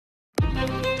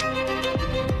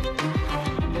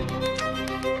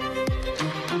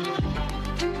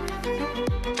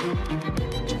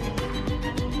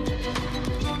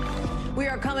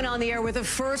the air with a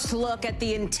first look at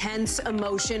the intense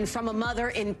emotion from a mother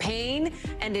in pain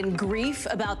and in grief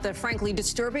about the frankly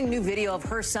disturbing new video of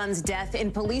her son's death in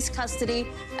police custody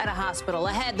at a hospital.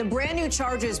 Ahead, the brand new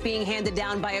charges being handed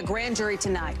down by a grand jury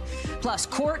tonight. Plus,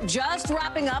 court just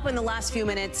wrapping up in the last few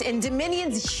minutes in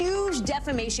Dominion's huge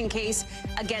defamation case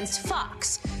against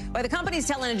Fox. Why the company's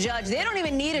telling a judge they don't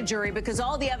even need a jury because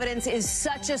all the evidence is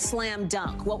such a slam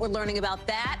dunk. What we're learning about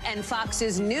that and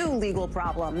Fox's new legal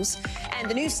problems. And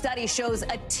the new study shows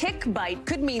a tick bite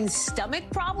could mean stomach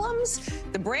problems.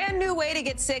 The brand new way to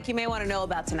get sick you may want to know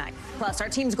about tonight. Plus, our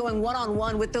team's going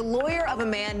one-on-one with the lawyer of a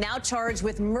man now charged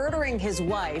with murdering his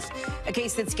wife, a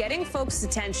case that's getting folks'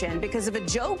 attention because of a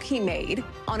joke he made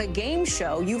on a game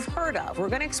show you've heard of. We're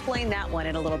going to explain that one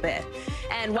in a little bit.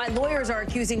 And why lawyers are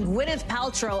accusing Gwyneth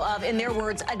Paltrow of, in their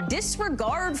words, a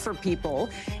disregard for people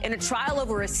in a trial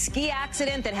over a ski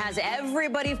accident that has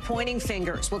everybody pointing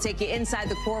fingers. We'll take you inside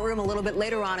the courtroom a little bit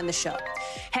later on in the show.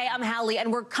 Hey, I'm Hallie,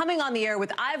 and we're coming on the air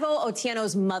with Ivo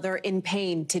Otieno's mother in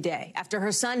pain today after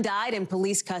her son died in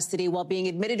police custody while being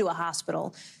admitted to a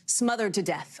hospital, smothered to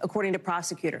death, according to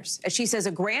prosecutors. As she says,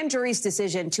 a grand jury's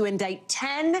decision to indict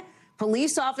 10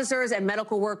 police officers and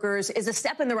medical workers is a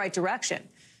step in the right direction.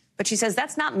 But she says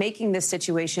that's not making this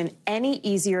situation any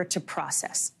easier to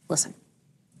process. Listen.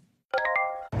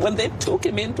 When they took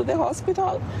him into the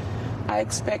hospital, I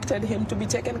expected him to be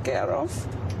taken care of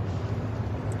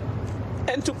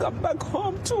and to come back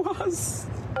home to us.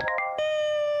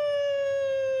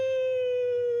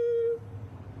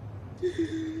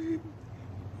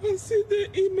 I see the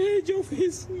image of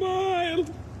his smile.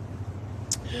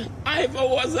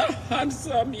 Ivo was a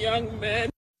handsome young man.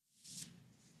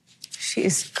 She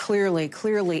is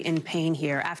clearly in pain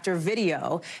here after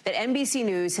video that NBC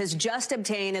News has just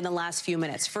obtained in the last few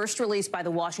minutes, first released by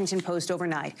the Washington Post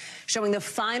overnight, showing the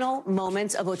final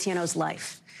moments of Otieno's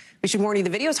life. We should warn you, the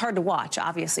video is hard to watch,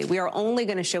 obviously. We are only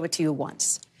going to show it to you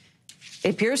once.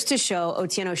 It appears to show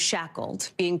Otieno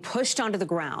shackled, being pushed onto the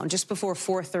ground just before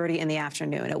 4:30 in the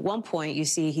afternoon. At one point, you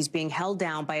see he's being held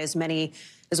down by as many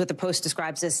as what the Post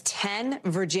describes as 10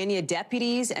 Virginia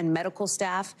deputies and medical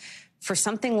staff for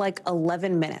something like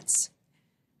 11 minutes.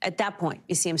 At that point,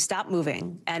 you see him stop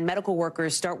moving, and medical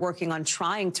workers start working on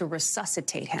trying to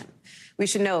resuscitate him. We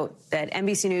should note that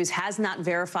NBC News has not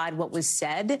verified what was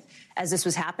said as this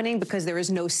was happening because there is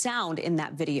no sound in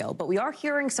that video. But we are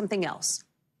hearing something else,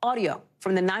 audio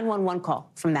from the 911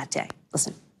 call from that day.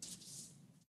 Listen.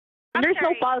 There's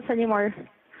no pulse anymore.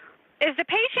 Is the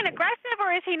patient aggressive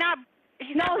or is he not?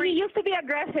 No, he used to be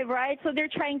aggressive, right? So they're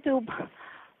trying to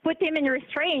put him in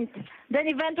restraint. Then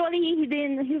eventually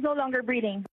he's no longer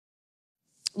breathing.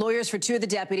 Lawyers for two of the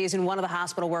deputies and one of the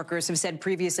hospital workers have said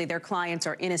previously their clients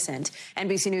are innocent.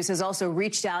 NBC News has also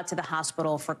reached out to the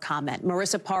hospital for comment.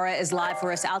 Marissa Parra is live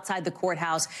for us outside the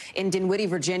courthouse in Dinwiddie,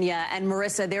 Virginia. And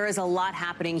Marissa, there is a lot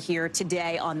happening here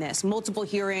today on this. Multiple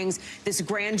hearings, this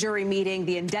grand jury meeting,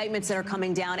 the indictments that are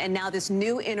coming down, and now this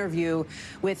new interview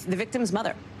with the victim's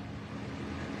mother.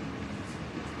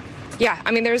 Yeah,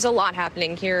 I mean, there's a lot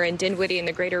happening here in Dinwiddie in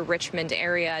the greater Richmond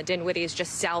area. Dinwiddie is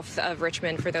just south of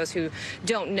Richmond, for those who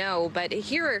don't know. But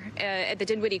here at the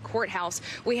Dinwiddie courthouse,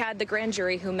 we had the grand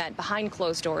jury who met behind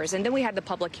closed doors, and then we had the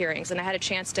public hearings, and I had a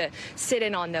chance to sit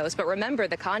in on those. But remember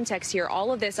the context here,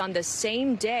 all of this on the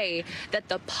same day that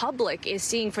the public is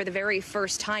seeing for the very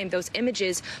first time those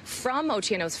images from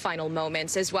Otieno's final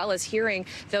moments, as well as hearing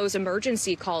those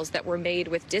emergency calls that were made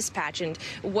with dispatch. And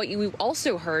what you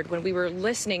also heard when we were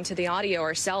listening to the audio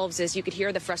ourselves is you could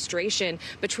hear the frustration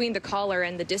between the caller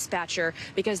and the dispatcher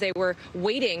because they were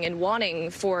waiting and wanting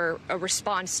for a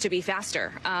response to be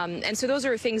faster. And so those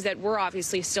are things that we're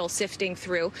obviously still sifting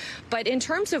through. But in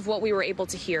terms of what we were able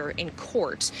to hear in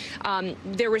court,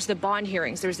 there was the bond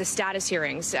hearings, there's the status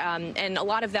hearings, and a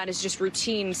lot of that is just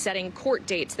routine setting court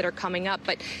dates that are coming up.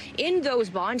 But in those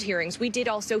bond hearings, we did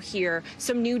also hear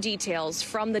some new details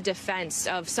from the defense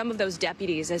of some of those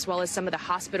deputies as well as some of the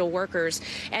hospital workers.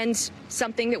 And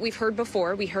something that we've heard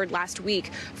before, we heard last week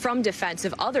from defense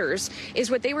of others, is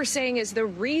what they were saying is the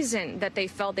reason that they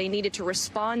felt they needed to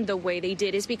respond the way they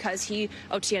did is because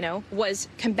Otieno, was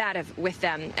combative with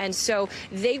them. And so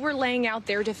they were laying out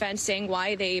their defense, saying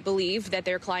why they believe that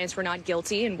their clients were not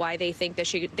guilty and why they think they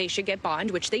should get bond,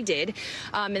 which they did.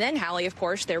 And then, Hallie, of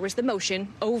course, there was the motion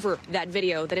over that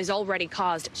video that has already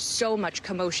caused so much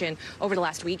commotion over the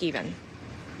last week even.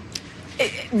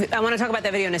 I want to talk about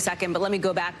that video in a second, but let me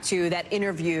go back to that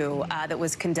interview that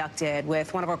was conducted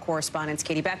with one of our correspondents,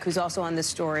 Katie Beck, who's also on this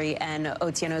story, and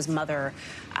Otieno's mother,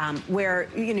 where,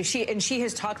 you know, she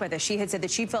has talked about this. She had said that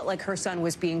she felt like her son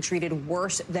was being treated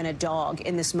worse than a dog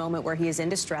in this moment where he is in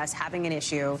distress, having an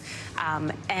issue.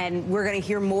 And we're going to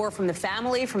hear more from the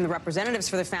family, from the representatives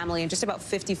for the family, in just about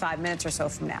 55 minutes or so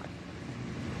from now.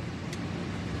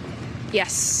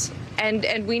 Yes.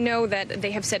 And we know that they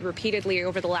have said repeatedly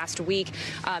over the last week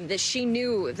that she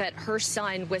knew that her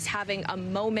son was having a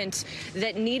moment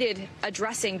that needed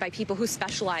addressing by people who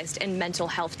specialized in mental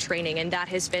health training. And that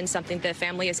has been something the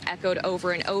family has echoed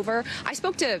over and over. I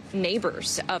spoke to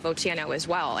neighbors of Otieno as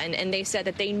well, and they said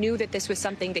that they knew that this was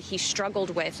something that he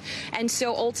struggled with. And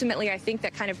so ultimately, I think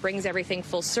that kind of brings everything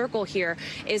full circle here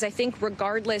is I think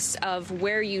regardless of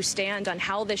where you stand on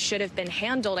how this should have been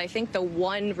handled, I think the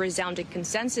one resounding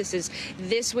consensus is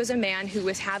this was a man who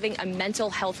was having a mental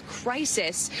health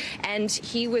crisis, and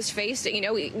he was faced, you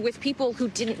know, with people who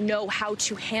didn't know how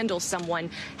to handle someone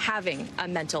having a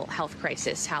mental health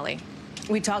crisis. Hallie.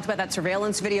 We talked about that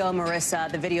surveillance video, Marissa,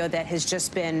 the video that has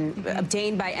just been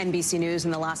obtained by NBC News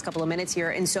in the last couple of minutes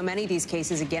here. In so many of these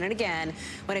cases, again and again,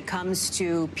 when it comes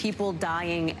to people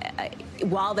dying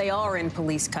while they are in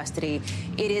police custody,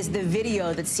 it is the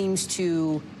video that seems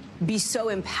to be so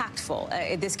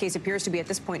impactful. This case appears to be at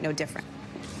this point no different.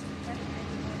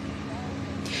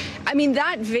 I mean,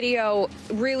 that video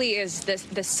really is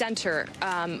the center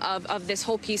of this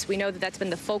whole piece. We know that that's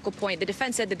been the focal point. The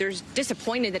defense said that they're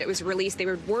disappointed that it was released. They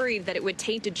were worried that it would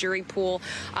taint a jury pool,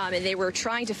 and they were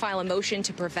trying to file a motion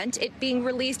to prevent it being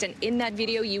released. And in that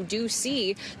video, you do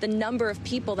see the number of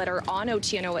people that are on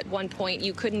Otieno. At one point,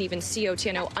 you couldn't even see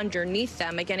Otieno underneath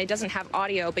them. Again, it doesn't have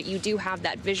audio, but you do have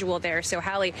that visual there. So,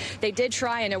 Hallie, they did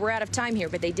try, I know we're out of time here,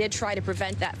 but they did try to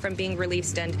prevent that from being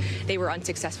released, and they were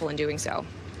unsuccessful in doing so.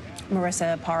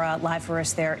 Marissa Parra, live for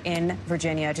us there in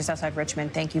Virginia, just outside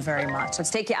Richmond. Thank you very much. Let's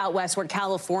take you out west, where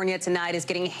California tonight is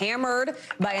getting hammered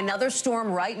by another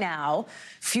storm right now,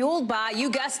 fueled by, you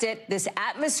guessed it, this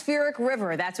atmospheric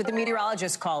river. That's what the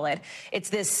meteorologists call it. It's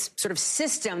this sort of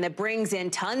system that brings in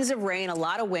tons of rain, a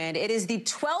lot of wind. It is the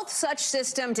 12th such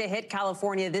system to hit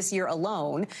California this year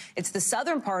alone. It's the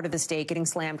southern part of the state getting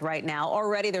slammed right now.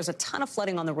 Already there's a ton of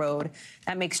flooding on the road.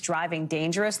 That makes driving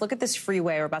dangerous. Look at this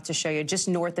freeway we're about to show you, just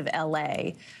north of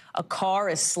LA. A car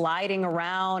is sliding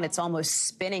around. It's almost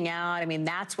spinning out. I mean,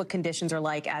 that's what conditions are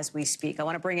like as we speak. I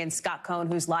want to bring in Scott Cohn,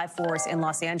 who's live for us in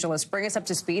Los Angeles. Bring us up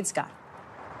to speed, Scott.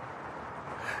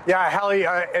 Yeah, Hallie,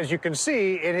 as you can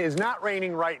see, it is not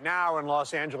raining right now in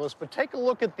Los Angeles, but take a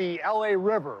look at the LA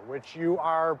River, which you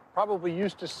are probably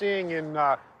used to seeing in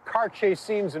car chase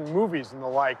scenes in movies and the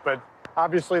like, but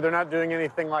obviously they're not doing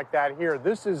anything like that here.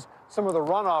 This is some of the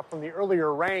runoff from the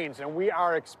earlier rains, and we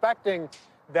are expecting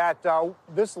that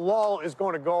this lull is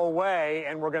going to go away,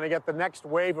 and we're going to get the next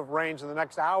wave of rains in the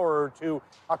next hour or two,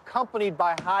 accompanied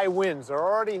by high winds. They're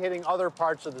already hitting other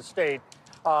parts of the state.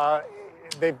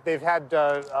 They've had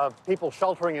people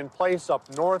sheltering in place up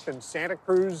north in Santa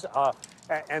Cruz,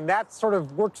 and that sort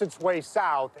of works its way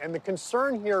south. And the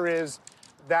concern here is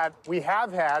that we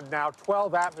have had now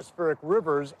 12 atmospheric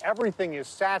rivers. Everything is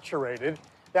saturated.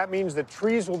 That means that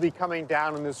trees will be coming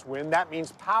down in this wind. That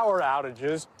means power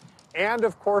outages. And,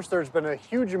 of course, there's been a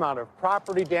huge amount of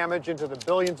property damage into the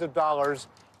billions of dollars.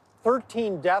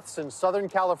 13 deaths in Southern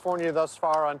California thus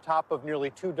far, on top of nearly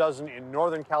 24 in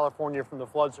Northern California from the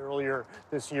floods earlier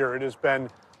this year. It has been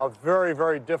a very,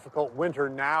 very difficult winter,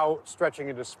 now stretching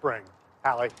into spring.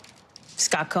 Hallie.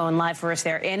 Scott Cohn, live for us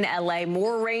there in L.A.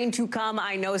 More rain to come.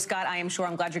 I know, Scott, I am sure.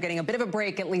 I'm glad you're getting a bit of a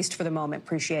break, at least for the moment.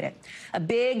 Appreciate it. A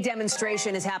big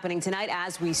demonstration is happening tonight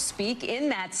as we speak in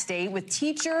that state, with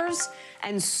teachers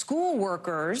and school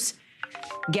workers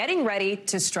getting ready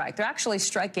to strike. They're actually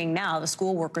striking now. The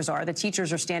school workers are. The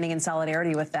teachers are standing in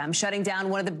solidarity with them, shutting down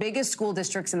one of the biggest school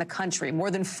districts in the country. More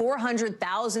than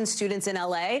 400,000 students in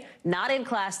L.A. not in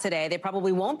class today. They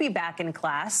probably won't be back in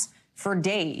class for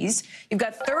days. You've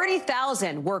got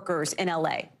 30,000 workers in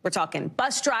LA. We're talking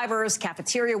bus drivers,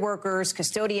 cafeteria workers,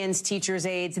 custodians, teachers'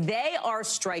 aides. They are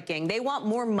striking. They want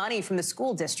more money from the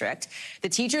school district. The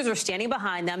teachers are standing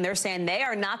behind them. They're saying they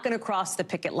are not going to cross the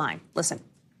picket line. Listen.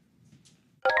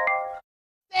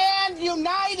 Stand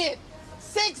united,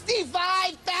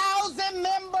 65,000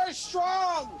 members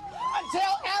strong,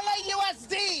 until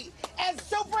LAUSD and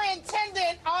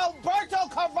Superintendent Alberto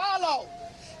Carvalho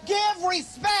give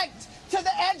respect to the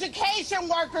education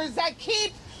workers that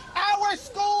keep our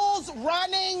schools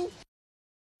running.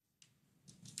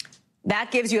 That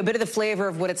gives you a bit of the flavor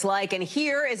of what it's like. And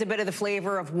here is a bit of the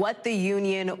flavor of what the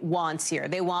union wants here.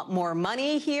 They want more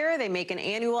money here. They make an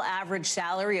annual average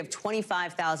salary of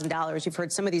 $25,000. You've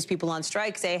heard some of these people on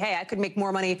strike say, hey, I could make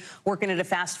more money working at a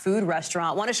fast food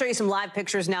restaurant. I want to show you some live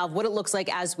pictures now of what it looks like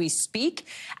as we speak.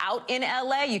 Out in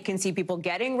LA, you can see people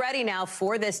getting ready now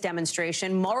for this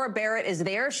demonstration. Maura Barrett is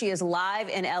there. She is live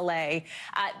in LA.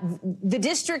 The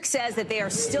district says that they are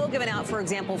still giving out, for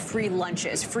example, free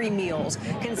lunches, free meals,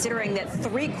 considering that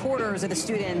 3/4 of the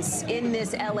students in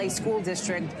this LA school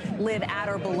district live at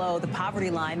or below the poverty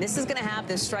line. This is going to have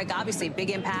this strike, obviously, big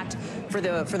impact for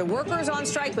the workers on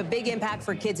strike, but big impact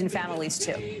for kids and families,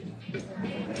 too.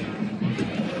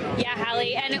 Yeah,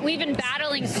 Hallie, and we've been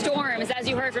battling storms, as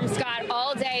you heard from Scott,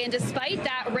 all day. And despite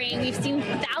that rain, we've seen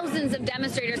thousands of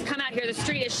demonstrators come out here. The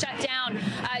street is shut down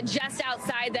just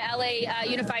outside the LA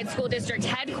Unified School District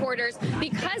headquarters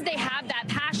because they have that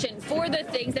passion for the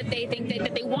things that they think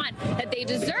that they want, that they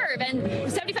deserve.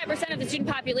 And 75% of the student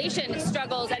population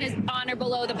struggles and is on or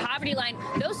below the poverty line.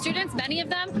 Those students, many of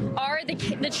them, are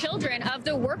the children of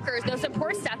the workers, the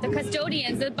support staff, the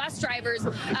custodians, the bus drivers,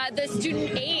 the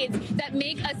student aides that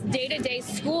make a day-to-day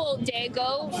school day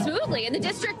go smoothly. And the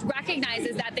district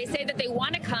recognizes that. They say that they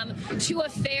want to come to a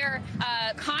fair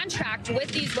contract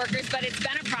with these workers, but it's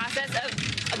been a process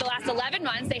of the last 11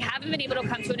 months. They haven't been able to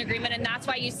come to an agreement, and that's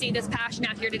why you see this passion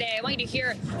out here today. I want you to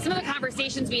hear some of the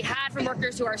conversations we had from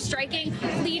workers who are striking,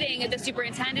 pleading the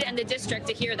superintendent and the district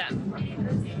to hear them.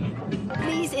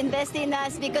 Please invest in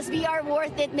us because we are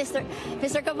worth it,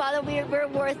 Mr. Cavallo. We're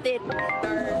worth it.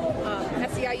 Our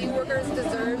SEIU workers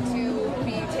deserve to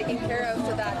be taken care of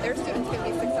so that their students can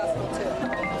be successful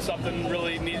too. Something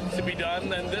really needs to be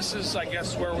done, and this is, I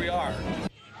guess, where we are.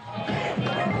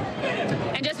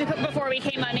 And just before we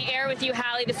came on the air with you,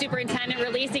 Hallie, the superintendent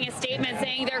releasing a statement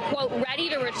saying they're, quote, ready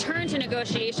to return to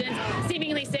negotiations,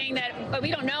 seemingly saying that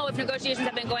we don't know if negotiations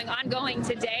have been ongoing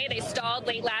today. They stalled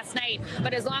late last night.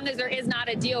 But as long as there is not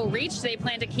a deal reached, they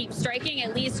plan to keep striking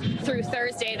at least through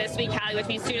Thursday this week, Hallie, which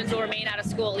means students will remain out of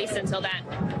school at least until then.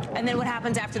 And then what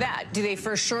happens after that? Do they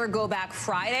for sure go back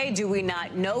Friday? Do we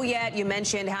not know yet? You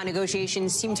mentioned how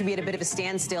negotiations seem to be at a bit of a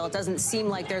standstill. It doesn't seem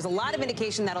like there's a lot of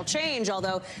indication that'll change,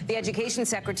 although the education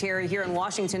secretary here in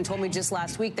Washington told me just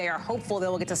last week they are hopeful they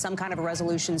will get to some kind of a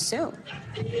resolution soon.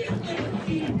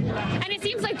 And it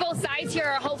seems like both sides here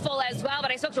are hopeful as well,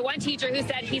 but I spoke to one teacher who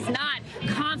said he's not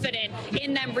confident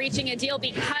in them reaching a deal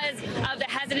because of the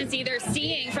hesitancy they're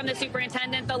seeing from the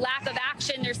superintendent, the lack of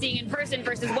action they're seeing in person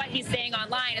versus what he's saying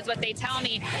online is what they tell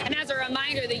me. And as a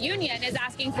reminder, the union is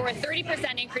asking for a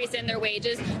 30% increase in their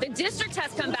wages. The district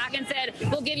has come back and said,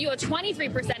 we'll give you a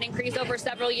 23% increase over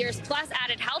several years plus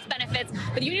added health benefits.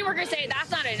 But the union workers say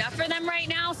that's not enough for them right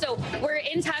now. So we're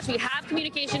in touch. We have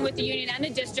communication with the union and the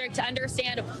district to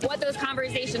understand what those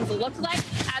conversations look like.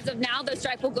 As of now, the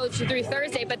strike will go through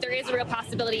Thursday, but there is a real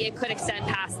possibility it could extend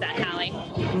past that, Hallie.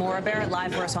 Maura Barrett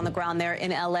live for us on the ground there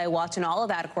in LA, watching all of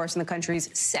that, of course, in the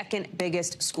country's second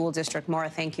biggest school district. Maura,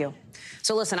 thank you.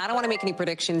 So listen, I don't want to make any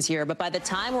predictions here, but by the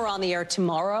time we're on the air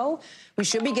tomorrow, we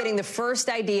should be getting the first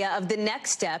idea of the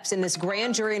next steps in this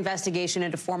grand jury investigation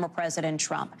into former President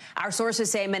Trump. Our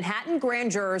sources say Manhattan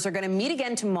grand jurors are going to meet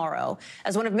again tomorrow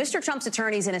as one of Mr. Trump's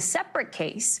attorneys in a separate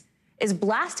case is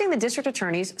blasting the district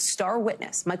attorney's star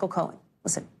witness, Michael Cohen.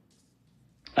 Listen.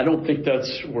 I don't think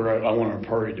that's where I want our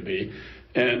party to be.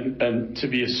 And to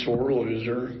be a sore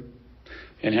loser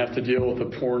and have to deal with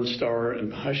a porn star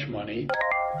and hush money,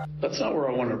 that's not where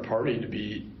I want our party to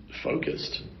be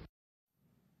focused.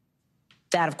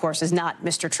 That, of course, is not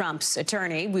Mr. Trump's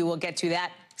attorney. We will get to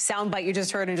that soundbite you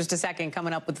just heard in just a second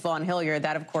coming up with Vaughn Hilliard.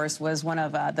 That, of course, was one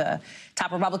of the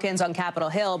top Republicans on Capitol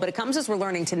Hill. But it comes as we're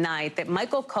learning tonight that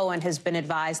Michael Cohen has been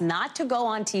advised not to go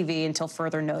on TV until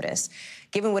further notice,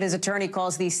 given what his attorney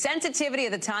calls the sensitivity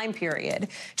of the time period.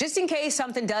 Just in case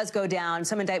something does go down,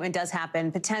 some indictment does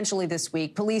happen potentially this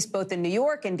week. Police both in New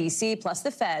York and D.C., plus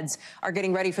the feds, are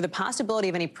getting ready for the possibility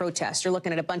of any protests. You're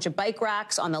looking at a bunch of bike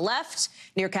racks on the left,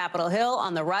 near Capitol Hill,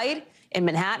 on the right, in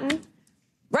Manhattan.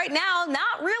 Right now,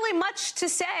 not really much to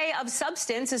say of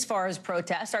substance as far as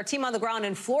protests. Our team on the ground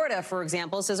in Florida, for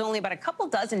example, says only about a couple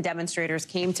dozen demonstrators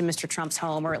came to Mr. Trump's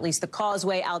home, or at least the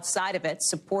causeway outside of it,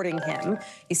 supporting him.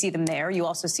 You see them there. You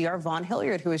also see our Vaughn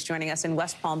Hilliard, who is joining us in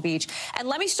West Palm Beach. And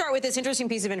let me start with this interesting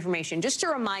piece of information, just to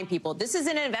remind people, this is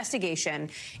an investigation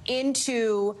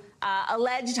into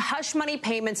alleged hush money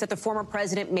payments that the former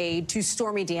president made to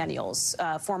Stormy Daniels,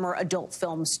 former adult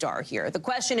film star here. The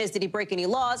question is, did he break any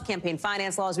laws, campaign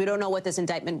finance laws? We don't know what this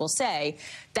indictment will say.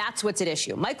 That's what's at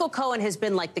issue. Michael Cohen has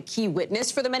been like the key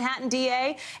witness for the Manhattan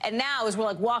DA. And now, as we're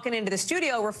like walking into the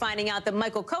studio, we're finding out that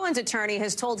Michael Cohen's attorney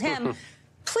has told him,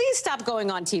 please stop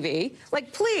going on TV.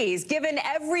 Like, please, given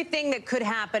everything that could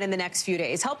happen in the next few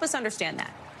days, help us understand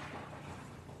that.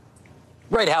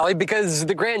 Right, Hallie, because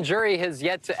the grand jury has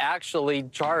yet to actually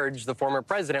charge the former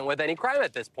president with any crime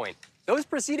at this point. Those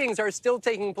proceedings are still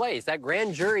taking place. That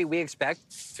grand jury we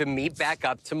expect to meet back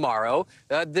up tomorrow.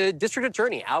 The district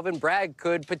attorney, Alvin Bragg,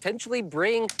 could potentially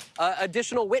bring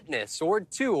additional witness or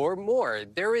two or more.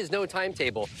 There is no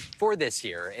timetable for this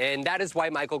here. And that is why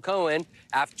Michael Cohen,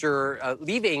 after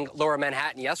leaving Lower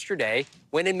Manhattan yesterday,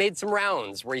 went and made some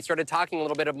rounds where he started talking a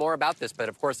little bit more about this. But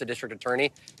of course, the district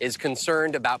attorney is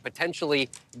concerned about potentially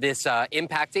this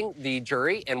impacting the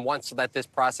jury and wants to let this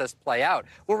process play out.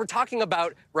 When we're talking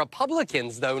about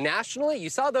Republicans, though, nationally, you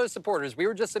saw those supporters. We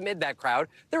were just amid that crowd.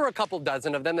 There were a couple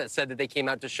dozen of them that said that they came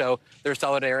out to show their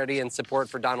solidarity and support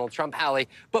for Donald Trump, Hallie.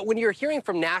 But when you're hearing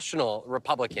from national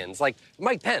Republicans, like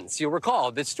Mike Pence, you'll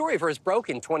recall the story first broke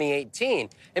in 2018.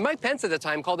 And Mike Pence at the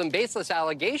time called them baseless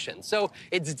allegations. So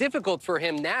it's difficult for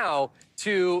him now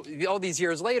to, all these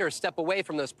years later, step away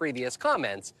from those previous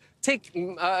comments. Take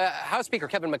House Speaker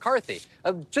Kevin McCarthy.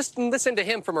 Just listen to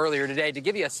him from earlier today to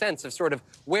give you a sense of sort of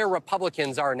where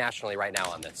Republicans are nationally right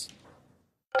now on this.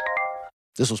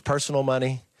 This was personal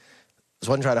money. This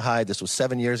wasn't trying to hide. This was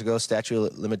 7 years ago, statute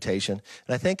of limitation.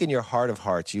 And I think in your heart of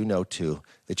hearts, you know, too,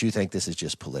 that you think this is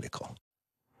just political.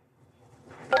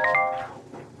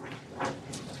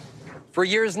 For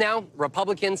years now,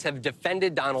 Republicans have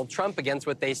defended Donald Trump against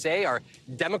what they say are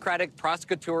Democratic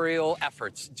prosecutorial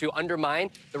efforts to undermine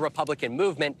the Republican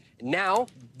movement. Now,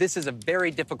 this is a very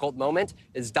difficult moment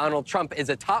as Donald Trump is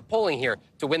atop polling here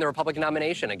to win the Republican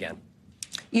nomination again.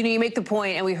 You know, you make the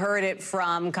point, and we heard it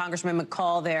from Congressman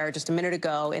McCall there just a minute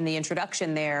ago in the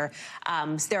introduction there.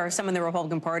 There are some in the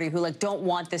Republican Party who, like, don't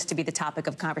want this to be the topic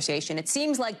of conversation. It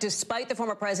seems like despite the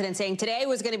former president saying today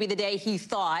was going to be the day he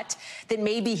thought that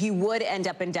maybe he would end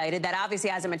up indicted, that obviously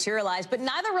hasn't materialized, but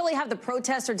neither really have the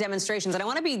protests or demonstrations. And I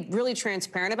want to be really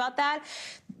transparent about that.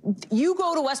 You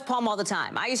go to West Palm all the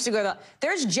time. I used to go to,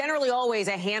 there's generally always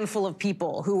a handful of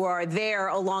people who are there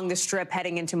along the strip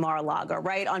heading into Mar-a-Lago,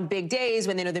 right? On big days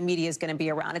when they know the media is going to be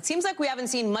around. It seems like we haven't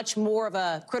seen much more of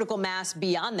a critical mass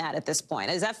beyond that at this point.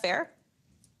 Is that fair?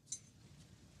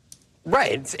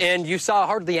 Right, and you saw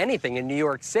hardly anything in New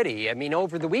York City. I mean,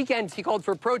 over the weekend, he called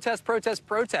for protests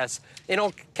in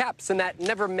all caps, and that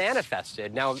never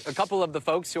manifested. Now, a couple of the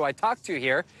folks who I talked to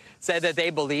here said that they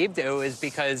believed it was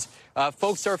because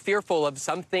folks are fearful of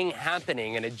something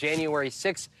happening in a January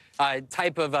 6th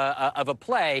type of a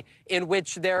play in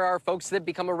which there are folks that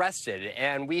become arrested.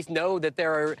 And we know that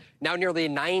there are now nearly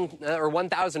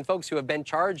 1,000 folks who have been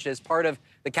charged as part of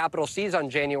the Capitol seize on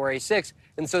January 6th.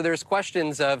 And so there's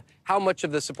questions of how much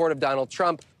of the support of Donald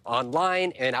Trump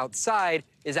online and outside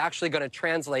is actually going to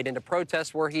translate into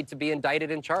protests were he to be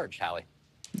indicted and charged, Hallie.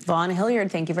 Vaughn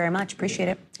Hilliard, thank you very much. Appreciate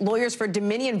it. Lawyers for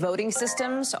Dominion Voting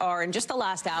Systems are, in just the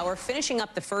last hour, finishing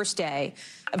up the first day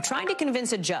of trying to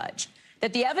convince a judge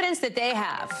that the evidence that they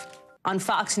have on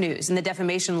Fox News in the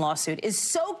defamation lawsuit is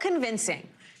so convincing,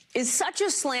 is such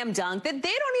a slam dunk, that they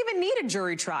don't even need a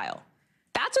jury trial.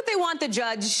 That's what they want the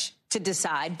judge to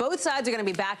decide. Both sides are going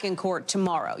to be back in court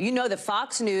tomorrow. You know that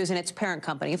Fox News and its parent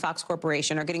company, Fox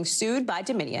Corporation, are getting sued by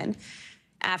Dominion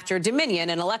after Dominion,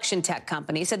 an election tech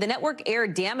company, said the network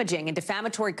aired damaging and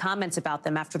defamatory comments about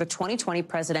them after the 2020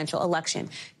 presidential election.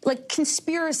 Like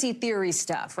conspiracy theory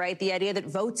stuff, right? The idea that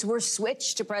votes were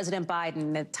switched to President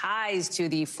Biden, the ties to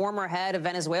the former head of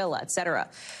Venezuela, et cetera.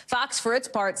 Fox, for its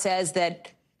part, says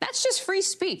that that's just free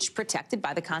speech protected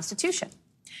by the Constitution.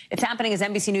 It's happening as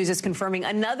NBC News is confirming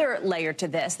another layer to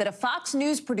this, that a Fox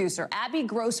News producer, Abby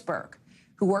Grossberg,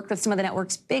 who worked with some of the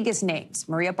network's biggest names,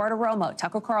 Maria Bartiromo,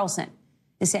 Tucker Carlson,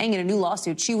 is saying in a new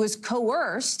lawsuit she was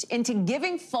coerced into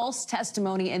giving false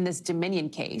testimony in this Dominion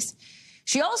case.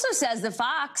 She also says the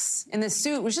Fox in this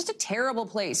suit was just a terrible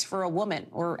place for a woman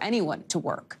or anyone to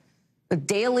work, with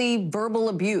daily verbal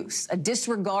abuse, a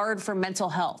disregard for mental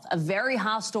health, a very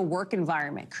hostile work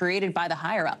environment created by the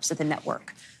higher-ups at the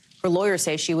network. Her lawyers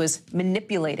say she was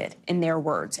manipulated, in their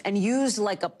words, and used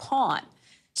like a pawn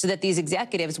so that these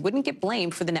executives wouldn't get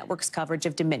blamed for the network's coverage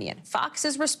of Dominion. Fox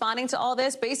is responding to all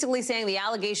this, basically saying the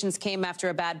allegations came after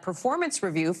a bad performance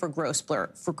review for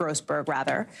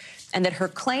Grossberg, and that her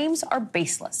claims are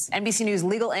baseless. NBC News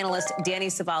legal analyst Danny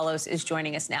Savalos is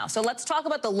joining us now. So let's talk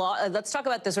about the law. Let's talk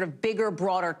about the sort of bigger,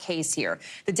 broader case here.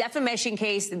 The defamation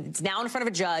case, it's now in front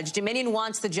of a judge. Dominion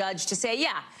wants the judge to say,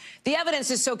 yeah, the evidence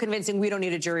is so convincing we don't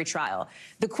need a jury trial.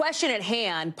 The question at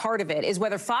hand, part of it, is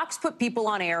whether Fox put people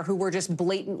on air who were just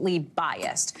blatantly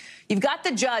biased. You've got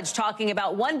the judge talking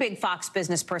about one big Fox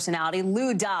business personality,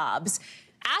 Lou Dobbs,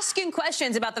 asking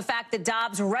questions about the fact that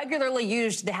Dobbs regularly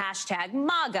used the hashtag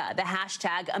MAGA, the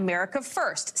hashtag America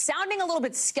First, sounding a little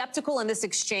bit skeptical in this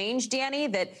exchange, Danny,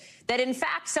 that in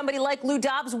fact somebody like Lou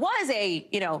Dobbs was a,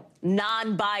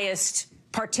 non-biased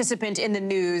participant in the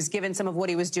news, given some of what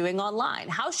he was doing online.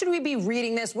 How should we be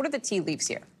reading this? What are the tea leaves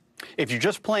here? If you're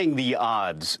just playing the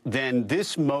odds, then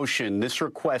this motion, this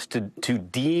request to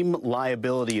deem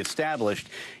liability established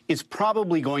is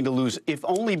probably going to lose, if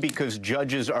only because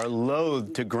judges are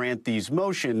loath to grant these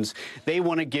motions. They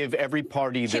want to give every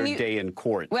party their day in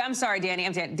court. Well, I'm sorry, Danny.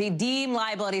 I'm saying the deem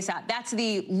liability, that's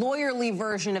the lawyerly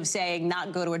version of saying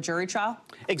not go to a jury trial?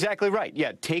 Exactly right.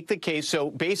 Yeah, take the case. So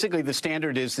basically the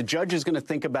standard is the judge is going to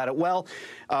think about it. Well,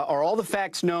 are all the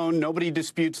facts known? Nobody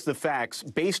disputes the facts.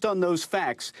 Based on those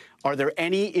facts, are there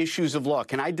any issues of law?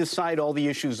 Can I decide all the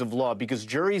issues of law? Because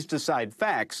juries decide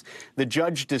facts. The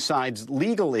judge decides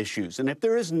legal issues. And if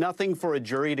there is nothing for a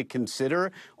jury to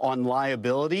consider on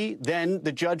liability, then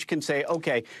the judge can say,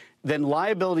 okay, then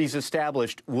liability is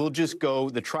established. We'll just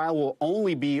go. The trial will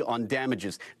only be on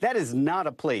damages. That is not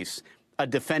a place a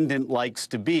defendant likes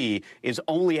to be, is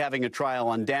only having a trial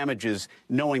on damages,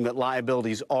 knowing that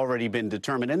liability's already been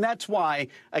determined. And that's why,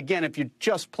 again, if you're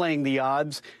just playing the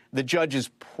odds, the judge is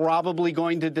probably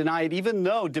going to deny it, even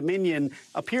though Dominion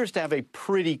appears to have a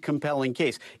pretty compelling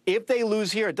case. If they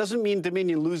lose here, it doesn't mean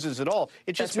Dominion loses at all.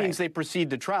 It just means they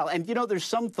proceed to trial. And, there's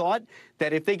some thought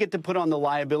that if they get to put on the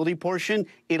liability portion,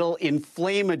 it'll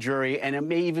inflame a jury, and it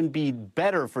may even be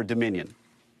better for Dominion.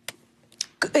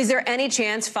 Is there any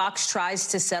chance Fox tries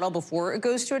to settle before it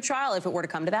goes to a trial, if it were to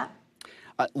come to that?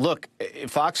 Look,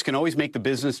 Fox can always make the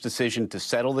business decision to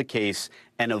settle the case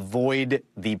and avoid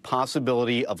the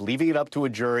possibility of leaving it up to a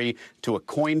jury, to a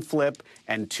coin flip,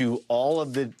 and to all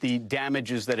of the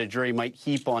damages that a jury might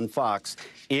heap on Fox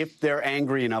if they're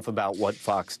angry enough about what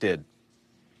Fox did.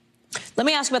 Let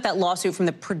me ask about that lawsuit from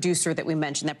the producer that we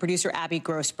mentioned, that producer Abby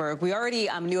Grossberg. We already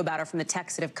knew about her from the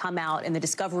texts that have come out in the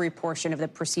discovery portion of the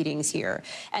proceedings here.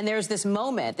 And there's this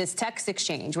moment, this text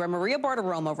exchange, where Maria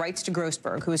Bartiromo writes to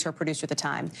Grossberg, who was her producer at the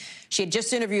time. She had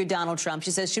just interviewed Donald Trump.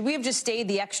 She says, should we have just stayed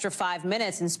the extra 5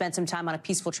 minutes and spent some time on a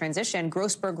peaceful transition?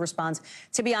 Grossberg responds,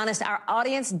 to be honest, our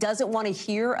audience doesn't want to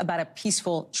hear about a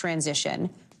peaceful transition.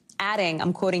 Adding,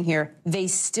 I'm quoting here, they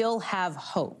still have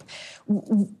hope.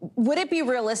 Would it be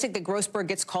realistic that Grossberg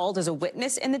gets called as a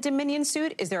witness in the Dominion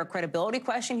suit? Is there a credibility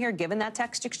question here, given that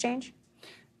text exchange?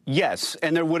 Yes,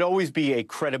 and there would always be a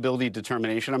credibility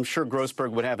determination. I'm sure Grossberg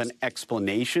would have an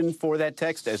explanation for that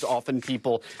text, as often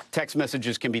text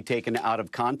messages can be taken out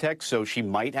of context, so she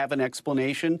might have an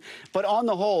explanation. But on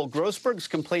the whole, Grossberg's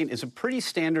complaint is a pretty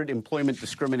standard employment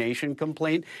discrimination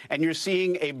complaint, and you're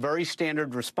seeing a very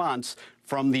standard response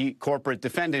from the corporate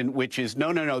defendant, which is,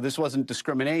 no, this wasn't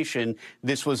discrimination.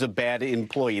 This was a bad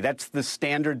employee. That's the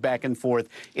standard back and forth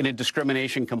in a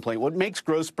discrimination complaint. What makes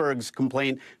Grossberg's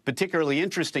complaint particularly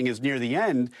interesting is near the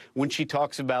end, when she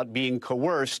talks about being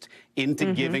coerced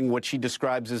into giving what she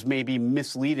describes as maybe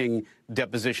misleading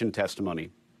deposition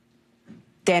testimony.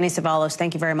 Danny Savalos,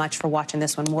 thank you very much for watching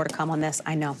this one. More to come on this,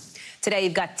 I know. Today,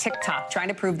 you've got TikTok trying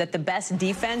to prove that the best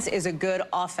defense is a good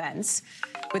offense,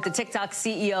 with the TikTok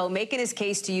CEO making his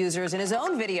case to users in his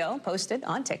own video posted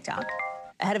on TikTok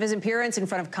ahead of his appearance in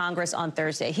front of Congress on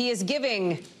Thursday. He is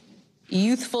giving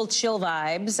youthful chill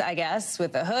vibes, I guess,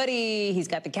 with a hoodie. He's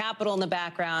got the Capitol in the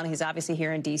background. He's obviously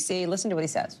here in D.C. Listen to what he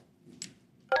says.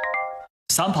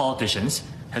 Some politicians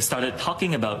have started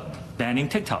talking about banning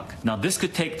TikTok. Now, this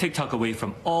could take TikTok away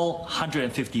from all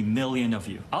 150 million of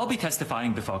you. I'll be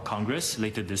testifying before Congress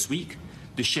later this week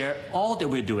to share all that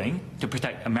we're doing to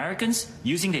protect Americans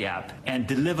using the app and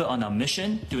deliver on our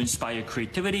mission to inspire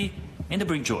creativity and to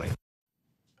bring joy.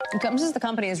 It comes as the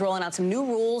company is rolling out some new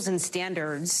rules and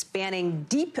standards banning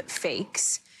deep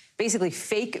fakes, basically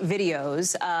fake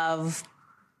videos of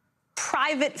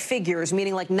private figures,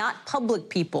 meaning like not public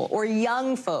people or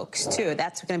young folks, too.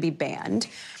 That's going to be banned.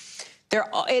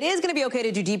 It is going to be okay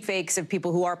to do deep fakes of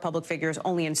people who are public figures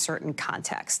only in certain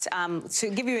contexts. To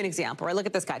give you an example, right, look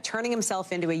at this guy turning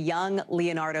himself into a young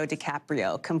Leonardo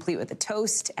DiCaprio, complete with a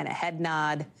toast and a head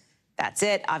nod. That's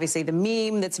it. Obviously, the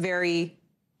meme that's very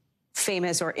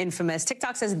famous or infamous.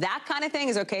 TikTok says that kind of thing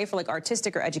is okay for like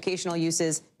artistic or educational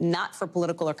uses, not for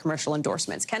political or commercial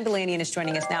endorsements. Ken Delanian is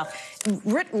joining us now.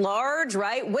 Writ large,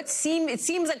 right? It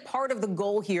seems like part of the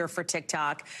goal here for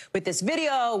TikTok with this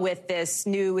video, with these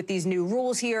new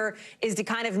rules here, is to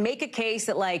kind of make a case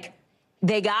that like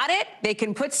they got it. They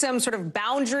can put some sort of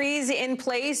boundaries in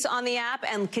place on the app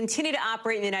and continue to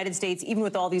operate in the United States, even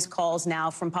with all these calls now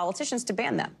from politicians to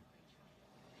ban them.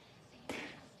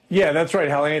 Yeah, that's right,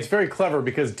 Hallie. And it's very clever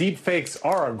because deep fakes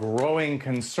are a growing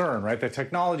concern, right? The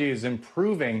technology is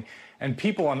improving, and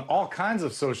people on all kinds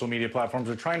of social media platforms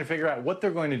are trying to figure out what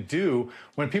they're going to do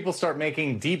when people start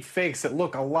making deep fakes that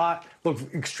look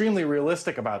extremely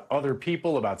realistic about other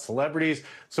people, about celebrities.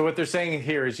 So what they're saying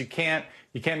here is you can't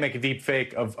make a deep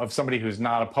fake of somebody who's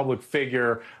not a public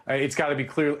figure. It's got to be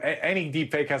clear. Any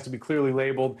deep fake has to be clearly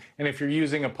labeled. And if you're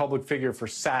using a public figure for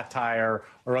satire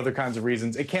or other kinds of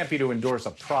reasons, it can't be to endorse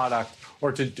a product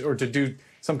or to do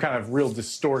some kind of real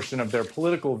distortion of their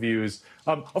political views.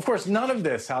 Of course, none of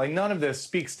this, Hallie, none of this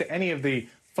speaks to any of the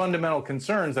fundamental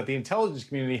concerns that the intelligence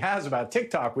community has about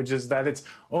TikTok, which is that it's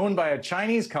owned by a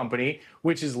Chinese company,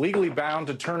 which is legally bound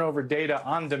to turn over data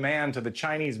on demand to the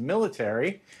Chinese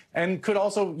military, and could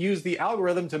also use the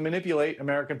algorithm to manipulate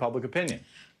American public opinion.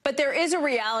 But there is a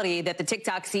reality that the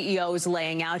TikTok CEO is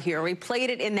laying out here. We played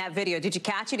it in that video. Did you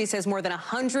catch it? He says more than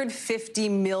 150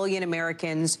 million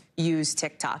Americans use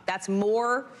TikTok. That's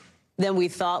more than we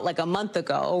thought like a month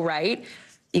ago, right?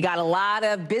 You got a lot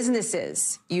of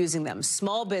businesses using them,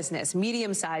 small business,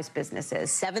 medium-sized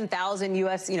businesses, 7,000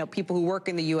 U.S., people who work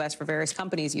in the U.S. for various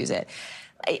companies use it.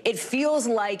 It feels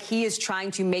like he is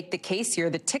trying to make the case here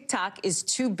that TikTok is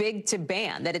too big to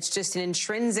ban, that it's just an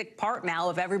intrinsic part now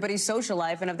of everybody's social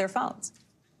life and of their phones.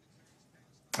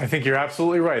 I think you're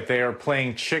absolutely right. They are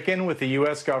playing chicken with the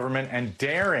U.S. government and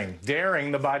daring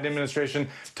the Biden administration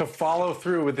to follow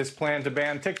through with this plan to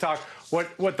ban TikTok.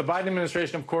 What the Biden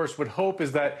administration, of course, would hope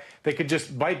is that they could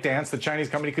just ByteDance, the Chinese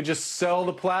company, could just sell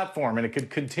the platform and it could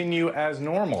continue as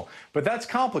normal. But that's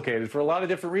complicated for a lot of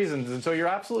different reasons. And so you're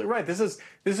absolutely right. This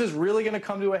is really going to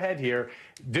come to a head here.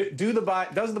 Does the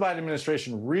Biden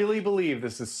administration really believe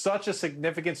this is such a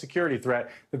significant security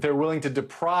threat that they're willing to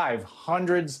deprive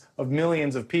hundreds of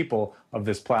millions of people of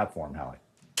this platform, Hallie?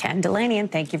 Ken Delanian,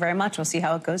 thank you very much. We'll see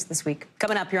how it goes this week.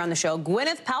 Coming up here on the show,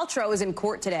 Gwyneth Paltrow is in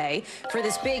court today for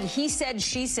this big he said,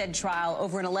 she said trial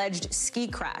over an alleged ski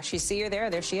crash. You see her there?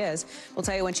 There she is. We'll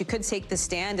tell you when she could take the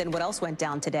stand and what else went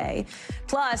down today.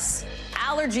 Plus,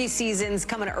 allergy season's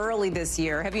coming early this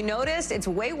year. Have you noticed? It's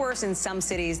way worse in some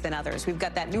cities than others. We've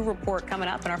got that new report coming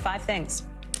up in our 5 things.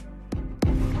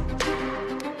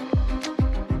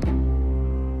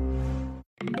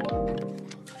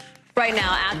 Right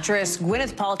now, actress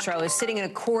Gwyneth Paltrow is sitting in a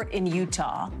court in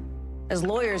Utah as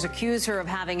lawyers accuse her of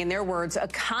having, in their words, a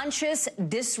conscious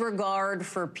disregard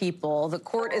for people. The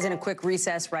court is in a quick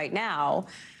recess right now,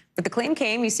 but the claim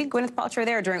came, you see Gwyneth Paltrow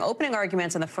there, during opening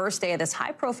arguments on the first day of this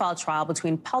high-profile trial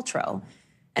between Paltrow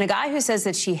and a guy who says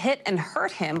that she hit and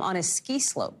hurt him on a ski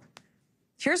slope.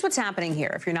 Here's what's happening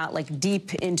here, if you're not,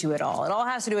 deep into it all. It all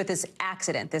has to do with this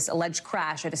accident, this alleged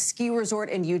crash at a ski resort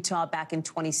in Utah back in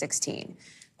 2016.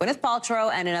 Gwyneth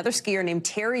Paltrow and another skier named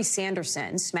Terry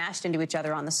Sanderson smashed into each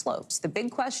other on the slopes. The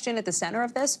big question at the center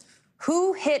of this,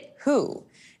 who hit who?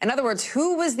 In other words,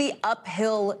 who was the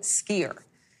uphill skier?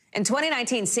 In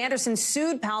 2019, Sanderson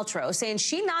sued Paltrow, saying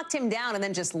she knocked him down and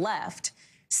then just left.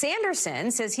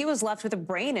 Sanderson says he was left with a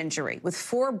brain injury, with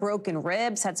 4 broken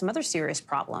ribs, had some other serious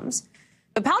problems.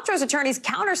 But Paltrow's attorneys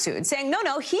countersued, saying,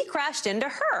 no, he crashed into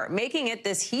her, making it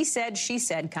this he said, she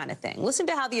said kind of thing. Listen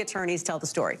to how the attorneys tell the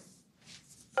story.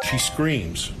 She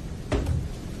screams,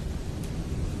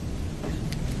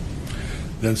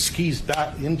 then skis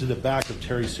back into the back of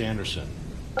Terry Sanderson.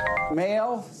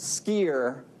 Male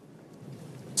skier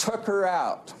took her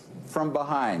out from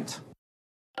behind.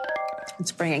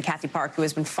 Let's bring in Kathy Park, who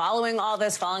has been following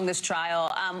this trial.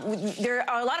 There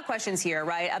are a lot of questions here,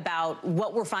 right, about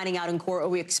what we're finding out in court or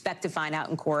we expect to find out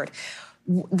in court.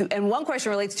 And one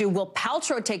question relates to, will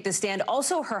Paltrow take the stand?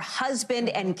 Also, her husband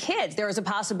and kids. There is a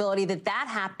possibility that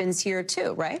happens here,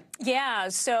 too, right? Yeah,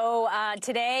 so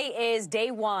today is day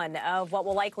 1 of what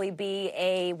will likely be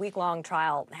a week-long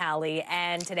trial, Hallie.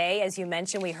 And today, as you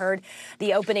mentioned, we heard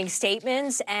the opening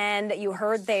statements, and you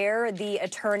heard there the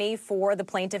attorney for the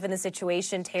plaintiff in the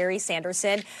situation, Terry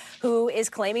Sanderson, who is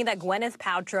claiming that Gwyneth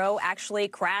Paltrow actually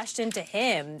crashed into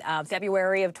him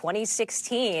February of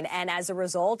 2016, and as a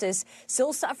result is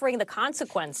still suffering the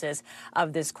consequences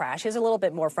of this crash. Here's a little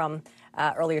bit more from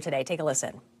earlier today. Take a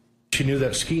listen. She knew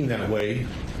that skiing that way,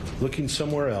 looking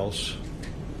somewhere else,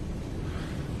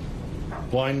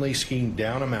 blindly skiing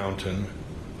down a mountain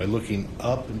by looking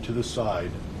up and to the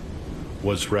side,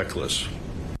 was reckless.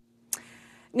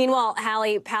 Meanwhile,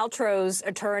 Hallie, Paltrow's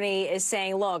attorney is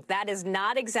saying, look, that is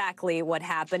not exactly what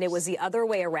happened. It was the other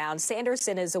way around.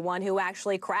 Sanderson is the one who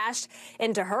actually crashed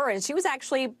into her, and she was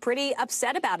actually pretty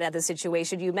upset about it, the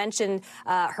situation. You mentioned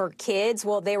her kids.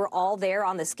 Well, they were all there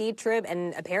on the ski trip,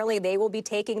 and apparently they will be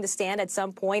taking the stand at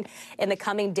some point in the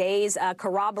coming days,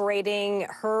 corroborating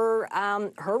her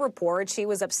report. She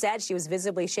was upset. She was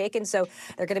visibly shaken. So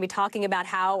they're going to be talking about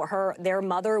how their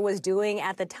mother was doing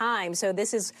at the time. So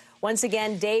this is, once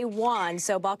again, day one,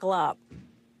 so buckle up.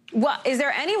 Well, is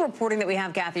there any reporting that we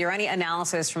have, Kathy, or any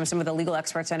analysis from some of the legal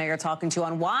experts I know you're talking to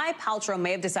on why Paltrow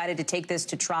may have decided to take this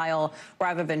to trial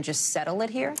rather than just settle it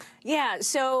here? Yeah,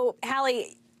 so,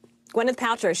 Hallie, Gwyneth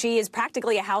Paltrow, she is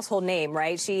practically a household name,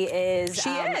 right? She is. She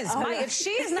is. If she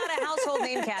is not a household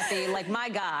name, Kathy, like, my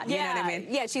God, you know what I mean?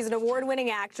 Yeah, she's an award-winning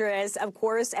actress. Of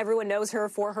course, everyone knows her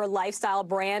for her lifestyle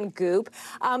brand, Goop.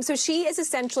 So she is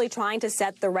essentially trying to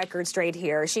set the record straight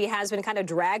here. She has been kind of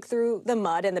dragged through the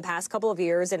mud in the past couple of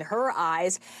years in her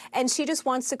eyes, and she just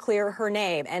wants to clear her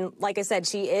name. And like I said,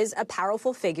 she is a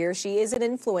powerful figure. She is an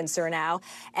influencer now,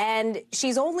 and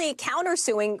she's only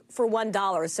countersuing for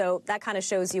 $1. So that kind of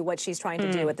shows you what she's trying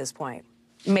to do at this point.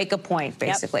 Make a point,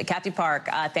 basically. Yep. Kathy Park,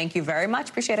 thank you very much.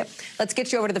 Appreciate it. Let's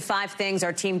get you over to the 5 things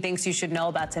our team thinks you should know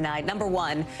about tonight. Number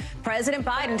 1, President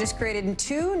Biden just created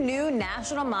 2 new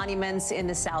national monuments in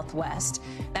the Southwest.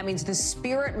 That means the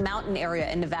Spirit Mountain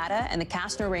area in Nevada and the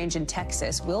Castner Range in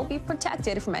Texas will be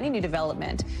protected from any new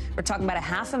development. We're talking about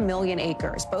 500,000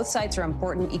 acres. Both sites are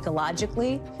important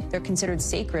ecologically. They're considered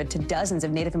sacred to dozens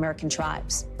of Native American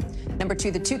tribes. Number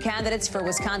 2, the 2 candidates for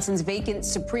Wisconsin's vacant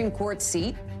Supreme Court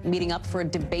seat meeting up for a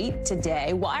debate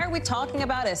today. Why are we talking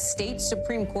about a state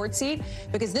Supreme Court seat?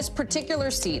 Because this particular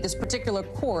seat, this particular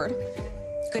court,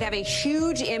 could have a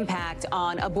huge impact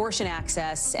on abortion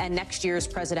access and next year's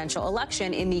presidential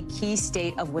election in the key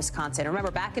state of Wisconsin.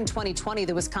 Remember, back in 2020,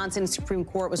 the Wisconsin Supreme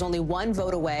Court was only 1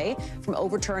 vote away from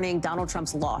overturning Donald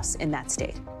Trump's loss in that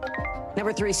state.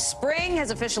 Number 3, spring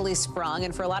has officially sprung,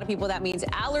 and for a lot of people, that means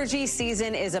allergy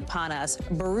season is upon us.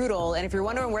 Brutal. And if you're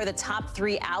wondering where the top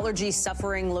 3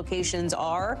 allergy-suffering locations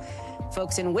are,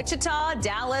 folks in Wichita,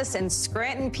 Dallas, and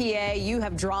Scranton, PA, you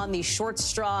have drawn the short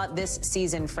straw this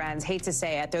season, friends. Hate to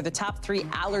say it. They're the top 3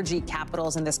 allergy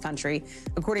capitals in this country,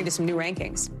 according to some new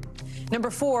rankings. Number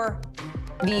 4,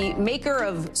 the maker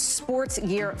of sports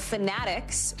gear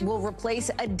Fanatics will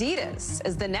replace Adidas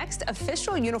as the next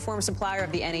official uniform supplier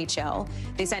of the NHL.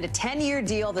 They signed a 10-year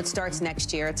deal that starts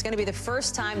next year. It's going to be the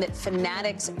first time that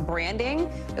Fanatics branding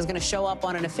is going to show up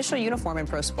on an official uniform in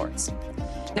pro sports.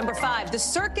 Number 5, the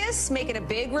circus making a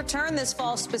big return this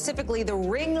fall, specifically the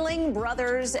Ringling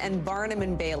Brothers and Barnum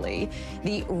and Bailey.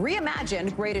 The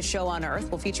reimagined Greatest Show on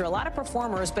Earth will feature a lot of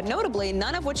performers, but notably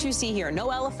none of what you see here.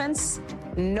 No elephants,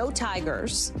 no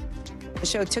tigers. The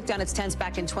show took down its tents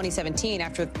back in 2017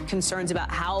 after concerns about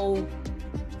how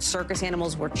circus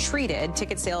animals were treated.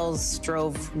 Ticket sales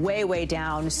drove way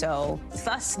down, so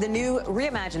thus the new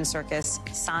reimagined circus,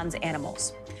 Sans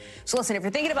Animals. So listen, if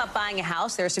you're thinking about buying a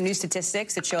house, there are some new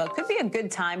statistics that show it could be a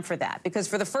good time for that, because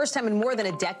for the first time in more than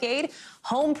a decade,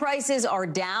 home prices are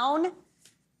down.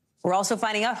 We're also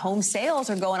finding out home sales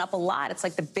are going up a lot. It's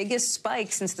like the biggest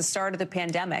spike since the start of the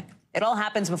pandemic. It all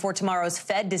happens before tomorrow's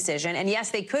Fed decision. And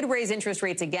yes, they could raise interest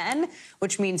rates again,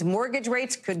 which means mortgage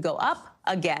rates could go up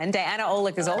again. Diana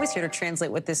Olick is always here to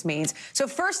translate what this means. So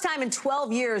first time in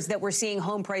 12 years that we're seeing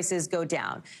home prices go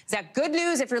down. Is that good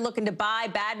news if you're looking to buy,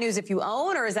 bad news if you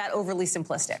own, or is that overly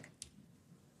simplistic?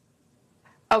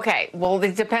 Okay, well,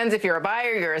 it depends if you're a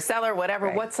buyer, you're a seller, whatever,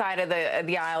 right, what side of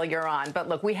the aisle you're on. But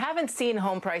look, we haven't seen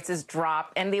home prices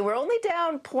drop, and they were only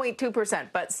down 0.2%,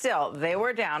 but still, they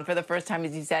were down for the first time,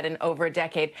 as you said, in over a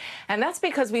decade. And that's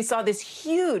because we saw this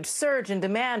huge surge in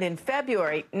demand in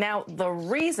February. Now, the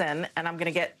reason, and I'm going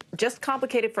to get just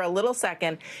complicated for a little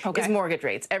second, is mortgage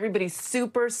rates. Everybody's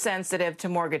super sensitive to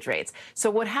mortgage rates. So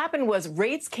what happened was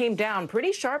rates came down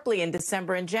pretty sharply in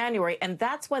December and January, and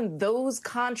that's when those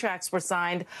contracts were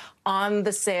signed on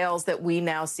the sales that we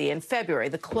now see in February,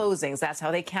 the closings. That's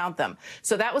how they count them.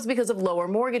 So that was because of lower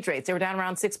mortgage rates. They were down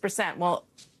around 6%. Well,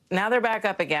 now they're back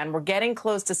up again. We're getting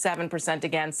close to 7%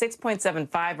 again,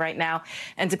 6.75 right now.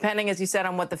 And depending, as you said,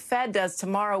 on what the Fed does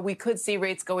tomorrow, we could see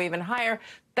rates go even higher.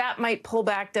 That might pull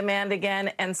back demand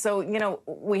again. And so, you know,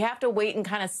 we have to wait and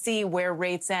kind of see where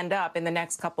rates end up in the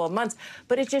next couple of months.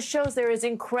 But it just shows there is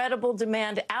incredible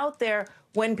demand out there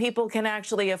when people can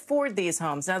actually afford these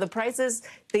homes. Now, the prices,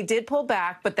 they did pull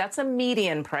back, but that's a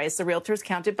median price. The realtors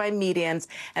counted by medians,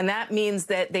 and that means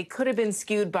that they could have been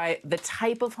skewed by the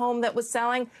type of home that was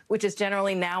selling, which is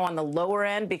generally now on the lower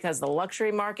end because the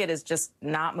luxury market is just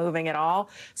not moving at all.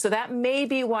 So that may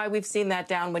be why we've seen that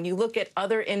down. When you look at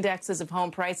other indexes of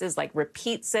home prices, like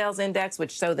repeat sales index,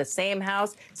 which show the same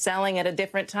house selling at a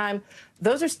different time,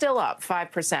 those are still up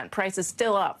 5%. Price is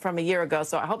still up from a year ago.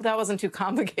 So I hope that wasn't too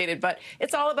complicated, but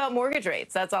it's all about mortgage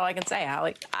rates. That's all I can say,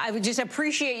 Hallie. I would just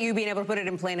appreciate you being able to put it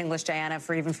in plain English, Diana,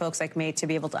 for even folks like me to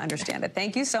be able to understand it.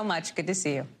 Thank you so much. Good to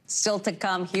see you. Still to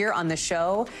come here on the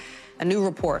show, a new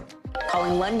report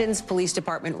calling London's police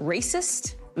department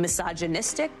racist,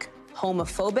 misogynistic,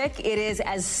 homophobic. It is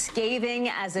as scathing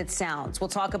as it sounds. We'll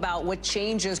talk about what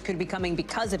changes could be coming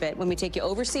because of it when we take you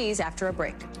overseas after a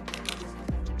break.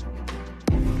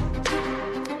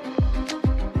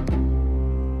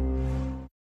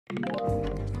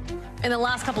 In the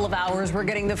last couple of hours, we're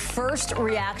getting the first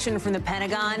reaction from the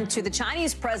Pentagon to the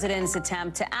Chinese president's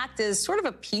attempt to act as sort of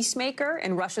a peacemaker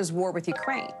in Russia's war with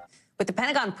Ukraine, with the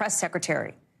Pentagon press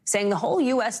secretary saying the whole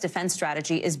U.S. defense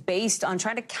strategy is based on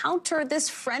trying to counter this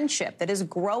friendship that is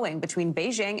growing between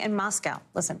Beijing and Moscow.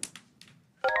 Listen.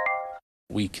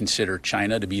 We consider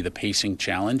China to be the pacing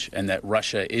challenge and that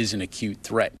Russia is an acute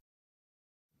threat.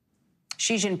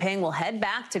 Xi Jinping will head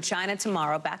back to China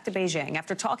tomorrow, back to Beijing,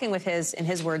 after talking with his, in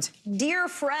his words, dear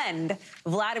friend,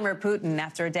 Vladimir Putin,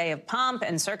 after a day of pomp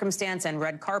and circumstance and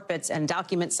red carpets and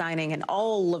document signing and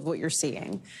all of what you're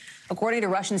seeing. According to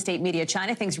Russian state media,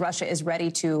 China thinks Russia is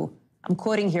ready to, I'm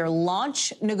quoting here,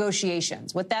 launch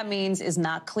negotiations. What that means is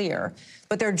not clear.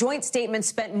 But their joint statement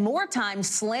spent more time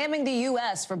slamming the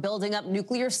U.S. for building up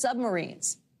nuclear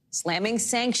submarines, slamming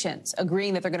sanctions,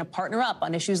 agreeing that they're going to partner up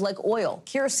on issues like oil.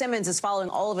 Keir Simmons is following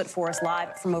all of it for us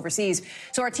live from overseas.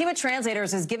 So our team of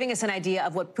translators is giving us an idea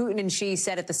of what Putin and Xi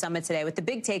said at the summit today, with the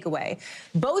big takeaway.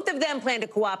 Both of them plan to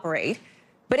cooperate.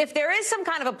 But if there is some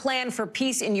kind of a plan for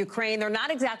peace in Ukraine, they're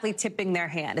not exactly tipping their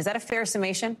hand. Is that a fair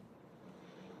summation?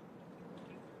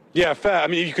 Yeah, fair. I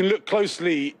mean, you can look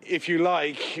closely, if you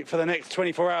like, for the next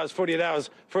 24 hours, 48 hours,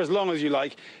 for as long as you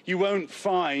like. You won't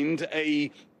find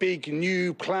a big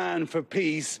new plan for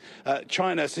peace.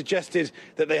 China suggested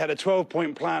that they had a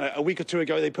 12-point plan. A week or two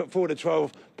ago, they put forward a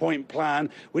 12-point plan.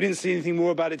 We didn't see anything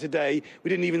more about it today. We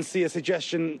didn't even see a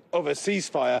suggestion of a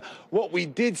ceasefire. What we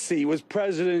did see was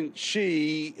President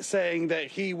Xi saying that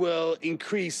he will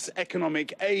increase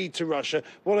economic aid to Russia.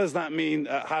 What does that mean,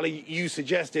 Hallie? You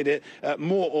suggested it.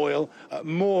 More oil,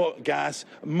 more gas,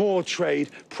 more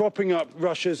trade, propping up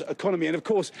Russia's economy, and, of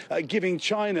course, giving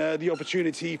China the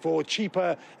opportunity for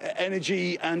cheaper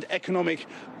energy and economic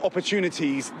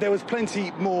opportunities. There was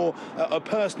plenty more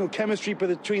personal chemistry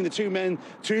between the two men,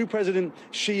 too. President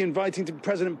Xi inviting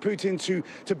President Putin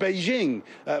to Beijing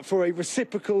for a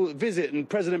reciprocal visit, and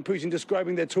President Putin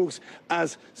describing their talks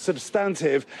as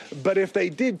substantive. But if they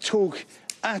did talk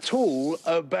at all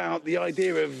about the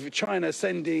idea of China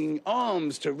sending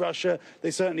arms to Russia,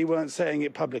 they certainly weren't saying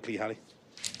it publicly, Hallie.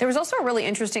 There was also a really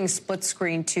interesting split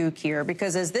screen, too, Keir,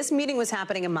 because as this meeting was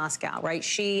happening in Moscow, right,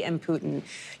 Xi and Putin,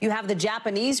 you have the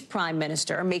Japanese prime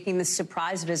minister making this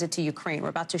surprise visit to Ukraine. We're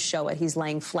about to show it. He's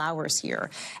laying flowers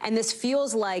here. And this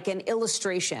feels like an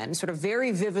illustration, sort of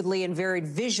very vividly and very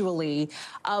visually,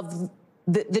 of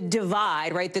the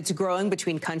divide, right, that's growing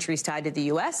between countries tied to the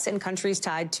U.S. and countries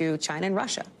tied to China and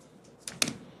Russia.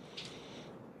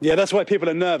 Yeah, that's why people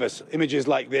are nervous, images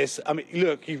like this. I mean,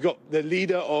 look, you've got the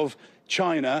leader of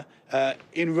China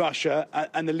in Russia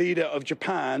and the leader of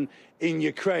Japan in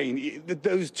Ukraine.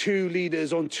 Those two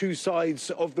leaders on two sides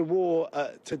of the war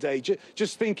today.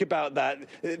 Just think about that.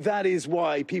 That is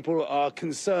why people are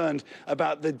concerned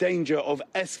about the danger of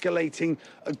escalating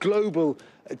global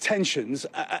tensions.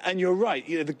 And you're right,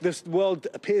 you know, this world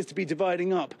appears to be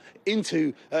dividing up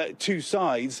into two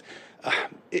sides.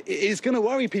 It is going to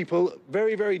worry people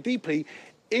very, very deeply.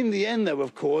 In the end, though,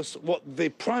 of course, what the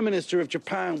Prime Minister of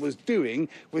Japan was doing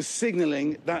was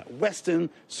signaling that Western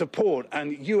support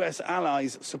and U.S.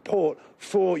 allies' support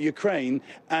for Ukraine,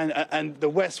 and the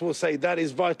West will say that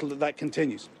is vital that that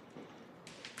continues.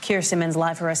 Keir Simmons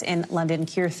live for us in London.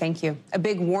 Keir, thank you. A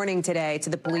big warning today to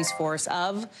the police force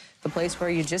of the place where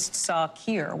you just saw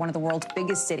Keir, one of the world's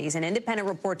biggest cities. An independent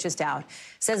report just out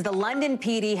says the London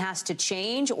PD has to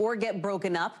change or get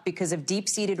broken up because of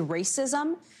deep-seated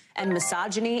racism and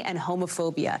misogyny and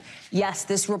homophobia. Yes,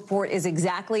 this report is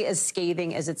exactly as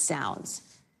scathing as it sounds.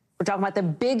 We're talking about the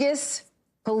biggest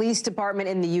police department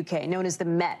in the UK, known as the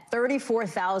Met,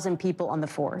 34,000 people on the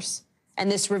force. And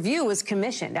this review was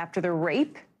commissioned after the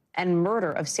rape and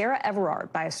murder of Sarah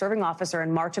Everard by a serving officer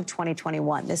in March of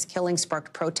 2021. This killing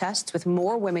sparked protests, with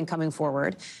more women coming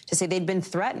forward to say they'd been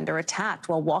threatened or attacked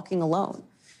while walking alone.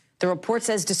 The report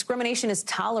says discrimination is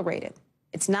tolerated.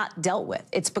 It's not dealt with.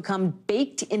 It's become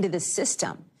baked into the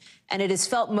system. And it is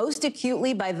felt most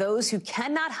acutely by those who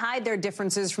cannot hide their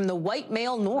differences from the white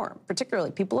male norm,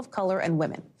 particularly people of color and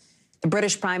women. The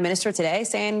British Prime Minister today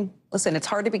saying, listen, it's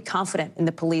hard to be confident in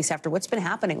the police after what's been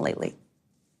happening lately.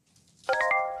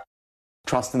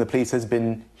 Trust in the police has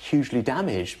been hugely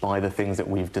damaged by the things that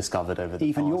we've discovered over the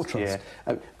Even your past trust?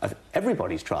 year.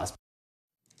 Everybody's trust.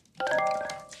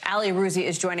 Hallie Aruzzi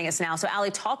is joining us now. So,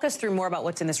 Hallie, talk us through more about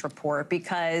what's in this report,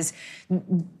 because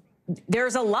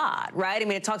there's a lot, right? I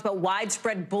mean, it talks about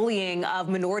widespread bullying of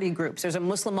minority groups. There's a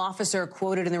Muslim officer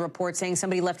quoted in the report saying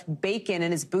somebody left bacon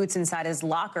in his boots inside his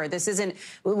locker.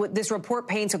 This report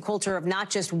paints a culture of not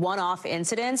just one-off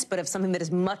incidents, but of something that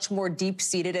is much more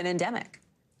deep-seated and endemic.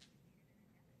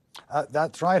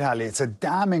 That's right, Hallie. It's a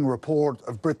damning report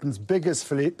of Britain's biggest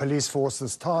police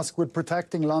force's tasked with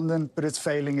protecting London, but it's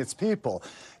failing its people.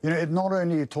 You know, it not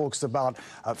only talks about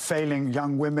failing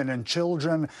young women and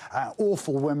children,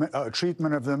 awful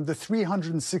treatment of them. The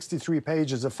 363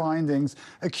 pages of findings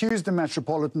accuse the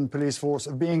Metropolitan Police Force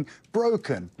of being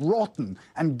broken, rotten,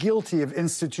 and guilty of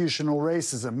institutional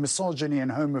racism, misogyny, and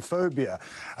homophobia.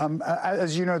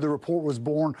 As you know, the report was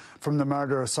born from the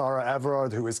murder of Sarah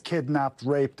Everard, who was kidnapped,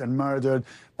 raped, and murdered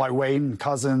by Wayne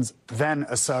Couzens, then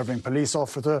a serving police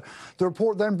officer. The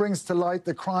report then brings to light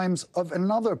the crimes of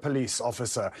another police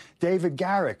officer, David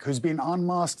Garrick, who's been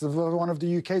unmasked as one of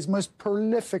the UK's most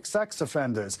prolific sex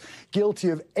offenders, guilty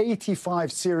of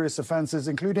 85 serious offences,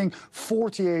 including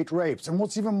 48 rapes. And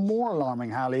what's even more alarming,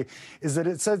 Hallie, is that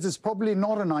it says it's probably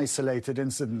not an isolated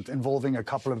incident involving a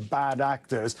couple of bad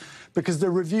actors, because the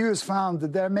review has found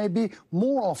that there may be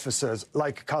more officers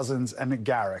like Couzens and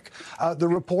Garrick. The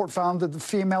report found that the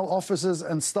female officers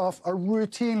and staff are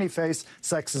routinely face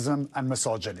sexism and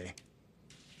misogyny.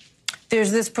 There's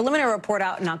this preliminary report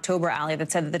out in October, Hallie,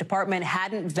 that said that the department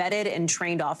hadn't vetted and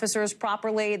trained officers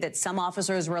properly, that some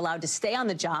officers were allowed to stay on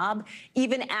the job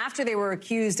even after they were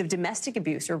accused of domestic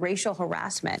abuse or racial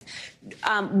harassment.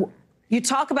 You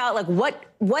talk about, like,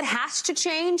 what has to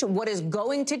change, what is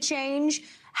going to change.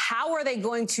 How are they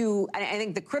going to, I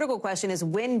think the critical question is,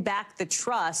 win back the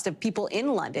trust of people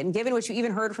in London, given what you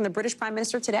even heard from the British Prime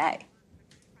Minister today?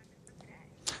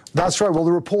 That's right. Well,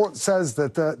 the report says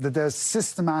that there's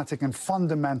systematic and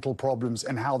fundamental problems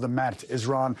in how the Met is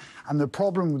run. And the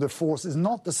problem with the force is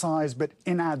not the size, but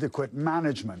inadequate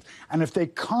management. And if they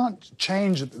can't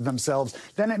change themselves,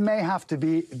 then it may have to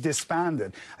be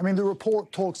disbanded. I mean, the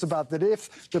report talks about that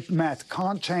if the Met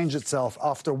can't change itself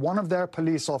after one of their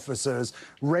police officers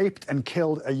raped and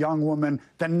killed a young woman,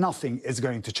 then nothing is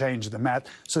going to change the Met.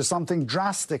 So something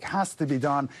drastic has to be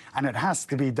done, and it has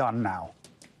to be done now.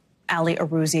 Hallie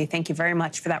Aruzzi, thank you very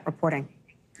much for that reporting.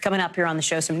 Coming up here on the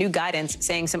show, some new guidance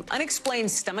saying some unexplained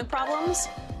stomach problems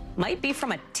might be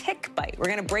from a tick bite. We're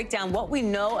going to break down what we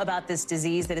know about this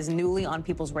disease that is newly on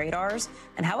people's radars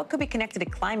and how it could be connected to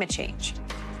climate change.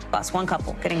 Plus, one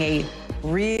couple getting a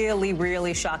really,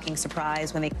 really shocking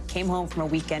surprise when they came home from a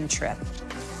weekend trip.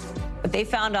 What they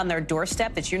found on their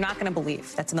doorstep that you're not going to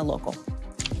believe. That's in the local.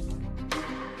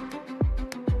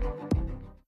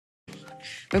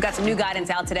 We've got some new guidance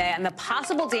out today on the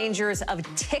possible dangers of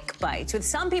tick bites, with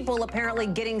some people apparently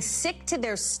getting sick to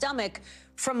their stomach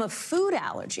from a food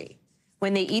allergy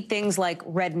when they eat things like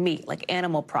red meat, like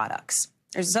animal products.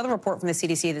 There's this other report from the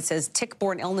CDC that says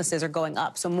tick-borne illnesses are going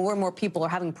up, so more and more people are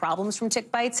having problems from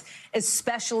tick bites,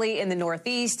 especially in the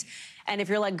Northeast. And if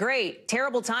you're like, great,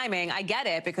 terrible timing, I get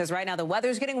it, because right now the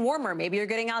weather's getting warmer. Maybe you're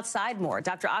getting outside more.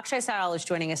 Dr. Akshay Sayal is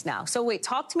joining us now. So wait,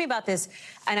 talk to me about this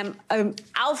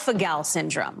alpha-gal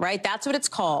syndrome, right? That's what it's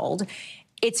called.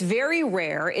 It's very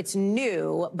rare. It's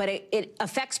new, but it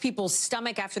affects people's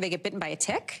stomach after they get bitten by a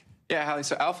tick. Yeah, Hallie,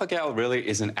 so alpha-gal really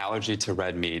is an allergy to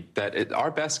red meat. Our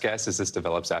best guess is this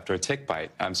develops after a tick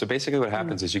bite. So basically what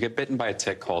happens is you get bitten by a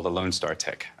tick called a Lone Star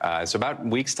tick. So about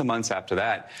weeks to months after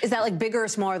that. Is that like bigger or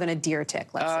smaller than a deer tick,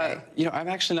 let's say? You know, I'm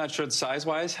actually not sure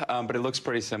size-wise, but it looks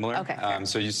pretty similar. Okay.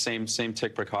 So you same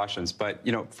tick precautions. But,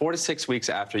 you know, 4 to 6 weeks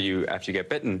after you get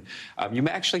bitten, you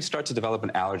may actually start to develop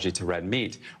an allergy to red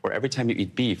meat, where every time you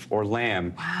eat beef or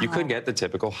lamb, you could get the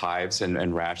typical hives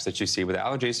and rash that you see with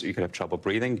allergies. You could have trouble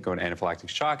breathing, go to anaphylactic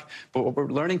shock. But what we're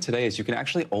learning today is you can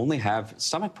actually only have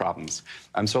stomach problems.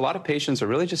 So a lot of patients are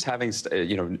really just having,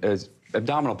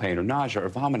 abdominal pain or nausea or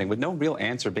vomiting with no real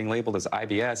answer being labeled as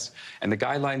IBS. And the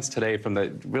guidelines today from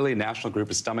the really national group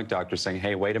of stomach doctors saying,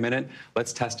 hey, wait a minute,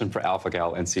 let's test them for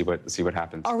alpha-gal and see what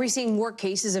happens. Are we seeing more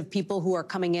cases of people who are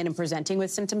coming in and presenting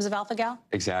with symptoms of alpha-gal?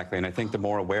 Exactly. And I think the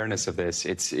more awareness of this,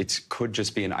 it could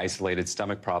just be an isolated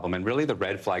stomach problem. And really the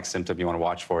red flag symptom you want to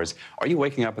watch for is, are you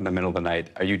waking up in the middle of the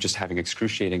night? Are you just having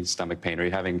excruciating stomach pain? Are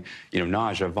you having,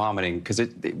 nausea, vomiting? Because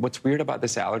what's weird about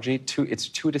this allergy, it's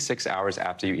 2 to 6 hours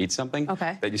after you eat something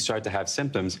that you start to have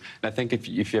symptoms. And I think if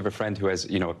you have a friend who has,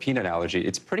 a peanut allergy,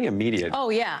 it's pretty immediate. Oh,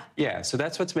 yeah. Yeah, so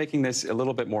that's what's making this a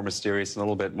little bit more mysterious and a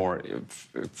little bit more,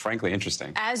 frankly,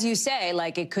 interesting. As you say,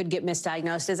 like it could get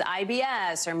misdiagnosed as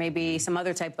IBS or maybe some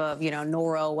other type of,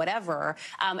 neuro, whatever.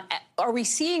 Are we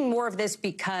seeing more of this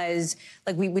because,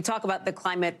 like we talk about the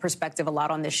climate perspective a lot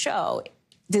on this show?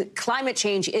 The climate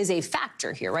change is a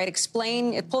factor here, right?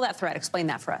 Pull that thread, explain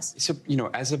that for us. So,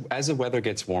 as the weather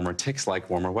gets warmer, ticks like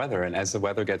warmer weather. And as the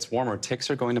weather gets warmer,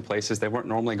 ticks are going to places they weren't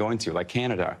normally going to, like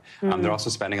Canada. They're also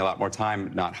spending a lot more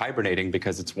time not hibernating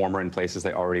because it's warmer in places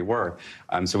they already were.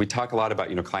 So we talk a lot about,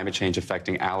 climate change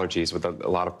affecting allergies with a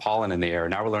lot of pollen in the air.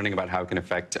 Now we're learning about how it can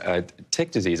affect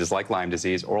tick diseases like Lyme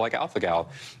disease or like alpha-gal.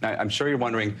 Now, I'm sure you're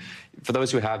wondering, for those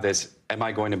who have this, am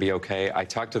I going to be okay? I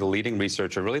talked to the leading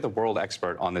researcher, really the world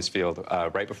expert on this field,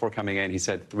 right before coming in. He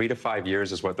said 3 to 5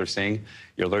 years is what they're seeing.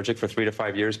 You're allergic for 3 to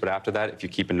 5 years, but after that, if you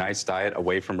keep a nice diet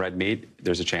away from red meat,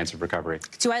 there's a chance of recovery.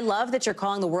 Do I love that you're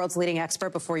calling the world's leading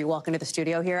expert before you walk into the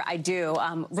studio here? I do.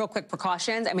 Real quick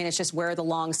precautions. I mean, it's just wear the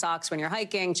long socks when you're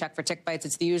hiking, check for tick bites.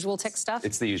 It's the usual tick stuff?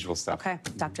 It's the usual stuff. Okay.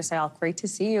 Dr. Sayal, great to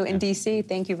see you in D.C.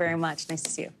 Thank you very much. Nice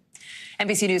to see you.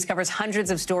 NBC News covers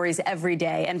hundreds of stories every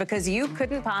day, and because you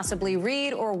couldn't possibly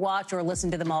read or watch or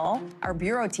listen to them all, our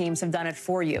bureau teams have done it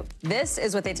for you. This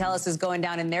is what they tell us is going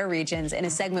down in their regions in a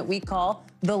segment we call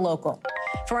The Local.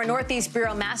 For our Northeast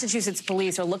Bureau, Massachusetts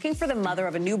police are looking for the mother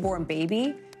of a newborn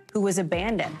baby who was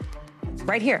abandoned.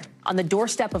 Right here, on the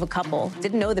doorstep of a couple,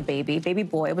 didn't know the baby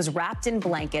boy, was wrapped in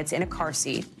blankets in a car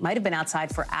seat, might have been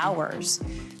outside for hours.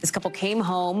 This couple came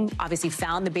home, obviously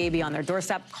found the baby on their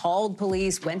doorstep, called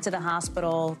police, went to the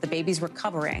hospital. The baby's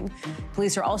recovering.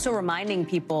 Police are also reminding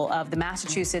people of the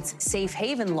Massachusetts safe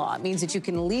haven law. It means that you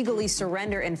can legally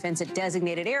surrender infants at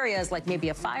designated areas, like maybe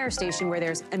a fire station where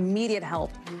there's immediate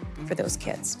help for those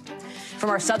kids. From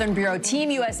our Southern Bureau,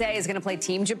 Team USA is going to play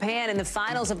Team Japan in the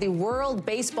finals of the World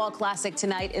Baseball Classic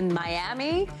tonight in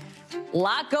Miami. A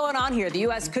lot going on here. The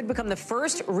U.S. could become the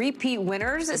first repeat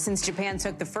winners since Japan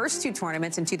took the first 2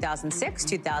 tournaments in 2006,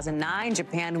 2009.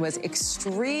 Japan was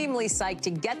extremely psyched to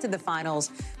get to the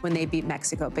finals when they beat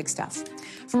Mexico. Big stuff.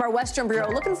 From our Western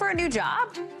Bureau, looking for a new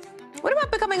job? What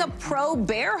about becoming a pro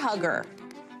bear hugger?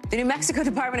 The New Mexico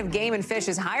Department of Game and Fish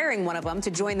is hiring one of them to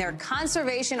join their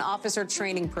Conservation Officer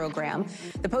Training Program.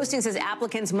 The posting says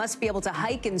applicants must be able to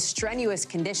hike in strenuous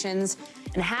conditions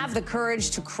and have the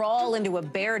courage to crawl into a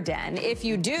bear den. If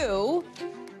you do,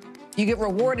 you get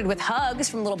rewarded with hugs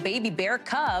from little baby bear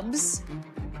cubs.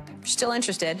 If you're still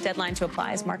interested, deadline to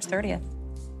apply is March 30th.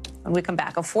 When we come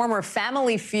back, a former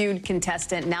Family Feud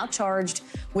contestant now charged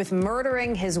with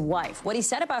murdering his wife. What he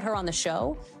said about her on the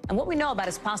show and what we know about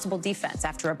his possible defense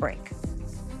after a break.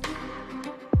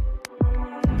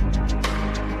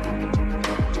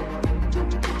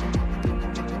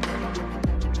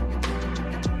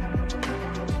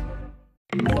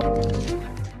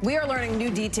 We are learning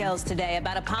new details today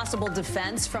about a possible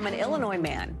defense from an Illinois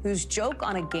man whose joke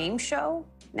on a game show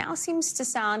now seems to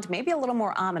sound maybe a little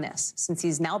more ominous since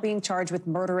he's now being charged with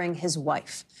murdering his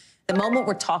wife. The moment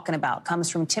we're talking about comes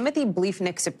from Timothy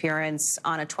Bleefnick's appearance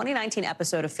on a 2019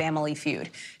 episode of Family Feud.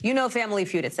 You know Family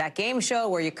Feud. It's that game show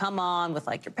where you come on with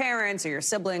like your parents or your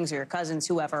siblings or your cousins,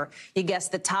 whoever. You guess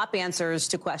the top answers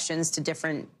to questions to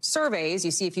different surveys.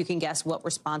 You see if you can guess what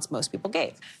response most people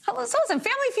gave. So listen,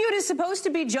 Family Feud is supposed to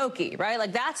be jokey, right?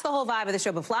 Like that's the whole vibe of the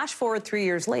show. But flash forward 3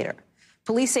 years later.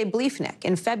 Police say Bleefnick,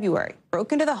 in February,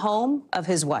 broke into the home of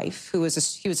his wife, he was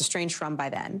estranged from by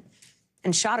then,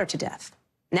 and shot her to death.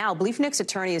 Now, Bleefnick's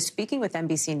attorney is speaking with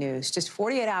NBC News just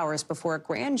 48 hours before a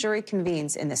grand jury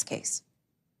convenes in this case.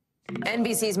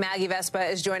 NBC's Maggie Vespa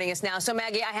is joining us now. So,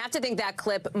 Maggie, I have to think that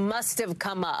clip must have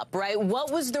come up, right?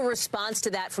 What was the response to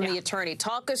that from the attorney?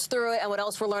 Talk us through it and what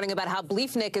else we're learning about how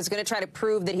Bleefnick is going to try to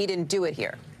prove that he didn't do it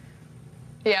here.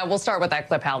 Yeah, we'll start with that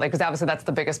clip, Hallie, because obviously that's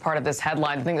the biggest part of this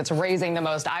headline, the thing that's raising the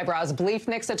most eyebrows.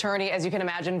 Bleefnick's attorney, as you can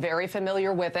imagine, very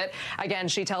familiar with it. Again,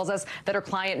 she tells us that her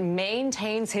client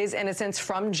maintains his innocence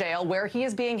from jail, where he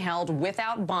is being held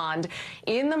without bond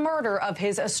in the murder of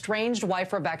his estranged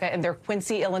wife, Rebecca, in their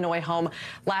Quincy, Illinois home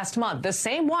last month. The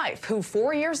same wife who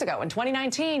 4 years ago, in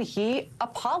 2019, he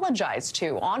apologized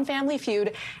to on Family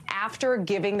Feud after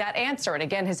giving that answer. And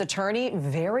again, his attorney,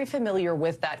 very familiar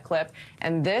with that clip.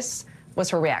 And this was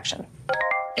her reaction.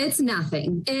 It's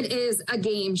nothing. It is a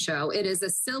game show. It is a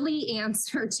silly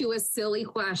answer to a silly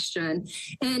question.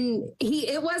 And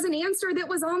it was an answer that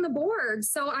was on the board.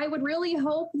 So I would really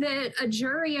hope that a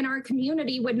jury in our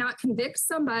community would not convict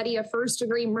somebody of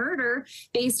first-degree murder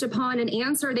based upon an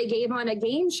answer they gave on a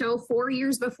game show 4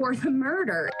 years before the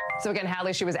murder. So again,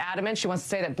 Hallie, she was adamant. She wants to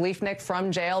say that Bleefnick from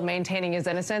jail, maintaining his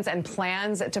innocence, and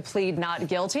plans to plead not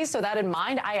guilty. So that in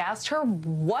mind, I asked her,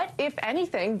 what, if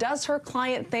anything, does her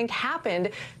client think happened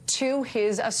to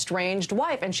his estranged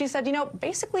wife? And she said, you know,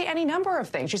 basically any number of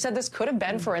things. She said this could have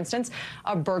been, for instance,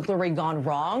 a burglary gone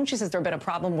wrong. She says there had been a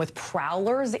problem with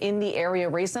prowlers in the area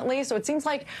recently. So it seems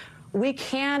like we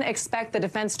can expect the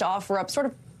defense to offer up sort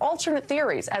of alternate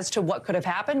theories as to what could have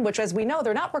happened, which, as we know,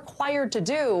 they're not required to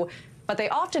do, but they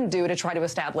often do to try to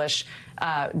establish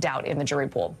doubt in the jury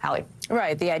pool. Hallie.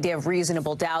 Right, the idea of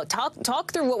reasonable doubt.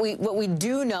 Talk through what we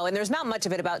do know, and there's not much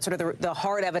of it about sort of the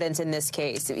hard evidence in this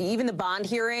case. Even the bond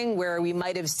hearing, where we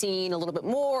might have seen a little bit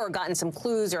more or gotten some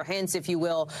clues or hints, if you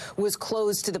will, was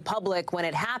closed to the public when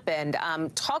it happened.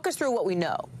 Talk us through what we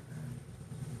know.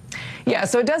 Yeah,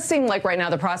 so it does seem like right now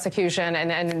the prosecution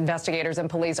and investigators and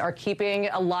police are keeping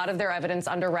a lot of their evidence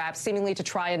under wraps, seemingly to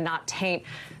try and not taint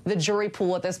the jury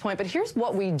pool at this point. But here's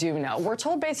what we do know. We're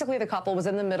told basically the couple was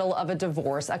in the middle of a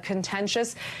divorce, a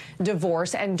contentious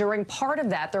divorce, and during part of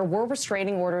that, there were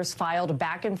restraining orders filed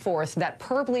back and forth that,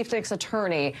 per Bleefnick's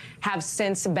attorney, have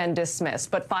since been dismissed,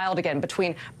 but filed again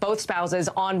between both spouses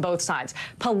on both sides.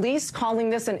 Police calling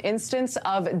this an instance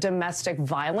of domestic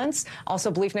violence.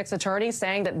 Also, Bleefnick's attorney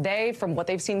saying that they, from what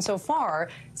they've seen so far,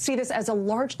 see this as a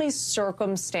largely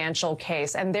circumstantial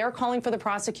case, and they're calling for the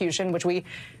prosecution, which we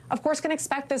of course can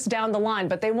expect this down the line,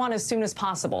 but they want as soon as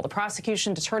possible the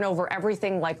prosecution to turn over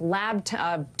everything like lab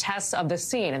tests of the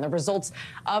scene and the results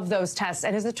of those tests.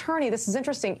 And his attorney, this is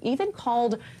interesting, even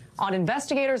called on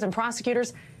investigators and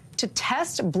prosecutors to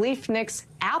test Bleefnick's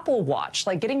Apple Watch,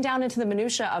 like getting down into the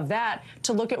minutia of that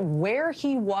to look at where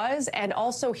he was and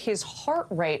also his heart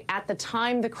rate at the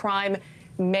time the crime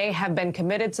may have been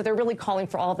committed. So they're really calling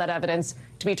for all of that evidence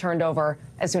to be turned over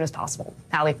as soon as possible.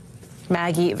 Hallie.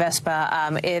 Maggie,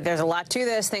 Vespa, there's a lot to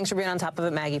this. Thanks for being on top of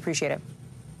it, Maggie. Appreciate it.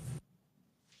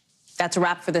 That's a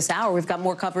wrap for this hour. We've got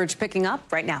more coverage picking up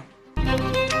right now.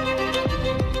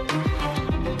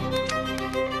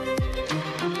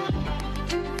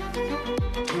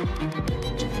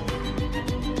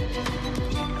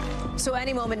 So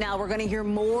any moment now, we're going to hear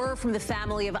more from the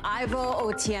family of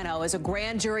Ivo Otieno as a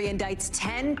grand jury indicts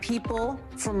 10 people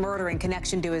for murder in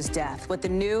connection to his death. What the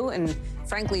new and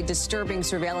frankly disturbing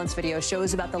surveillance video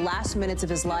shows about the last minutes of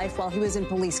his life while he was in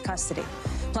police custody.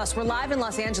 Plus, we're live in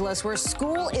Los Angeles, where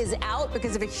school is out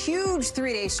because of a huge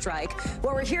 3-day strike,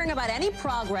 where we're hearing about any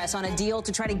progress on a deal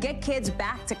to try to get kids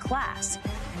back to class.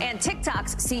 And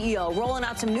TikTok's CEO rolling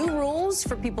out some new rules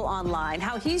for people online,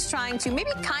 how he's trying to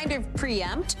maybe kind of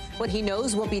preempt what he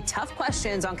knows will be tough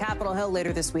questions on Capitol Hill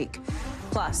later this week.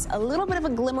 Plus, a little bit of a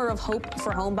glimmer of hope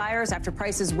for home buyers after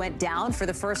prices went down for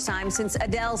the first time since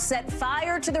Adele set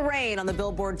fire to the rain on the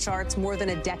Billboard charts more than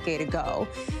a decade ago.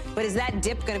 But is that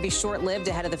dip going to be short-lived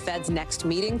ahead of the Fed's next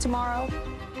meeting tomorrow?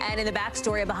 And in the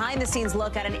backstory, a behind-the-scenes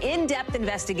look at an in-depth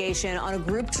investigation on a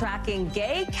group tracking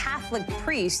gay Catholic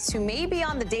priests who may be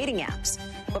on the dating apps.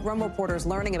 But Rome reporters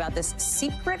learning about this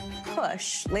secret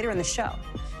push later in the show.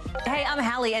 Hey, I'm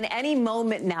Hallie, and any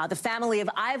moment now, the family of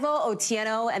Ivo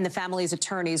Otieno and the family's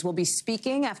attorneys will be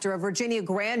speaking after a Virginia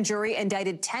grand jury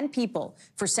indicted 10 people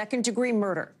for second-degree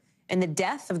murder in the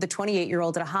death of the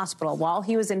 28-year-old at a hospital while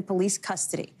he was in police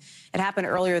custody. It happened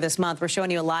earlier this month. We're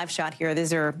showing you a live shot here.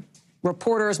 These are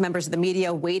reporters, members of the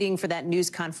media waiting for that news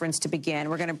conference to begin.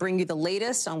 We're going to bring you the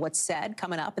latest on what's said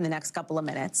coming up in the next couple of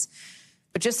minutes.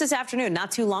 But just this afternoon, not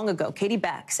too long ago, Katie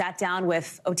Beck sat down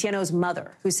with Otieno's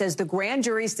mother, who says the grand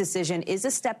jury's decision is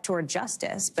a step toward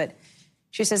justice, but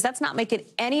she says that's not making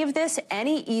any of this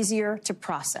any easier to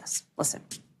process. Listen.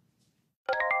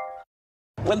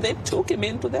 When they took him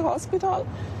into the hospital,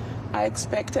 I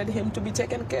expected him to be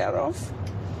taken care of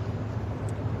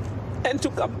and to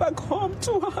come back home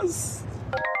to us.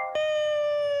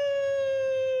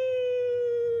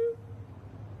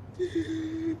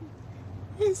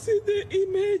 I see the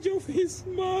image of his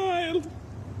smile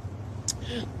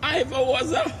Ivor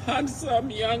was a handsome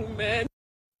young man.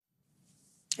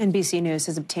 NBC News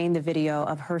has obtained the video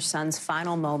of her son's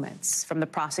final moments from the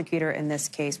prosecutor in this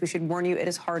case. We should warn you, it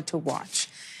is hard to watch.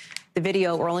 The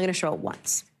video, we're only going to show it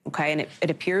once, okay? And it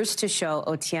appears to show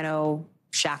Otieno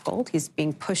shackled. He's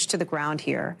being pushed to the ground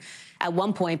here. At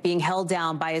one point, being held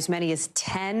down by as many as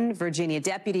 10 Virginia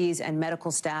deputies and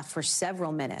medical staff for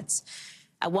several minutes.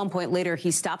 At one point later, he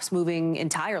stops moving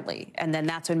entirely, and then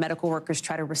that's when medical workers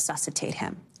try to resuscitate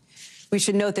him. We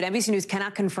should note that NBC News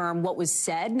cannot confirm what was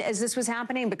said as this was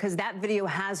happening because that video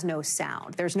has no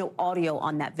sound. There's no audio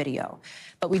on that video.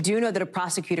 But we do know that a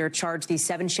prosecutor charged these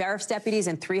 7 sheriff's deputies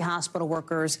and 3 hospital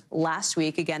workers last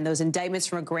week. Again, those indictments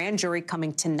from a grand jury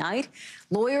coming tonight.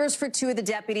 Lawyers for 2 of the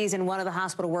deputies and 1 of the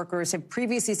hospital workers have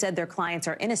previously said their clients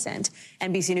are innocent.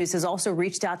 NBC News has also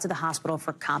reached out to the hospital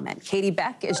for comment. Katie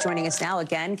Beck is joining us now.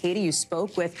 Again, Katie, you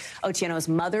spoke with Otieno's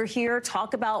mother here.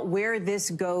 Talk about where this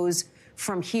goes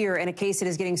from here in a case that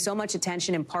is getting so much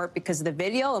attention, in part because of the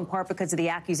video, in part because of the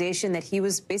accusation that he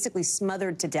was basically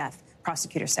smothered to death,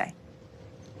 prosecutors say.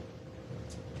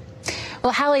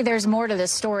 Well, Hallie, there's more to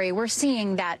this story. We're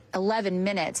seeing that 11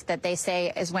 minutes that they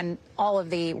say is when all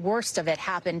of the worst of it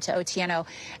happened to Otieno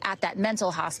at that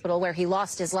mental hospital where he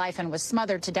lost his life and was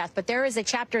smothered to death. But there is a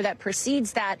chapter that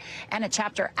precedes that and a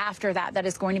chapter after that that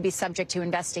is going to be subject to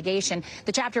investigation.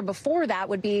 The chapter before that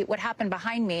would be what happened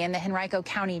behind me in the Henrico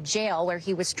County Jail, where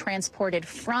he was transported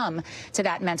from to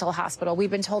that mental hospital.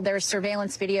 We've been told there's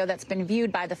surveillance video that's been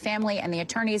viewed by the family and the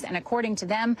attorneys, and according to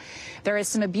them, there is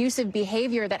some abusive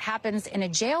behavior that happens in a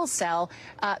jail cell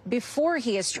before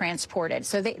he is transported.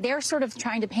 So they're sort of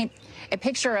trying to paint a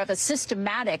picture of a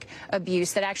systematic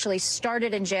abuse that actually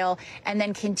started in jail and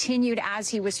then continued as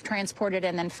he was transported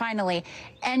and then finally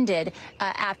ended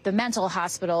at the mental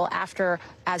hospital after,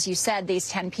 as you said, these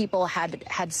 10 people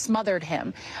had smothered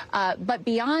him. But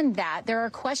beyond that, there are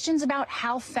questions about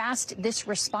how fast this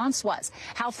response was,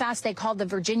 how fast they called the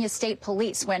Virginia State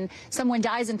Police. When someone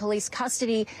dies in police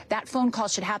custody, that phone call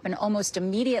should happen almost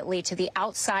immediately to the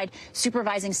outside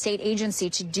supervising state agency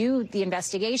to do the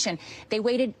investigation. They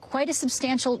waited quite a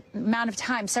substantial amount of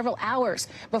time, several hours,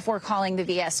 before calling the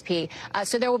VSP.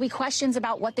 So there will be questions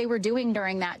about what they were doing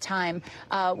during that time.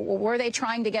 Were they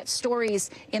trying to get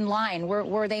stories in line?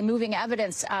 Were they moving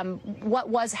evidence? What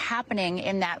was happening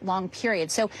in that long period?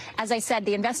 So, as I said,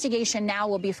 the investigation now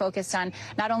will be focused on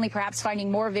not only perhaps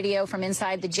finding more video from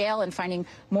inside the jail and finding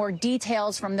more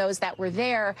details from those that were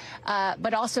there,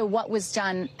 but also what was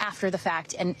done after the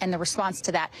fact and the response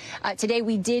to that. Today,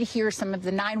 we did hear some of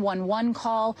the 911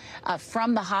 call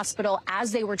from the hospital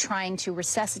as they were trying to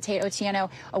resuscitate Otieno.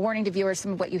 A warning to viewers,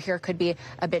 some of what you hear could be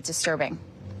a bit disturbing.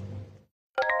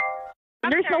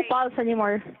 There's no pulse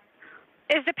anymore.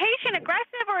 Is the patient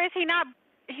aggressive or is he not?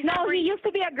 No, he used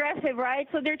to be aggressive, right?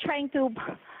 So they're trying to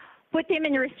put him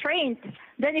in restraint.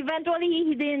 Then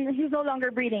eventually he's no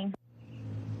longer breathing.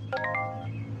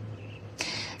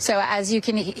 So as you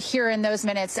can hear in those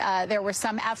minutes, there was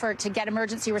some effort to get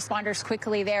emergency responders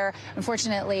quickly there.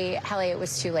 Unfortunately, Hallie, it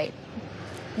was too late.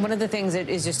 One of the things that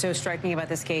is just so striking about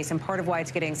this case, and part of why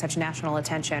it's getting such national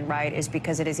attention, right, is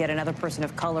because it is yet another person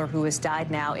of color who has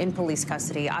died now in police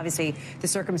custody. Obviously, the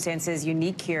circumstance is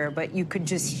unique here, but you could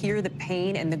just hear the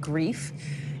pain and the grief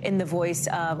in the voice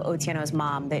of Otieno's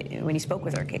mom when you spoke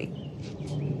with her, Katie.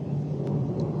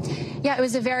 Yeah, it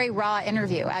was a very raw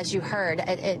interview, as you heard.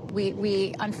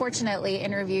 We unfortunately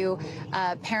interview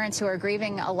parents who are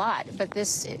grieving a lot, but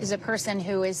this is a person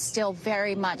who is still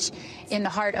very much in the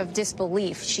heart of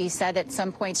disbelief. She said at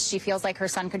some points she feels like her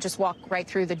son could just walk right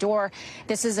through the door.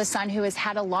 This is a son who has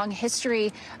had a long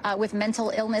history with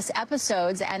mental illness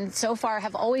episodes, and so far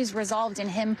have always resolved in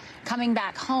him coming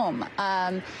back home.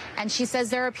 And she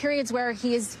says there are periods where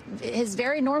he is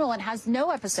very normal and has no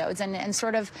episodes and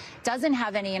sort of doesn't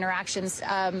have any interactions.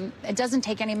 It doesn't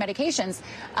take any medications,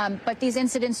 but these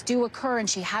incidents do occur, and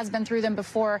she has been through them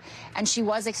before, and she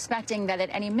was expecting that at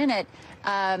any minute,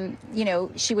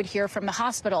 she would hear from the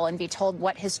hospital and be told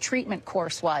what his treatment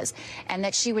course was, and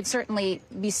that she would certainly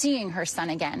be seeing her son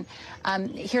again.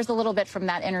 Here's a little bit from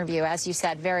that interview, as you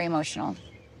said, very emotional.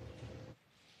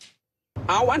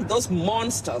 I want those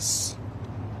monsters,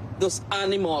 those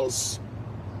animals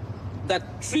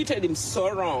that treated him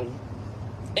so wrong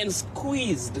and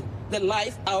squeezed the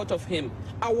life out of him.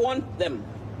 I want them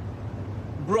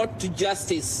brought to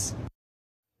justice.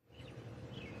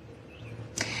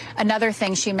 Another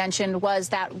thing she mentioned was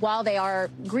that while they are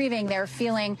grieving, they're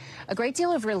feeling a great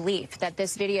deal of relief that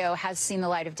this video has seen the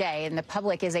light of day and the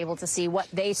public is able to see what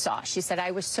they saw. She said,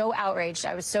 I was so outraged,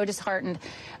 I was so disheartened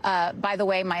by the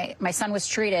way my son was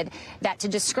treated, that to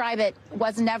describe it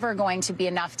was never going to be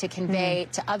enough to convey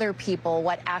to other people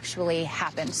what actually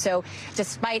happened. So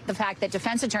despite the fact that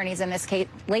defense attorneys in this case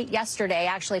late yesterday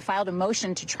actually filed a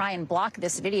motion to try and block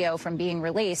this video from being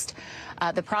released,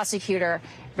 the prosecutor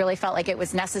really felt like it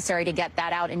was necessary to get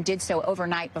that out and did so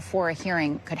overnight before a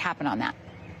hearing could happen on that.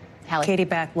 Hallie. Katie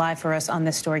back live for us on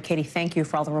this story. Katie, thank you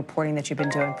for all the reporting that you've been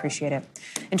doing. Appreciate it.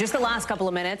 In just the last couple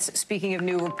of minutes, speaking of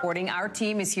new reporting, our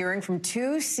team is hearing from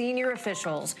two senior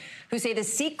officials who say the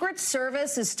Secret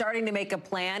Service is starting to make a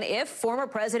plan if former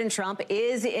President Trump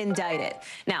is indicted.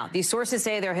 Now, these sources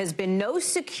say there has been no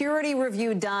security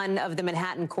review done of the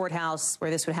Manhattan courthouse where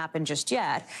this would happen just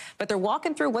yet, but they're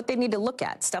walking through what they need to look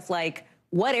at. Stuff like,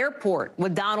 what airport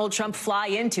would Donald Trump fly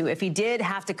into if he did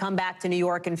have to come back to New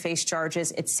York and face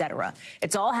charges, et cetera?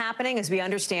 It's all happening, as we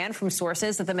understand from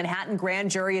sources, that the Manhattan grand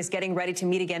jury is getting ready to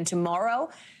meet again tomorrow.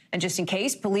 And just in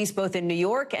case, police both in New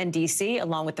York and D.C.,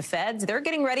 along with the feds, they're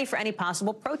getting ready for any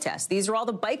possible protests. These are all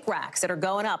the bike racks that are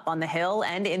going up on the Hill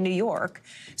and in New York.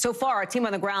 So far, our team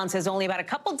on the ground says only about a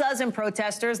couple dozen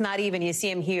protesters, not even, you see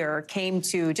them here, came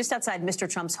to just outside Mr.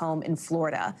 Trump's home in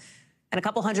Florida. And a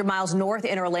couple hundred miles north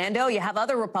in Orlando, you have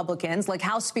other Republicans like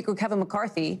House Speaker Kevin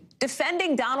McCarthy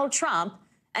defending Donald Trump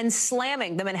and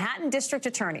slamming the Manhattan district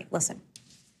attorney. Listen.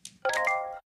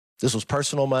 This was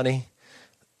personal money.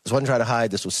 This wasn't trying to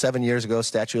hide. This was 7 years ago,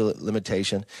 statute of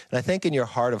limitation. And I think in your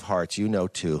heart of hearts, you know,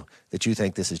 too, that you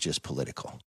think this is just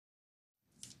political.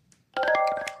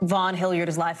 Vaughn Hilliard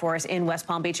is live for us in West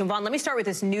Palm Beach. And Vaughn, let me start with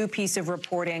this new piece of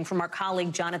reporting from our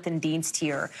colleague Jonathan Dienst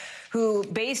here, who,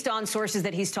 based on sources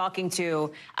that he's talking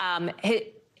to,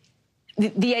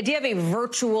 the idea of a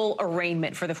virtual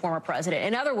arraignment for the former president.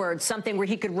 In other words, something where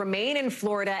he could remain in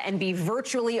Florida and be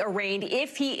virtually arraigned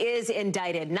if he is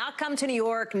indicted, not come to New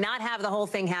York, not have the whole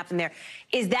thing happen there.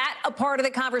 Is that a part of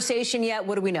the conversation yet?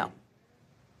 What do we know?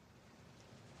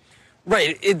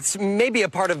 Right. It's maybe a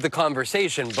part of the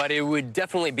conversation, but it would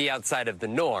definitely be outside of the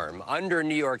norm. Under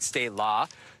New York state law,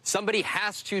 somebody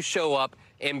has to show up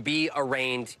and be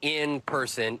arraigned in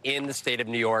person in the state of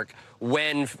New York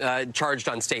when charged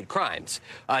on state crimes.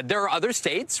 There are other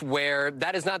states where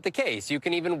that is not the case. You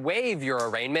can even waive your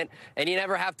arraignment and you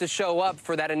never have to show up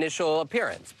for that initial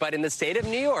appearance. But in the state of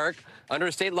New York, under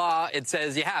state law, it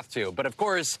says you have to. But of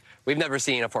course, we've never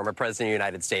seen a former president of the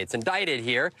United States indicted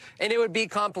here, and it would be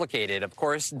complicated. Of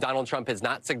course, Donald Trump has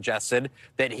not suggested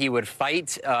that he would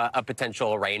fight a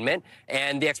potential arraignment,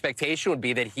 and the expectation would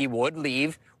be that he would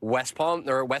leave West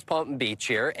Palm Beach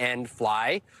here and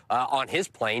fly on his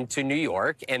plane to New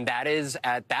York. And that is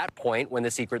at that point when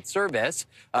the Secret Service,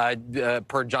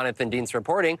 per Jonathan Dienst's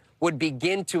reporting, would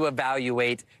begin to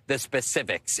evaluate the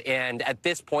specifics. And at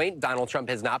this point, Donald Trump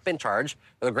has not been charged.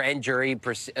 The grand jury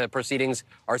proceedings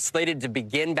are slated to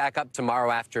begin back up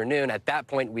tomorrow afternoon. At that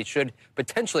point, we should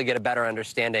potentially get a better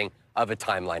understanding of a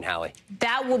timeline, Hallie.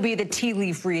 That will be the tea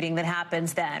leaf reading that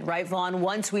happens then, right, Vaughn?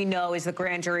 Once we know, is the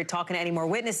grand jury talking to any more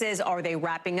witnesses? Are they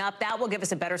wrapping up? That will give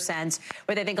us a better sense.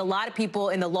 But I think a lot of people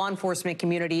in the law enforcement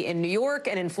community in New York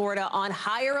and in Florida on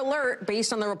higher alert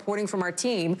based on the reporting from our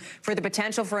team for the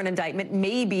potential for an indictment,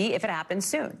 maybe if it happens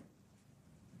soon.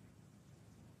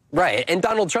 Right. And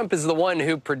Donald Trump is the one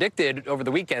who predicted over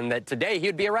the weekend that today he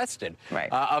would be arrested. Right.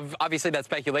 Obviously, that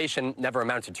speculation never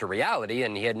amounted to reality,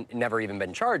 and he had never even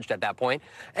been charged at that point.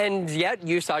 And yet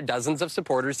you saw dozens of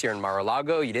supporters here in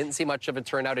Mar-a-Lago. You didn't see much of a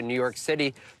turnout in New York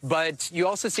City, but you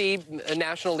also see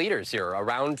national leaders here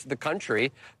around the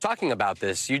country talking about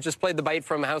this. You just played the bite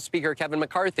from House Speaker Kevin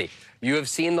McCarthy. You have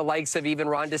seen the likes of even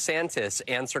Ron DeSantis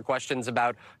answer questions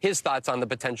about his thoughts on the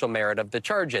potential merit of the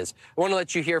charges. I want to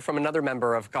let you hear from another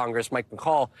member of Congress, Mike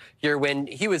McCall, here when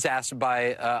he was asked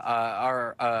by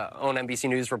our own NBC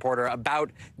News reporter about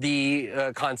the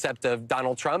concept of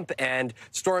Donald Trump and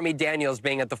Stormy Daniels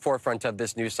being at the forefront of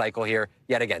this news cycle here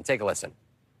yet again. Take a listen.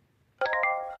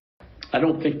 I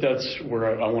don't think that's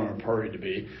where I want our party to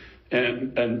be.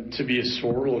 And to be a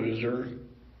sore loser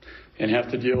and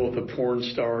have to deal with a porn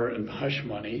star and hush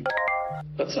money,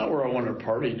 that's not where I want our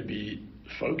party to be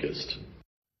focused.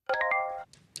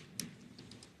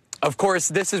 Of course,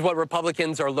 this is what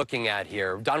Republicans are looking at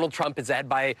here. Donald Trump is ahead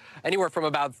by anywhere from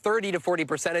about 30 to 40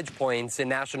 percentage points in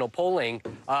national polling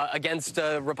against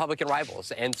Republican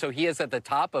rivals. And so he is at the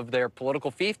top of their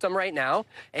political fiefdom right now.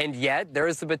 And yet there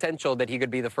is the potential that he could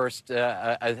be the first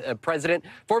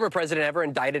former president ever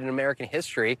indicted in American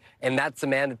history. And that's the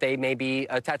man that they may be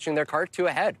attaching their cart to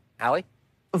ahead. Hallie?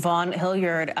 Vaughn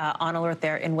Hilliard on alert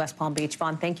there in West Palm Beach.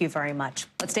 Vaughn, thank you very much.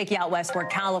 Let's take you out west where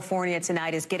California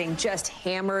tonight is getting just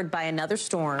hammered by another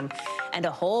storm and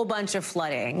a whole bunch of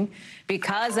flooding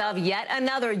because of yet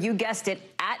another, you guessed it,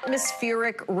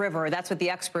 atmospheric river. That's what the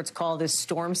experts call this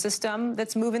storm system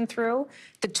that's moving through.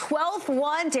 The 12th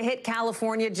one to hit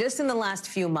California just in the last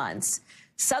few months.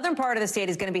 Southern part of the state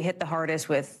is going to be hit the hardest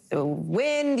with the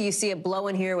wind. You see it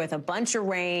blowing here with a bunch of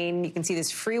rain. You can see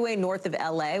this freeway north of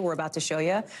L.A. we're about to show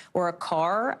you, or a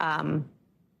car.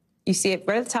 You see it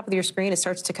right at the top of your screen. It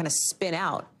starts to kind of spin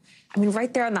out. I mean,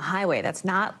 right there on the highway, that's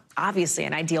not obviously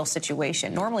an ideal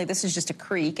situation. Normally, this is just a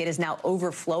creek. It is now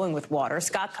overflowing with water.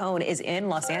 Scott Cohn is in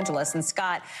Los Angeles. And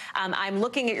Scott, I'm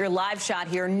looking at your live shot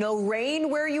here. No rain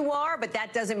where you are, but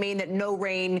that doesn't mean that no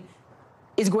rain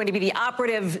is going to be the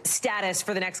operative status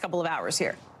for the next couple of hours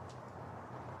here.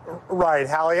 Right,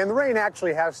 Hallie, and the rain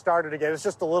actually has started again. It's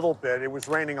just a little bit. It was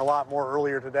raining a lot more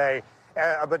earlier today.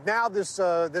 But now this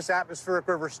atmospheric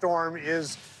river storm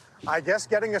is, I guess,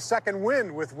 getting a second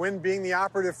wind, with wind being the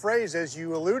operative phrase, as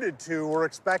you alluded to. We're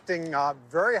expecting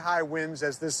very high winds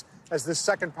as this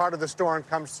second part of the storm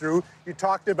comes through. You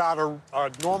talked about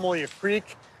normally a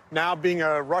creek now being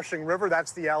a rushing river.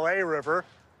 That's the L.A. River,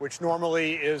 which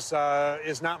normally is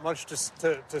not much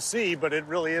to see, but it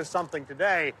really is something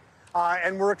today.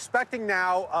 And we're expecting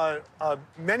now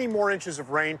many more inches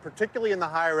of rain, particularly in the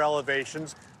higher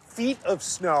elevations, feet of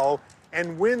snow,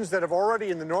 and winds that have already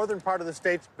in the northern part of the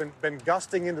state been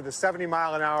gusting into the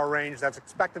 70-mile-an-hour range. That's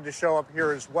expected to show up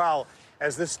here as well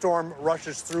as this storm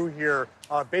rushes through here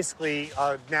basically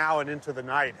now and into the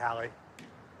night, Hallie.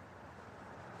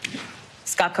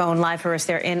 Scott Cohn live for us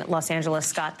there in Los Angeles.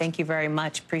 Scott, thank you very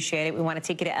much. Appreciate it. We want to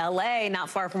take you to L.A., not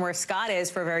far from where Scott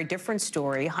is, for a very different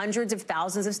story. Hundreds of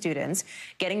thousands of students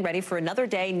getting ready for another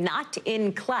day not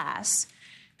in class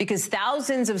because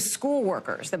thousands of school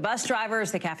workers, the bus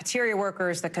drivers, the cafeteria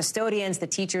workers, the custodians, the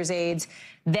teachers' aides,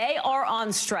 they are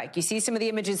on strike. You see some of the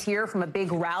images here from a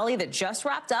big rally that just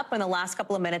wrapped up in the last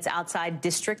couple of minutes outside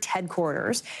district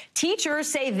headquarters. Teachers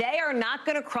say they are not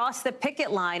going to cross the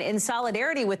picket line in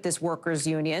solidarity with this workers'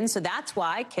 union. So that's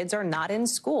why kids are not in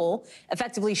school,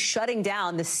 effectively shutting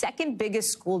down the second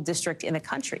biggest school district in the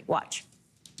country. Watch.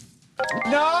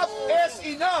 Enough is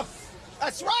enough.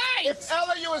 That's right. If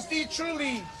LAUSD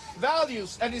truly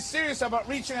values and is serious about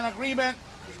reaching an agreement,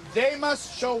 they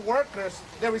must show workers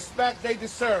the respect they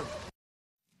deserve.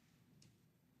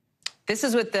 This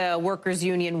is what the workers'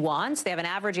 union wants. They have an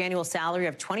average annual salary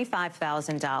of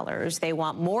 $25,000. They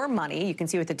want more money. You can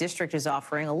see what the district is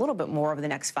offering, a little bit more over the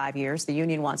next 5 years. The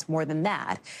union wants more than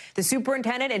that. The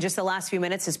superintendent, in just the last few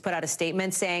minutes, has put out a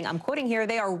statement saying, I'm quoting here,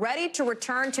 they are ready to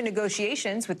return to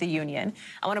negotiations with the union.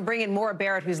 I want to bring in Maura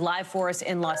Barrett, who's live for us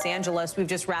in Los Angeles. We've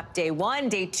just wrapped day 1.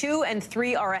 Day 2 and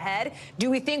 3 are ahead. Do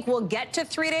we think we'll get to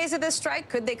 3 days of this strike?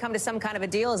 Could they come to some kind of a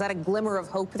deal? Is that a glimmer of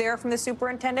hope there from the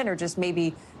superintendent, or just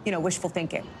maybe, wishful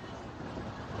thinking?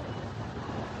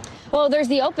 Well, there's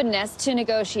the openness to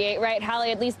negotiate, right,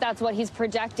 Hallie? At least that's what he's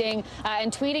projecting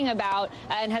and tweeting about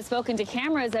and has spoken to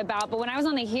cameras about. But when I was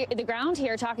on the ground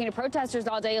here talking to protesters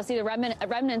all day, you'll see the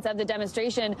remnants of the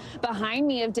demonstration behind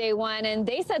me of day 1. And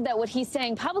they said that what he's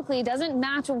saying publicly doesn't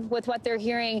match with what they're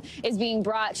hearing is being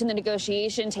brought to the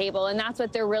negotiation table. And that's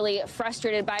what they're really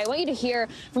frustrated by. I want you to hear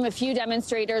from a few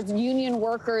demonstrators, union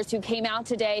workers who came out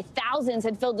today. Thousands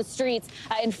had filled the streets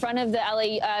in front of the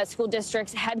LA school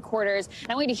district's headquarters.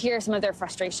 And I want you to hear some of their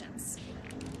frustrations.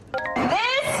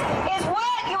 This is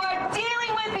what you are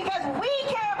dealing with because we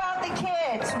care about the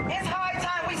kids. It's high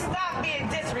time we stop being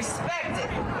disrespected.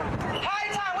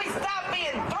 High time we stop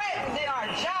being threatened in our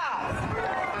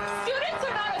jobs. Students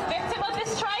are not a victim of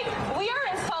this strike. We are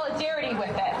in solidarity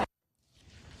with it.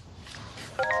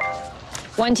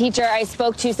 One teacher I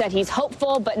spoke to said he's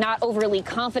hopeful but not overly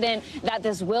confident that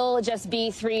this will just be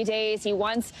 3 days. He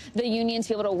wants the union to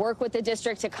be able to work with the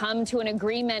district to come to an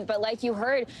agreement. But like you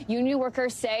heard, union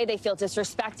workers say they feel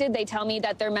disrespected. They tell me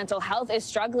that their mental health is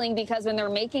struggling because when they're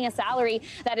making a salary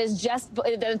that is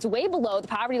that's way below the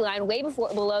poverty line, way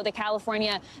below the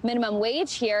California minimum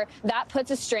wage here, that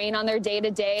puts a strain on their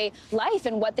day-to-day life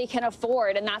and what they can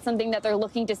afford. And that's something that they're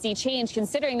looking to see change,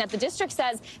 considering that the district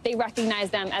says they recognize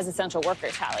them as essential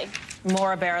workers. Hallie.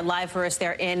 Maura Barrett live for us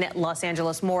there in Los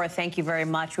Angeles. Maura, thank you very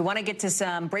much. We want to get to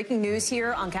some breaking news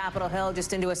here on Capitol Hill,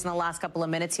 just into us in the last couple of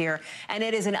minutes here. And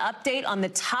it is an update on the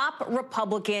top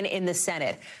Republican in the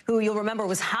Senate, who you'll remember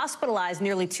was hospitalized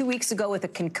nearly 2 weeks ago with a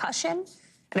concussion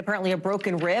and apparently a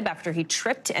broken rib after he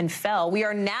tripped and fell. We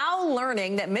are now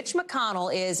learning that Mitch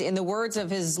McConnell is, in the words of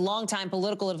his longtime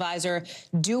political advisor,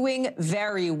 doing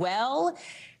very well.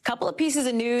 Couple of pieces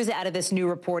of news out of this new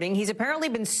reporting. He's apparently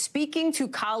been speaking to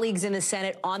colleagues in the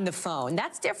Senate on the phone.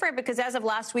 That's different because as of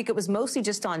last week, it was mostly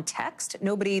just on text.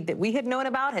 Nobody that we had known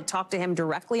about had talked to him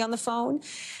directly on the phone.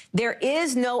 There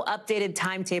is no updated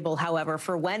timetable, however,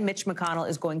 for when Mitch McConnell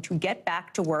is going to get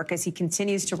back to work as he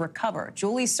continues to recover.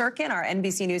 Julie Sirkin, our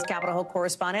NBC News Capitol Hill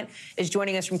correspondent, is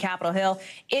joining us from Capitol Hill.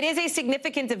 It is a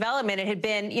significant development. It had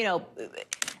been,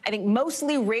 I think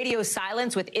mostly radio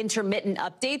silence with intermittent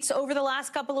updates over the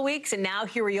last couple of weeks. And now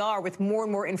here we are with more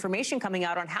and more information coming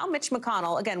out on how Mitch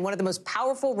McConnell, again, one of the most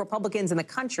powerful Republicans in the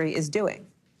country, is doing.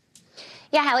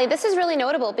 Yeah, Hallie, this is really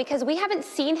notable because we haven't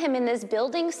seen him in this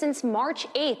building since March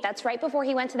 8th. That's right before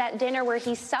he went to that dinner where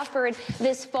he suffered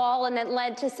this fall and that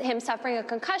led to him suffering a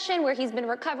concussion, where he's been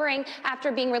recovering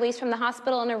after being released from the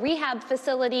hospital in a rehab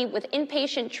facility with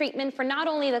inpatient treatment for not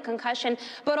only the concussion,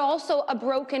 but also a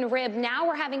broken rib. Now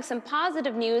we're having some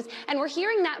positive news, and we're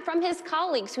hearing that from his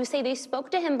colleagues who say they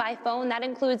spoke to him by phone. That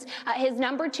includes his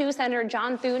number 2, Senator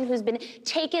John Thune, who's been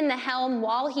taking the helm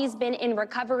while he's been in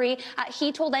recovery.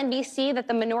 He told NBC that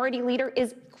the minority leader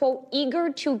is, quote,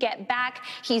 eager to get back.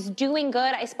 He's doing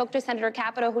good. I spoke to Senator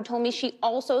Capito, who told me she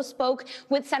also spoke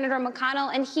with Senator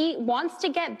McConnell, and he wants to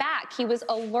get back. He was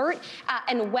alert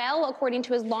and well, according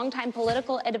to his longtime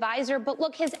political advisor. But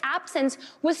look, his absence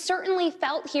was certainly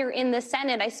felt here in the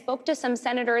Senate. I spoke to some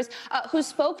senators who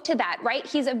spoke to that, right?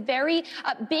 He's a very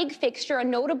big fixture, a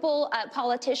notable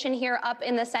politician here up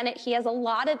in the Senate. He has a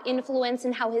lot of influence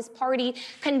in how his party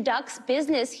conducts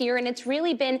business here, and it's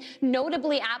really been notably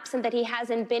absent that he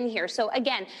hasn't been here. So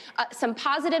again, some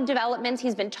positive developments.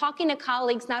 He's been talking to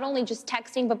colleagues, not only just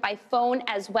texting, but by phone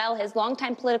as well. His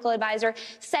longtime political advisor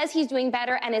says he's doing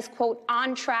better and is, quote,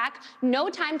 on track. No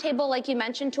timetable, like you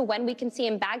mentioned, to when we can see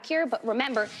him back here. But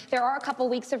remember, there are a couple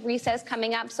weeks of recess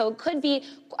coming up, so it could be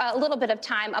a little bit of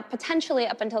time, potentially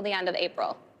up until the end of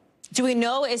April. Do we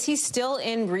know, is he still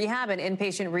in rehab and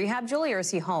inpatient rehab, Julie, or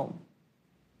is he home?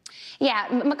 Yeah,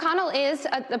 McConnell is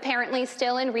apparently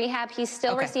still in rehab. He's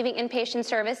still receiving inpatient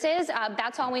services.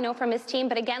 That's all we know from his team.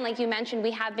 But again, like you mentioned, we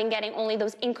have been getting only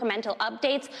those incremental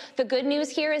updates. The good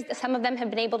news here is that some of them have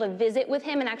been able to visit with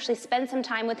him and actually spend some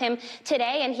time with him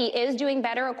today. And he is doing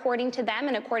better, according to them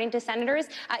and according to senators.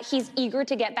 He's eager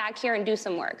to get back here and do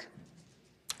some work.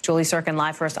 Julie Sirkin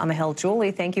live for us on the Hill.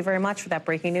 Julie, thank you very much for that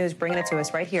breaking news, bringing it to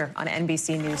us right here on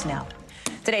NBC News Now.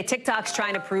 Today, TikTok's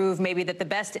trying to prove maybe that the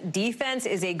best defense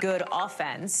is a good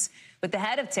offense, with the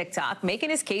head of TikTok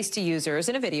making his case to users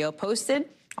in a video posted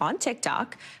on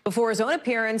TikTok before his own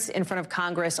appearance in front of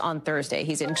Congress on Thursday.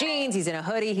 He's in jeans, he's in a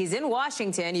hoodie, he's in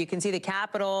Washington. You can see the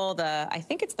Capitol, I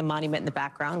think it's the monument in the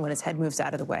background when his head moves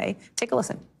out of the way. Take a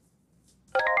listen.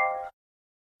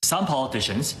 Some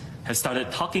politicians have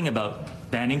started talking about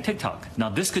banning TikTok. Now,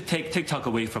 this could take TikTok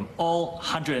away from all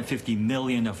 150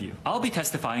 million of you. I'll be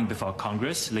testifying before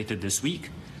Congress later this week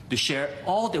to share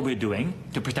all that we're doing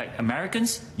to protect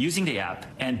Americans using the app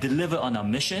and deliver on our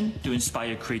mission to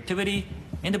inspire creativity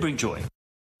and to bring joy.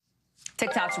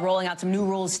 TikTok's rolling out some new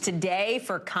rules today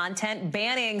for content,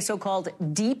 banning so-called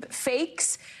deep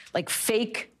fakes, like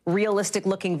fake,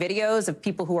 realistic-looking videos of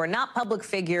people who are not public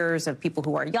figures, of people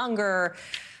who are younger.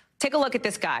 Take a look at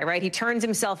this guy, right? He turns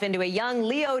himself into a young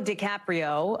Leo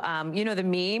DiCaprio. You know the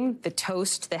meme, the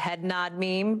toast, the head nod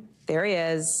meme? There he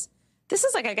is. This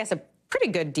is like, I guess, a pretty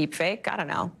good deep fake. I don't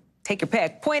know. Take your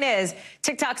pick. Point is,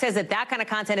 TikTok says that that kind of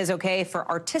content is okay for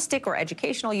artistic or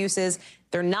educational uses.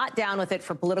 They're not down with it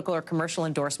for political or commercial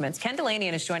endorsements. Ken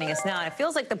Delanian is joining us now. And it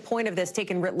feels like the point of this,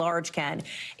 taken writ large, Ken,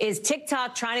 is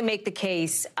TikTok trying to make the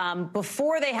case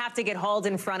before they have to get hauled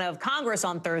in front of Congress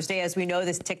on Thursday, as we know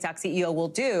this TikTok CEO will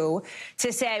do,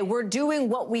 to say we're doing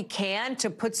what we can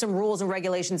to put some rules and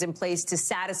regulations in place to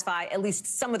satisfy at least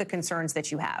some of the concerns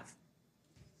that you have.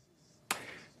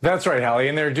 That's right, Hallie,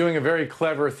 and they're doing a very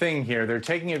clever thing here. They're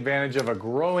taking advantage of a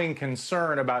growing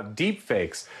concern about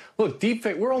deepfakes. Look,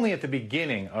 deepfake, we're only at the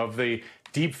beginning of the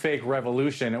deepfake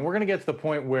revolution, and we're going to get to the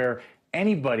point where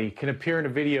anybody can appear in a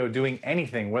video doing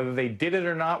anything, whether they did it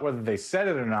or not, whether they said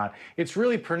it or not. It's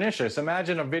really pernicious.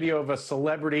 Imagine a video of a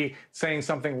celebrity saying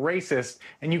something racist,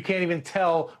 and you can't even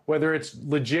tell whether it's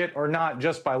legit or not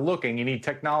just by looking. You need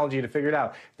technology to figure it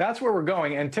out. That's where we're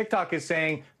going, and TikTok is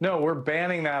saying, no, we're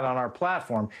banning that on our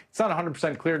platform. It's not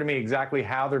 100% clear to me exactly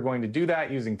how they're going to do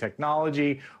that, using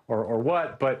technology or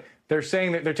what, but they're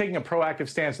saying that they're taking a proactive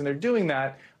stance, and they're doing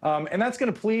that. And that's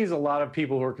going to please a lot of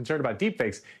people who are concerned about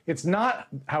deepfakes. It's not,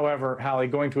 however, Hallie,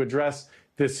 going to address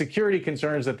the security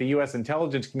concerns that the U.S.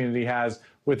 intelligence community has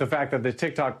with the fact that the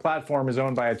TikTok platform is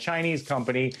owned by a Chinese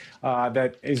company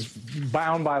that is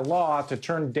bound by law to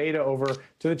turn data over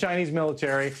to the Chinese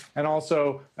military, and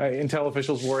also intel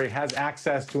officials worry has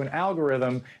access to an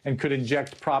algorithm and could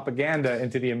inject propaganda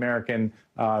into the American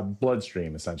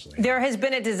bloodstream, essentially. There has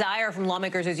been a desire from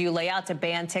lawmakers, as you lay out, to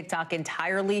ban TikTok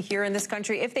entirely here in this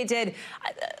country. If they did,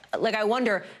 I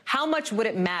wonder, how much would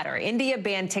it matter? India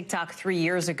banned TikTok 3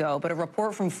 years ago, but a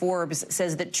report from Forbes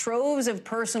says that troves of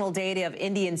personal data of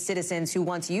Indian citizens who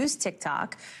once used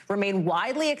TikTok remain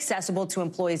widely accessible to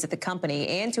employees at the company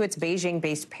and to its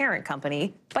Beijing-based parent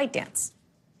company, ByteDance.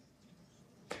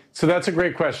 So that's a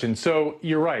great question. So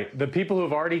you're right. The people who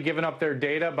have already given up their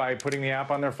data by putting the app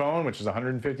on their phone, which is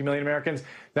 150 million Americans,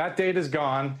 that data is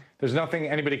gone. There's nothing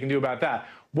anybody can do about that.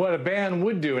 What a ban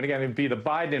would do, and again, it would be the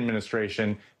Biden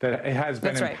administration that has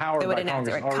been empowered by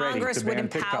Congress already. Congress would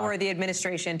empower TikTok. the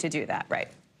administration to do that, right?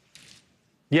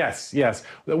 Yes, yes.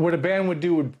 What a ban would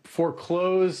do would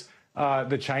foreclose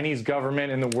the Chinese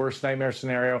government, in the worst nightmare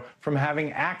scenario, from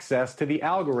having access to the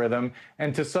algorithm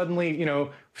and to suddenly,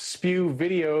 spew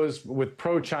videos with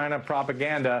pro-China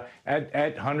propaganda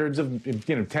at hundreds of,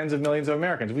 tens of millions of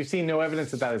Americans. We've seen no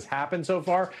evidence that that has happened so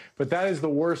far, but that is the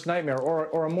worst nightmare,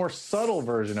 or a more subtle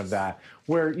version of that,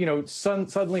 where,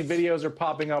 suddenly videos are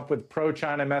popping up with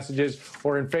pro-China messages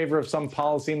or in favor of some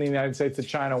policy in the United States that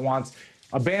China wants.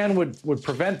 A ban would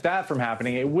prevent that from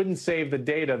happening. It wouldn't save the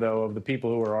data, though, of the people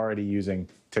who are already using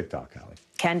TikTok, Hallie.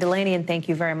 Ken Delaney, thank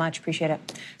you very much. Appreciate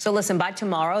it. So listen, by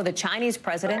tomorrow, the Chinese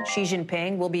president, Xi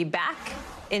Jinping, will be back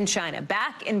in China,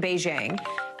 back in Beijing,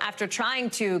 after trying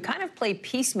to kind of play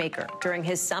peacemaker during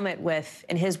his summit with,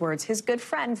 in his words, his good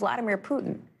friend, Vladimir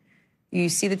Putin. You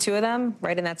see the two of them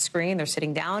right in that screen. They're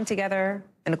sitting down together.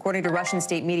 And according to Russian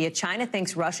state media, China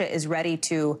thinks Russia is ready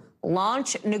to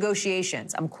launch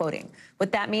negotiations. I'm quoting.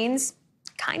 What that means?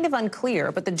 Kind of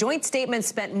unclear, but the joint statement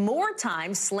spent more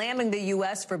time slamming the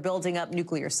U.S. for building up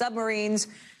nuclear submarines,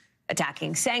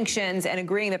 attacking sanctions, and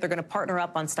agreeing that they're going to partner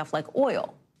up on stuff like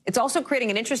oil. It's also creating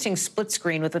an interesting split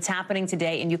screen with what's happening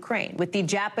today in Ukraine. With the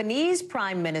Japanese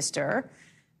prime minister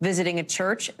visiting a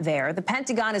church there, the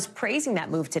Pentagon is praising that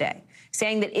move today,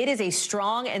 saying that it is a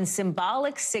strong and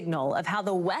symbolic signal of how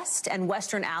the West and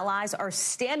Western allies are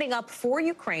standing up for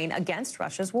Ukraine against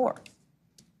Russia's war.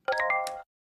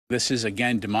 This is,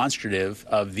 again, demonstrative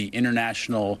of the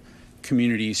international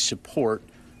community's support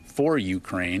for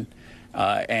Ukraine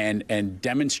and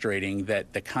demonstrating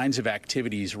that the kinds of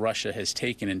activities Russia has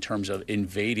taken in terms of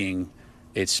invading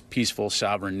its peaceful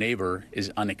sovereign neighbor is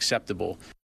unacceptable.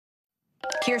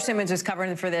 Keir Simmons is covering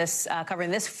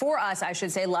this for us, I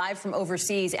should say, live from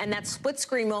overseas. And that split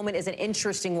screen moment is an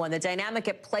interesting one. The dynamic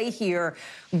at play here,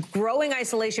 growing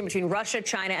isolation between Russia,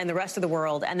 China, and the rest of the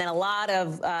world, and then a lot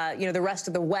of, the rest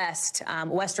of the West,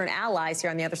 Western allies here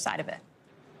on the other side of it.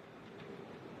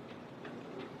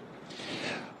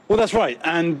 Well, that's right.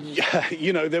 And,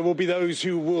 there will be those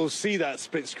who will see that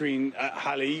split screen,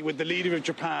 Hallie, with the leader of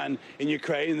Japan in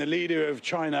Ukraine and the leader of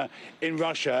China in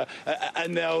Russia.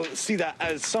 And they'll see that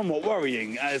as somewhat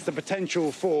worrying, as the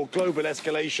potential for global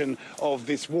escalation of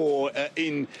this war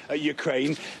in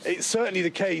Ukraine. It's certainly the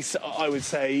case, I would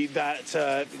say, that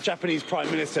the Japanese Prime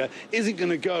Minister isn't going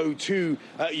to go to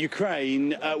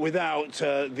Ukraine without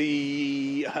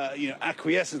the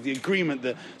acquiescence, the agreement,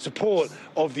 the support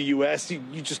of the U.S. You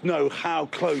just know how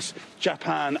close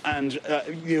Japan and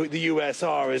the US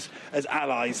are as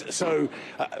allies. So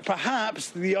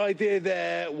perhaps the idea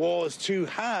there was to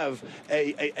have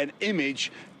an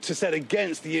image to set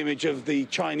against the image of the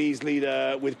Chinese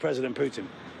leader with President Putin.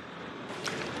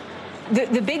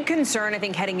 The big concern, I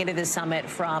think, heading into this summit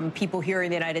from people here in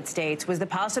the United States was the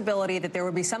possibility that there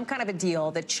would be some kind of a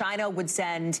deal that China would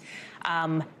send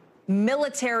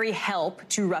military help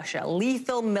to Russia,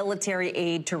 lethal military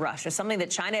aid to Russia, something that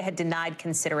China had denied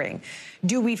considering.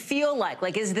 Do we feel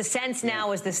like is the sense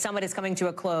now as the summit is coming to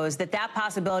a close that that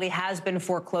possibility has been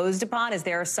foreclosed upon? Is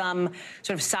there some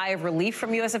sort of sigh of relief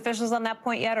from U.S. officials on that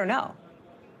point yet, or no?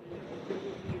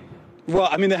 Well,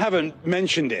 I mean, they haven't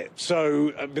mentioned it,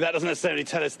 so but that doesn't necessarily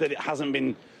tell us that it hasn't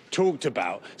been talked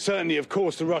about. Certainly, of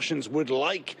course, the Russians would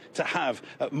like to have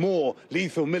more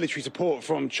lethal military support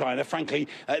from China. Frankly,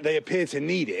 they appear to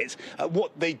need it.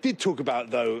 What they did talk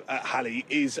about, though, Hallie,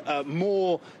 is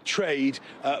more trade,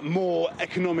 more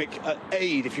economic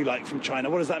aid, if you like, from China.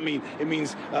 What does that mean? It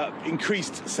means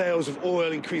increased sales of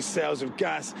oil, increased sales of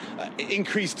gas,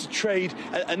 increased trade,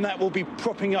 and that will be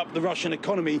propping up the Russian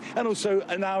economy and also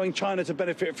allowing China to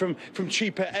benefit from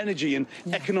cheaper energy and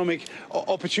economic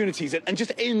opportunities. And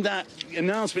just in in that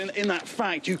announcement, in that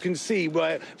fact, you can see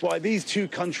why these two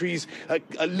countries are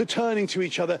turning to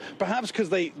each other, perhaps because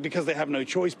they have no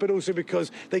choice, but also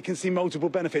because they can see multiple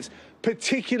benefits,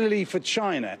 particularly for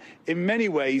China. In many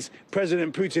ways,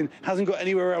 President Putin hasn't got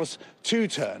anywhere else to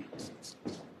turn.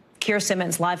 Keir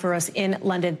Simmons, live for us in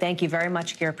London. Thank you very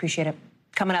much, Keir. Appreciate it.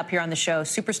 Coming up here on the show,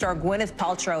 superstar Gwyneth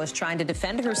Paltrow is trying to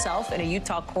defend herself in a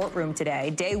Utah courtroom today.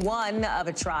 Day one of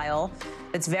a trial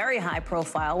that's very high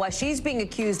profile, while she's being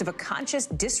accused of a conscious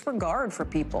disregard for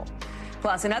people.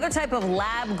 Plus, another type of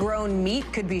lab-grown meat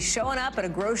could be showing up at a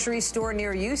grocery store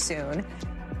near you soon.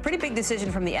 Pretty big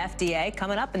decision from the FDA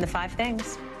coming up in the 5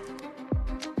 Things.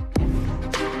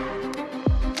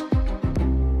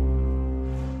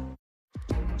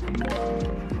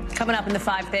 Coming up in the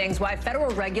 5 Things, why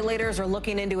federal regulators are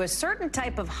looking into a certain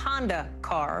type of Honda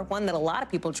car, one that a lot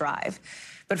of people drive.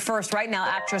 But first, right now,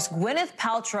 actress Gwyneth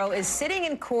Paltrow is sitting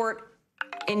in court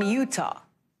in Utah,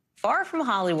 far from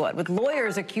Hollywood, with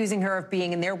lawyers accusing her of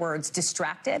being, in their words,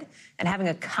 distracted and having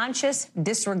a conscious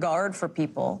disregard for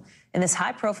people in this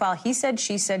high-profile he said,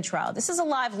 she said trial. This is a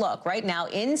live look right now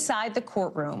inside the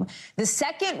courtroom. The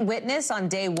second witness on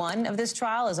day one of this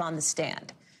trial is on the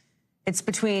stand. It's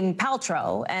between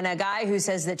Paltrow and a guy who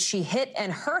says that she hit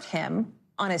and hurt him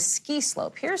on a ski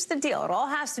slope. Here's the deal. It all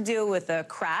has to do with a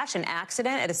crash, an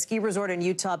accident at a ski resort in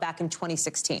Utah back in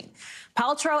 2016.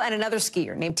 Paltrow and another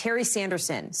skier named Terry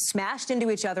Sanderson smashed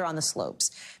into each other on the slopes.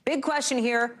 Big question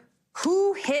here,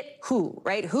 who hit who,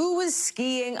 right? Who was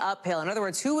skiing uphill? In other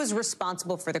words, who was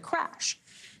responsible for the crash?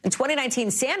 In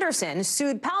 2019, Sanderson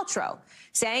sued Paltrow,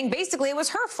 saying basically it was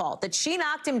her fault, that she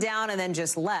knocked him down and then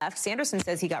just left. Sanderson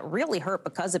says he got really hurt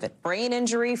because of it. Brain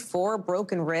injury, 4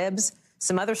 broken ribs,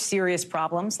 some other serious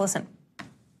problems. Listen.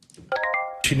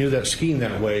 She knew that skiing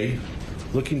that way,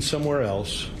 looking somewhere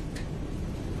else,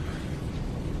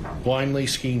 blindly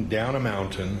skiing down a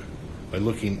mountain by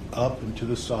looking up and to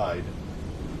the side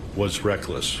was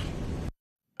reckless.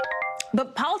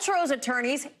 But Paltrow's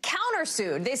attorneys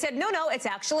countersued. They said, no, it's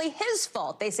actually his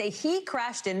fault. They say he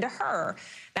crashed into her.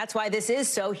 That's why this is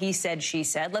so he said, she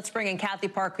said. Let's bring in Kathy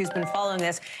Park, who's been following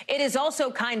this. It is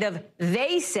also kind of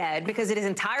they said, because it is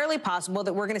entirely possible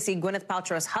that we're going to see Gwyneth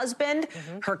Paltrow's husband,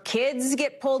 her kids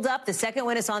get pulled up. The second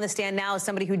witness on the stand now is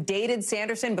somebody who dated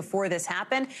Sanderson before this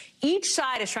happened. Each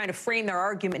side is trying to frame their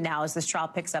argument now as this trial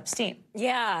picks up steam.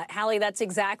 Yeah, Hallie, that's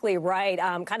exactly right.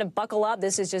 Kind of buckle up.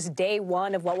 This is just day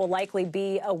one of what will likely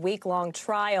be a week-long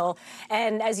trial.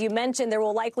 And as you mentioned, there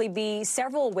will likely be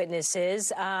several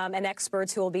witnesses and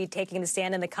experts who will be taking the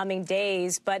stand in the coming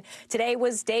days. But today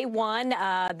was day one.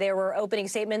 There were opening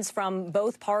statements from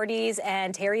both parties,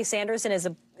 and Terry Sanderson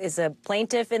is a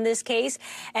plaintiff in this case.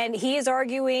 And he is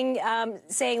arguing,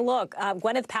 saying, look,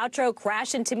 Gwyneth Paltrow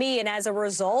crashed into me, and as a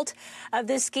result of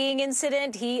this skiing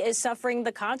incident, he is suffering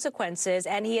the consequences,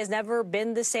 and he has never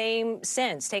been the same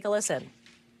since. Take a listen.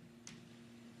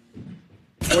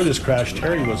 Before this crash,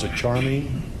 Terry was a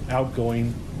charming,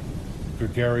 outgoing,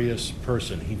 gregarious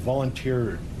person. He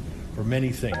volunteered for many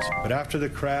things. But after the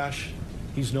crash,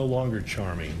 he's no longer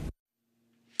charming.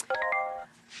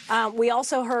 We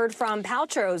also heard from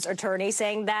Paltrow's attorney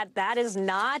saying that that is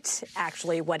not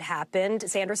actually what happened.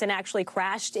 Sanderson actually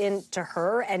crashed into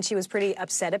her, and she was pretty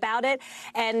upset about it.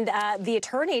 And the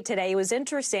attorney today was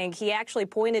interesting. He actually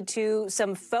pointed to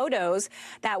some photos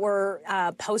that were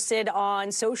posted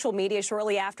on social media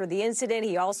shortly after the incident.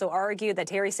 He also argued that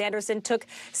Terry Sanderson took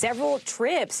several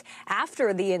trips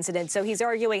after the incident. So he's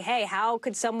arguing, hey, how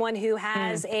could someone who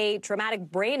has a traumatic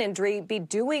brain injury be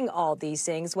doing all these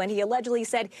things when he allegedly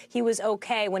said he was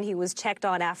okay when he was checked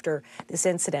on after this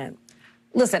incident?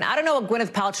 Listen, I don't know what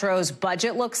Gwyneth Paltrow's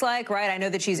budget looks like, right? I know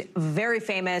that she's very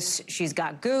famous. She's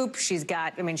got Goop. She's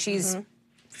got, I mean, she's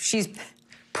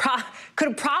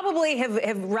could probably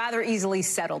have rather easily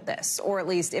settled this, or at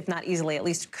least, if not easily, at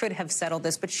least could have settled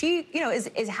this. But she,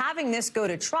 is having this go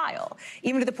to trial,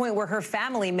 even to the point where her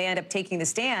family may end up taking the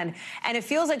stand. And it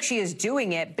feels like she is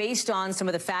doing it based on some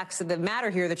of the facts of the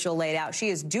matter here that you'll lay out. She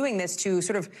is doing this to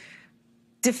sort of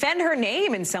defend her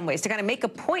name in some ways, to kind of make a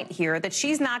point here that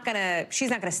she's not gonna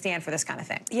stand for this kind of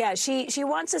thing. Yeah, she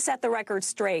wants to set the record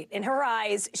straight. In her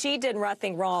eyes, she did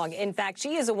nothing wrong. In fact,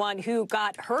 she is the one who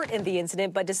got hurt in the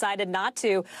incident, but decided not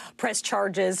to press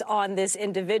charges on this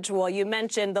individual. You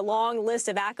mentioned the long list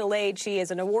of accolades. She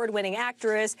is an award-winning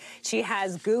actress. She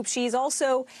has Goop. She's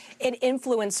also an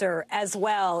influencer as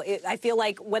well. I feel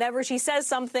like whenever she says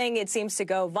something, it seems to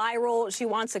go viral. She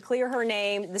wants to clear her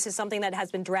name. This is something that has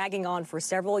been dragging on for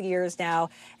several years now,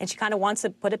 and she kind of wants to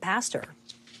put it past her.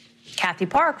 Kathy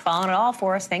Park, following it all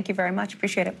for us. Thank you very much.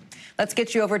 Appreciate it. Let's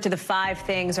get you over to the 5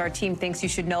 things our team thinks you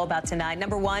should know about tonight.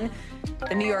 Number 1,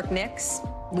 the New York Knicks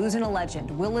losing a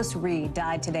legend. Willis Reed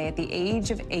died today at the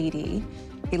age of 80.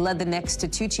 He led the Knicks to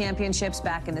 2 championships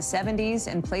back in the 70s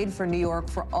and played for New York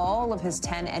for all of his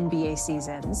 10 NBA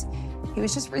seasons. He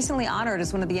was just recently honored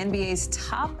as one of the NBA's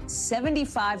top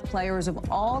 75 players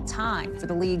of all time for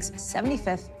the league's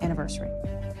 75th anniversary.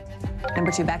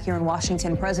 Number 2, back here in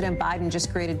Washington, President Biden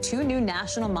just created 2 new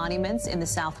national monuments in the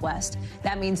Southwest.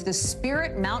 That means the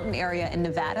Spirit Mountain area in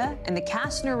Nevada and the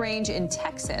Kastner Range in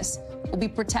Texas will be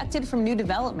protected from new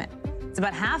development. It's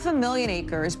about 500,000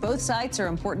 acres. Both sites are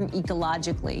important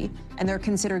ecologically, and they're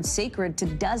considered sacred to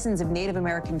dozens of Native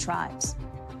American tribes.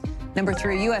 Number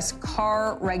 3, U.S.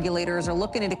 car regulators are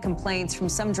looking into complaints from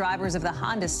some drivers of the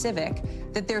Honda Civic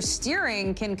that their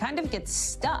steering can kind of get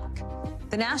stuck.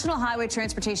 The National Highway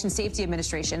Transportation Safety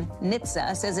Administration,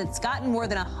 NHTSA, says it's gotten more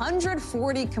than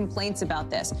 140 complaints about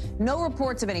this. No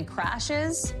reports of any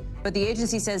crashes, but the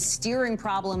agency says steering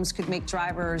problems could make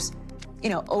drivers,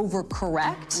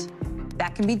 overcorrect.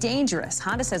 That can be dangerous.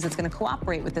 Honda says it's going to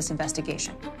cooperate with this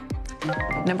investigation.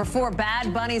 Number 4,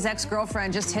 Bad Bunny's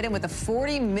ex-girlfriend just hit him with a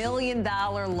 $40 million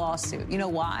lawsuit. You know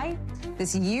why?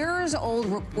 This years-old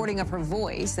recording of her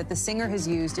voice that the singer has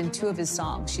used in 2 of his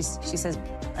songs. She says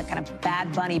a kind of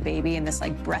Bad Bunny baby in this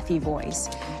breathy voice.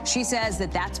 She says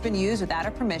that that's been used without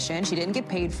her permission. She didn't get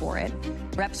paid for it.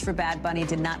 Reps for Bad Bunny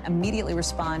did not immediately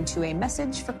respond to a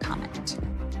message for comment.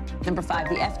 Number 5,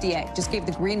 the FDA just gave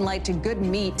the green light to Good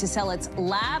Meat to sell its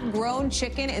lab-grown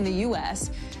chicken in the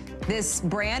U.S. This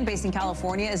brand, based in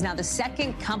California, is now the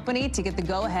second company to get the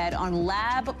go-ahead on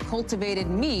lab-cultivated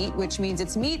meat, which means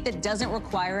it's meat that doesn't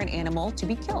require an animal to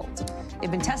be killed.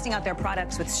 They've been testing out their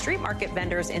products with street market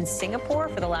vendors in Singapore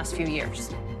for the last few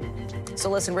years. So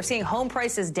listen, we're seeing home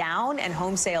prices down and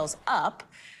home sales up,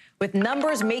 with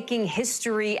numbers making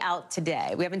history out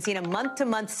today. We haven't seen a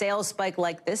month-to-month sales spike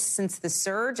like this since the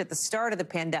surge at the start of the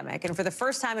pandemic. And for the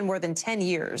first time in more than 10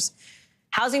 years,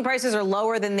 housing prices are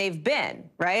lower than they've been,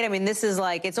 right? I mean, this is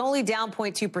it's only down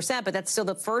 0.2%, but that's still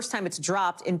the first time it's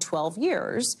dropped in 12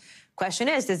 years. Question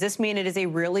is, does this mean it is a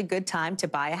really good time to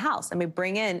buy a house? Let me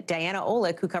bring in Diana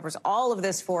Olick, who covers all of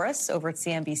this for us over at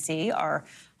CNBC, our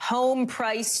home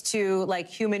price to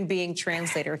human being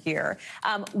translator here.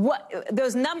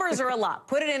 Those numbers are a lot.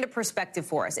 Put it into perspective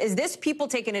for us. Is this people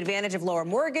taking advantage of lower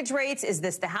mortgage rates? Is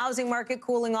this the housing market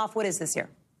cooling off? What is this here?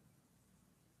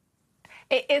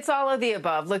 It's all of the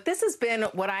above. Look, this has been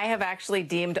what I have actually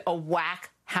deemed a whack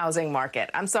housing market.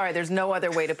 I'm sorry, there's no other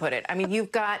way to put it. I mean,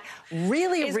 you've got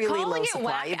really low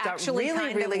supply. You've got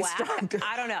really strong.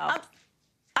 I don't know.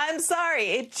 I'm sorry,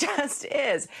 it just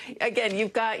is. Again,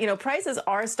 you've got, prices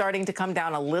are starting to come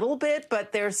down a little bit,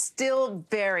 but they're still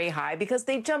very high because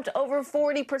they jumped over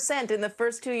 40% in the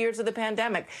first 2 years of the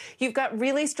pandemic. You've got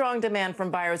really strong demand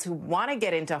from buyers who want to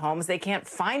get into homes. They can't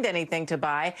find anything to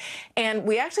buy. And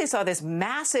we actually saw this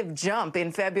massive jump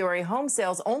in February home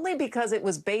sales only because it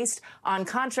was based on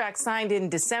contracts signed in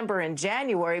December and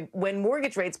January when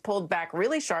mortgage rates pulled back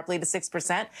really sharply to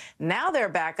 6%. Now they're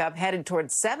back up, headed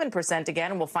towards 7%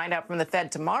 again. We'll find out from the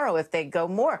Fed tomorrow if they go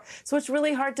more. So it's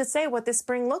really hard to say what this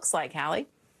spring looks like, Hallie.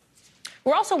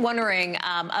 We're also wondering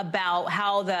about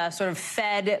how the sort of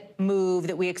Fed move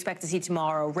that we expect to see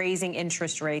tomorrow, raising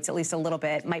interest rates at least a little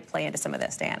bit, might play into some of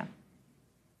this, Diana.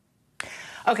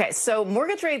 Okay, so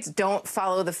mortgage rates don't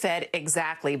follow the Fed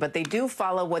exactly, but they do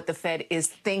follow what the Fed is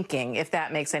thinking, if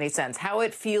that makes any sense. How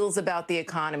it feels about the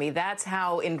economy, that's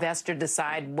how investors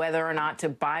decide whether or not to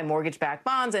buy mortgage-backed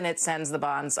bonds, and it sends the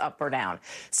bonds up or down.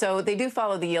 So they do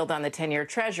follow the yield on the 10-year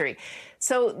Treasury.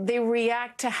 So they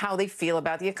react to how they feel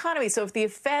about the economy. So if the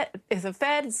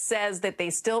Fed says that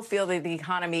they still feel that the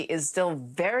economy is still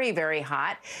very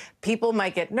hot, people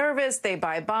might get nervous. They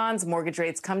buy bonds, mortgage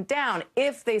rates come down.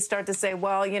 If they start to say,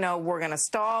 well, we're going to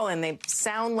stall, and they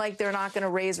sound like they're not going to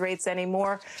raise rates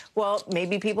anymore, well,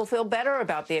 maybe people feel better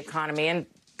about the economy. And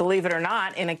believe it or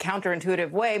not, in a counterintuitive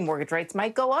way, mortgage rates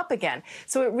might go up again.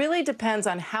 So it really depends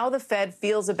on how the Fed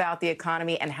feels about the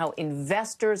economy and how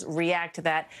investors react to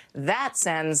that. That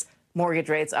sends mortgage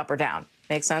rates up or down.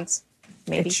 Make sense?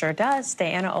 Maybe. It sure does.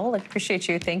 Diana Olick, appreciate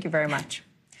you. Thank you very much.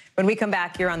 When we come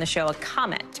back here on the show, a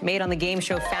comment made on the game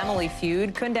show Family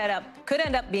Feud could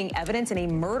end up being evidence in a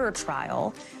murder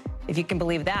trial. If you can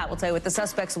believe that, we'll tell you what the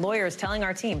suspect's lawyer is telling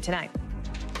our team tonight.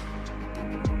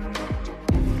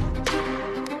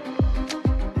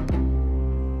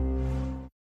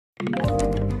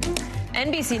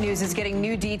 NBC News is getting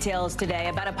new details today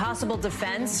about a possible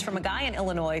defense from a guy in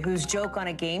Illinois whose joke on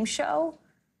a game show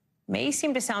may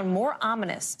seem to sound more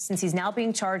ominous since he's now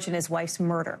being charged in his wife's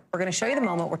murder. We're going to show you the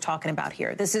moment we're talking about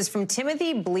here. This is from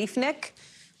Timothy Bleefnick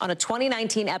on a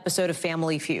 2019 episode of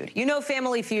Family Feud. You know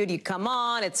Family Feud, you come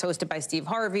on, it's hosted by Steve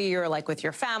Harvey, or like with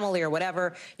your family or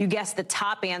whatever. You guess the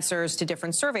top answers to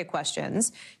different survey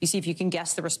questions. You see if you can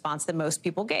guess the response that most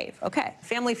people gave. Okay,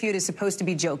 Family Feud is supposed to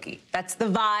be jokey. That's the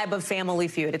vibe of Family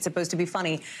Feud. It's supposed to be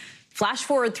funny. Flash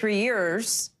forward 3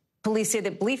 years, police say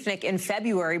that Bleefnick in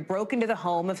February broke into the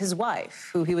home of his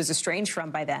wife, who he was estranged from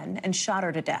by then, and shot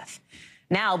her to death.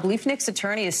 Now, Bleefnick's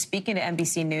attorney is speaking to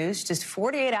NBC News just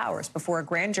 48 hours before a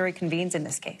grand jury convenes in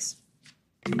this case.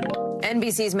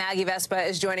 NBC's Maggie Vespa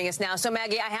is joining us now. So,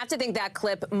 Maggie, I have to think that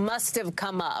clip must have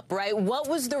come up, right? What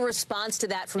was the response to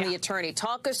that from the attorney?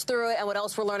 Talk us through it and what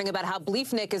else we're learning about how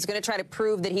Bleefnick is going to try to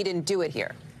prove that he didn't do it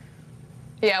here.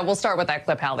 Yeah, we'll start with that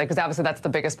clip, Hallie, because obviously that's the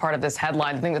biggest part of this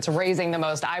headline, the thing that's raising the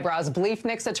most eyebrows.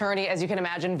 Bleefnick's attorney, as you can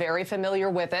imagine, very familiar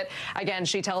with it. Again,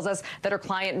 she tells us that her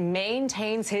client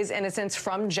maintains his innocence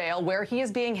from jail, where he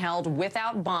is being held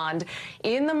without bond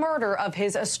in the murder of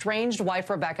his estranged wife,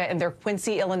 Rebecca, in their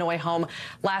Quincy, Illinois home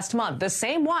last month. The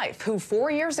same wife who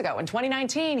 4 years ago, in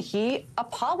 2019, he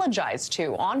apologized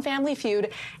to on Family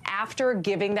Feud after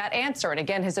giving that answer. And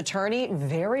again, his attorney,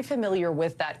 very familiar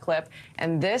with that clip.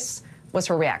 And this was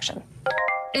her reaction.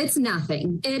 It's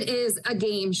nothing. It is a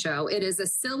game show. It is a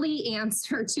silly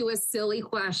answer to a silly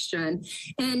question.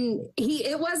 And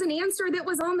it was an answer that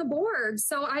was on the board.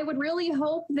 So I would really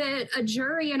hope that a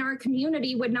jury in our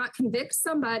community would not convict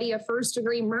somebody of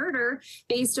first-degree murder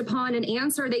based upon an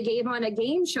answer they gave on a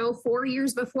game show 4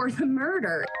 years before the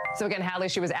murder. So again, Hallie,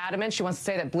 she was adamant. She wants to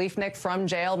say that Bleefnick from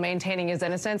jail, maintaining his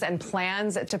innocence, and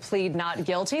plans to plead not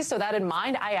guilty. So that in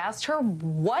mind, I asked her,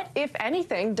 what, if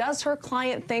anything, does her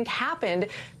client think happened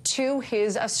to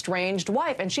his estranged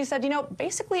wife? And she said, you know,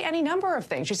 basically any number of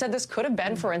things. She said this could have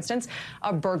been, for instance,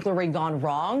 a burglary gone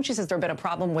wrong. She says there had been a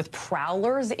problem with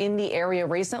prowlers in the area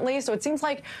recently. So it seems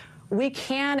like we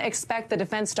can expect the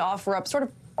defense to offer up sort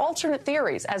of alternate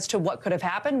theories as to what could have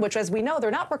happened, which, as we know,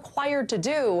 they're not required to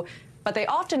do, but they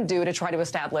often do to try to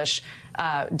establish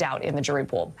doubt in the jury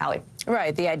pool. Hallie.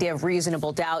 Right, the idea of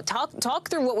reasonable doubt. Talk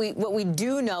through what we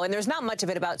do know, and there's not much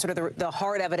of it about sort of the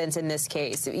hard evidence in this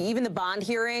case. Even the bond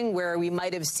hearing, where we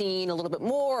might have seen a little bit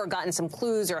more or gotten some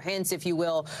clues or hints, if you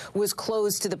will, was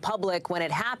closed to the public when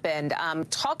it happened.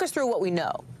 Talk us through what we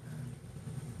know.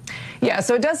 Yeah,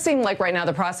 so it does seem like right now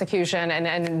the prosecution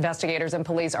and investigators and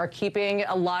police are keeping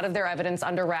a lot of their evidence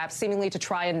under wraps, seemingly to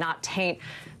try and not taint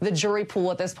the jury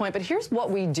pool at this point. But here's what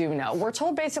we do know. We're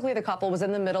told basically the couple was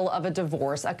in the middle of a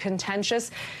divorce, a contentious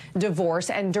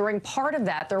divorce, and during part of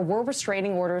that, there were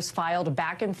restraining orders filed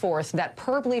back and forth that,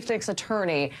 per Bleefnick's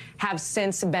attorney, have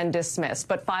since been dismissed,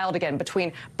 but filed again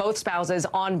between both spouses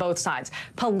on both sides.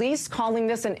 Police calling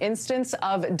this an instance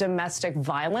of domestic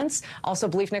violence. Also,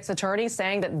 Bleefnick's attorney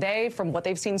saying that they, from what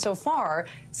they've seen so far,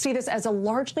 see this as a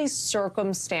largely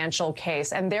circumstantial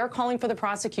case. And they're calling for the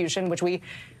prosecution, which we,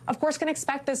 of course, can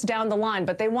expect this down the line,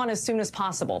 but they want as soon as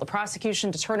possible the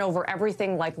prosecution to turn over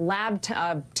everything like lab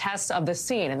tests of the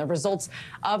scene and the results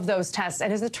of those tests. And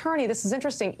his attorney, this is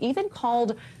interesting, even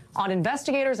called on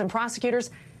investigators and prosecutors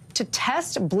to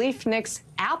test Bleefnick's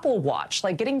Apple Watch,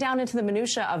 like getting down into the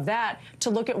minutia of that, to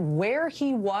look at where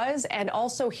he was and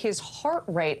also his heart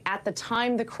rate at the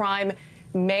time the crime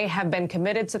may have been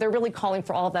committed. So they're really calling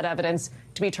for all of that evidence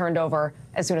to be turned over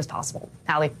as soon as possible.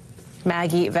 Hallie.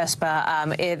 Maggie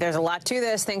Vespa, there's a lot to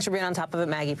this. Thanks for being on top of it,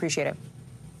 Maggie. Appreciate it.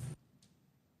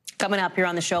 Coming up here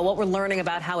on the show, what we're learning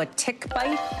about how a tick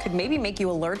bite could maybe make you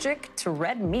allergic to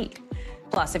red meat.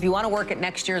 Plus, if you want to work at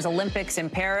next year's Olympics in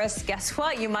Paris, guess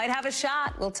what? You might have a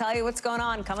shot. We'll tell you what's going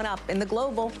on coming up in the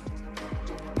Global.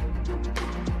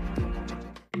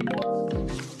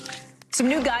 Some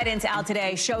new guidance out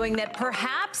today showing that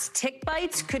perhaps tick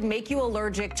bites could make you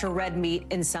allergic to red meat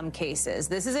in some cases.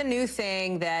 This is a new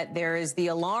thing that there is the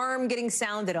alarm getting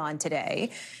sounded on today,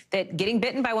 that getting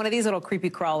bitten by one of these little creepy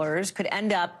crawlers could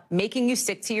end up making you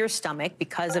sick to your stomach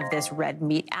because of this red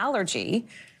meat allergy.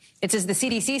 It says the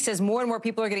CDC says more and more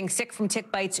people are getting sick from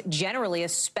tick bites generally,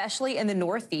 especially in the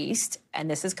Northeast. And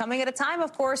this is coming at a time,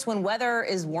 of course, when weather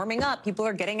is warming up. People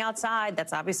are getting outside.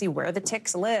 That's obviously where the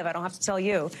ticks live. I don't have to tell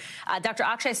you. Dr.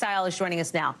 Akshay Syal is joining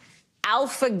us now.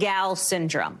 Alpha-gal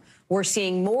syndrome. We're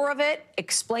seeing more of it.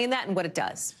 Explain that and what it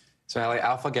does. So, Hallie,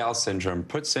 alpha-gal syndrome,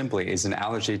 put simply, is an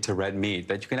allergy to red meat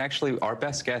that you can actually, our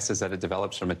best guess is that it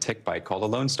develops from a tick bite called a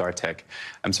Lone Star tick.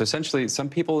 So essentially, some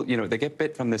people, they get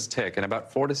bit from this tick, and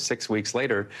about 4 to 6 weeks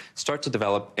later, start to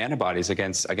develop antibodies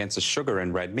against the sugar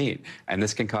in red meat. And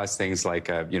this can cause things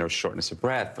like, shortness of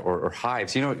breath or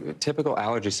hives, typical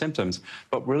allergy symptoms.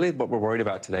 But really what we're worried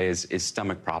about today is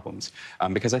stomach problems.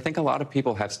 Because I think a lot of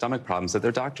people have stomach problems that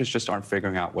their doctors just aren't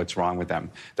figuring out what's wrong with them.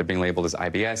 They're being labeled as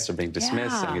IBS, they're being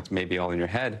dismissed, saying it's may be all in your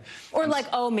head. Or like,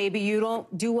 oh, maybe you don't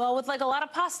do well with like a lot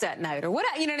of pasta at night or what,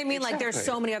 you know what I mean? Exactly. Like there's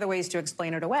so many other ways to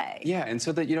explain it away. Yeah, and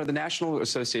so the National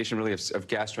Association really of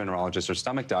gastroenterologists or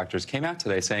stomach doctors came out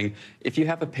today saying if you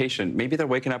have a patient, maybe they're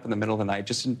waking up in the middle of the night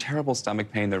just in terrible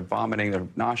stomach pain, they're vomiting, they're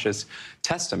nauseous,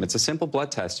 test them. It's a simple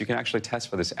blood test. You can actually test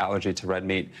for this allergy to red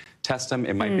meat. Test them.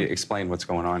 It might explain what's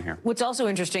going on here. What's also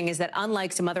interesting is that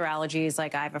unlike some other allergies,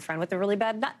 like I have a friend with a really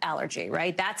bad nut allergy,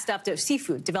 right? That stuff,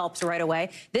 seafood develops right away.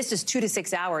 This is 2 to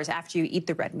 6 hours after you eat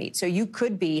the red meat. So you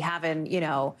could be having, you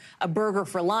know, a burger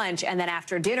for lunch, and then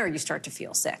after dinner, you start to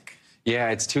feel sick. Yeah,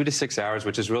 it's 2 to 6 hours,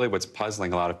 which is really what's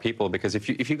puzzling a lot of people, because if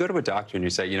you go to a doctor and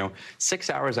you say, you know, 6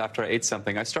 hours after I ate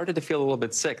something, I started to feel a little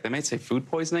bit sick, they may say food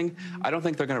poisoning. I don't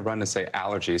think they're going to run to say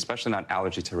allergy, especially not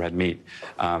allergy to red meat.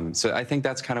 So I think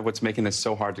that's kind of what's making this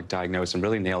so hard to diagnose and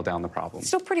really nail down the problem.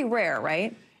 Still pretty rare,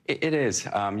 right? It is.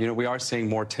 You know, we are seeing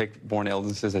more tick-borne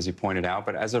illnesses, as you pointed out,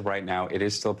 but as of right now, it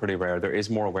is still pretty rare. There is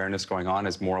more awareness going on.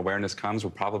 As more awareness comes,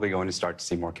 we're probably going to start to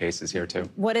see more cases here, too.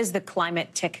 What is the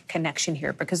climate-tick connection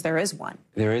here? Because there is one.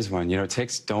 There is one. You know,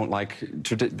 ticks don't like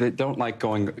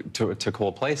going to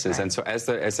cold places, right. And so as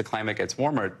the climate gets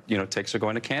warmer, you know, ticks are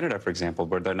going to Canada, for example,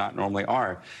 where they not normally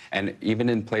are, and even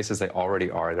in places they already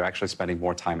are, they're actually spending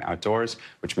more time outdoors,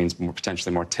 which means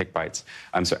potentially more tick bites.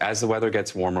 So as the weather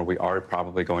gets warmer, we are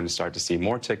probably going to start to see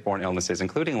more tick-borne illnesses,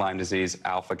 including Lyme disease,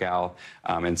 alpha-gal,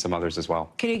 and some others as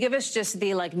well. Can you give us just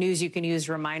the news you can use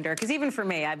reminder? Because even for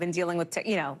me, I've been dealing with,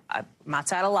 you know, I'm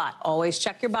outside a lot. Always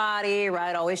check your body,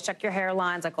 right? Always check your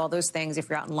hairlines, like all those things if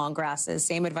you're out in long grasses.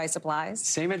 Same advice applies?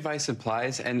 Same advice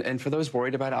applies. And for those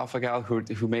worried about alpha-gal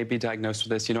who may be diagnosed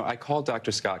with this, you know, I called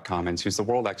Dr. Scott Commons, who's the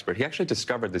world expert. He actually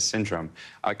discovered this syndrome.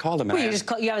 I called him. You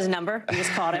have his number? You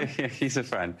just called him? Yeah, he's a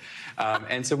friend.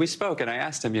 And so we spoke, and I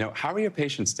asked him, you know, how are your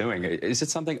patients doing? Is it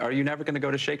something, are you never going to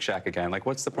go to Shake Shack again? Like,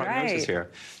 what's the prognosis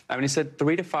here? I mean, he said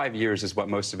 3 to 5 years is what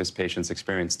most of his patients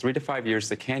experience. 3 to 5 years,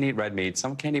 they can't eat red meat.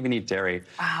 Some can't even eat dairy.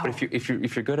 Wow. But if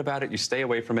you're good about it, you stay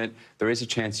away from it, there is a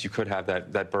chance you could have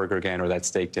that burger again or that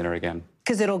steak dinner again.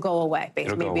 Because it'll go away,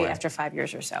 basically, maybe away. after 5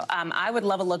 years or so. I would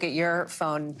love a look at your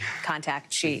phone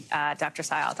contact sheet, Dr.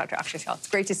 Sayal, Dr. Akshay Sayal. It's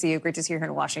great to see you. Great to see you here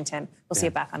in Washington. We'll see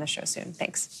you back on the show soon.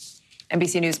 Thanks.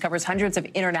 NBC News covers hundreds of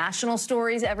international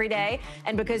stories every day.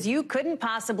 And because you couldn't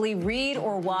possibly read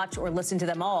or watch or listen to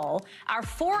them all, our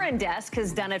foreign desk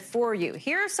has done it for you.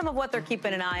 Here's some of what they're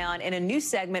keeping an eye on in a new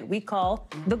segment we call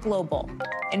The Global.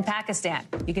 In Pakistan,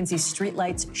 you can see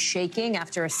streetlights shaking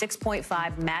after a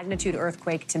 6.5 magnitude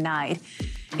earthquake tonight.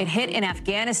 It hit in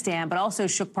Afghanistan, but also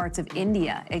shook parts of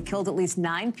India. It killed at least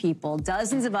 9 people.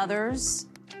 Dozens of others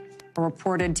are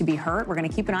reported to be hurt. We're going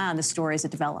to keep an eye on this story as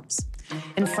it develops.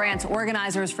 In France,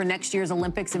 organizers for next year's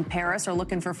Olympics in Paris are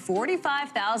looking for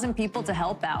 45,000 people to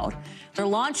help out. They're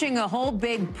launching a whole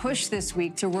big push this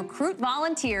week to recruit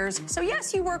volunteers. So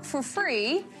yes, you work for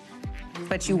free,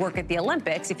 but you work at the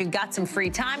Olympics. If you've got some free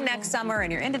time next summer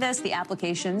and you're into this, the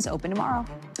application's open tomorrow.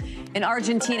 In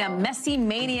Argentina, Messi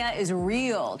mania is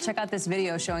real. Check out this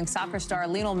video showing soccer star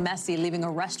Lionel Messi leaving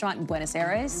a restaurant in Buenos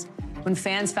Aires. When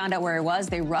fans found out where he was,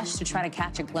 they rushed to try to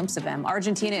catch a glimpse of him.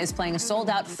 Argentina is playing a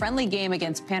sold-out friendly game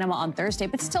against Panama on Thursday,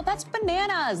 but still, that's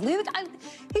bananas.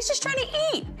 He's just trying to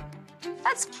eat.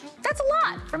 That's a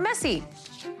lot for Messi.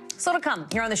 So to come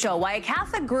here on the show, why a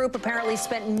Catholic group apparently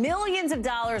spent millions of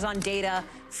dollars on data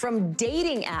from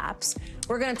dating apps.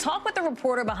 We're going to talk with the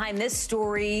reporter behind this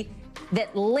story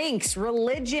that links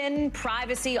religion,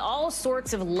 privacy, all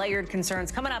sorts of layered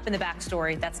concerns. Coming up in the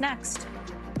backstory. That's next.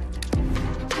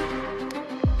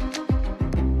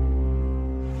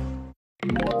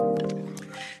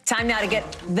 Time now to get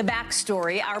the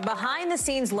backstory, our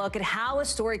behind-the-scenes look at how a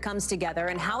story comes together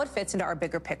and how it fits into our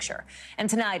bigger picture. And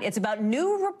tonight, it's about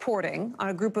new reporting on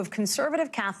a group of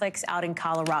conservative Catholics out in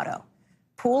Colorado,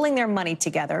 pooling their money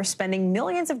together, spending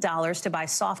millions of dollars to buy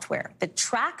software that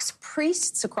tracks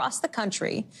priests across the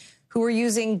country who are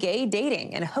using gay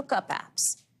dating and hookup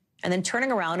apps, and then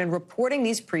turning around and reporting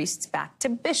these priests back to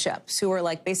bishops, who are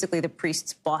like basically the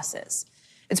priests' bosses.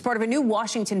 It's part of a new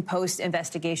Washington Post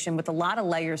investigation with a lot of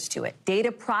layers to it.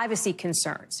 Data privacy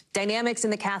concerns, dynamics in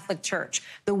the Catholic Church,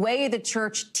 the way the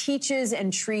church teaches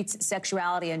and treats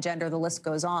sexuality and gender, the list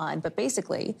goes on. But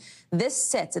basically, this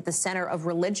sits at the center of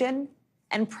religion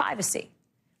and privacy.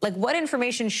 Like what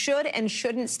information should and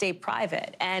shouldn't stay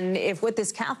private, and if what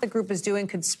this Catholic group is doing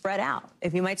could spread out,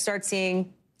 if you might start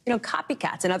seeing,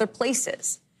 copycats in other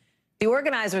places. The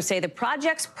organizers say the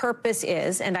project's purpose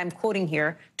is, and I'm quoting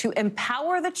here, to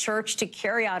empower the church to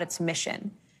carry out its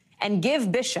mission and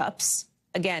give bishops,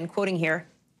 again, quoting here,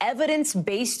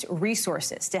 evidence-based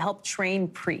resources to help train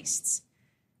priests.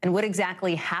 And what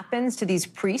exactly happens to these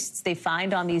priests they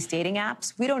find on these dating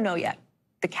apps? We don't know yet.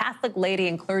 The Catholic Laity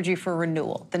and Clergy for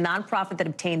Renewal, the nonprofit that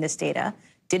obtained this data,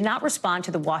 did not respond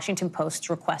to the Washington Post's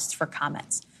requests for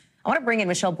comments. I want to bring in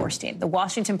Michelle Borstein, the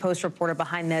Washington Post reporter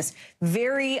behind this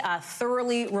very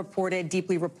thoroughly reported,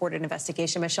 deeply reported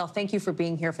investigation. Michelle, thank you for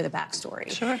being here for the backstory.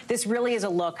 Sure. This really is a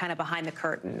look kind of behind the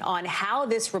curtain on how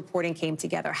this reporting came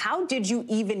together. How did you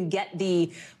even get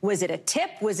was it a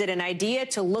tip? Was it an idea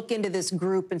to look into this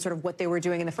group and sort of what they were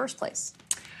doing in the first place?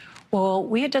 Well,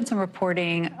 we had done some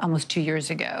reporting almost 2 years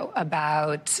ago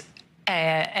about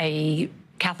a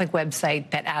Catholic website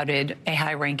that outed a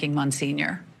high-ranking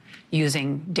Monsignor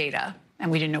using data, and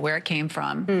we didn't know where it came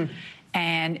from.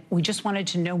 And we just wanted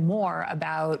to know more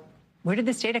about where did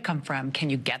this data come from? Can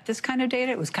you get this kind of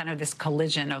data? It was kind of this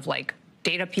collision of like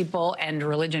data people and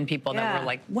religion people that were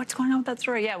like, what's going on with that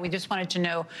story? Yeah, we just wanted to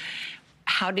know,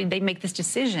 how did they make this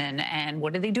decision, and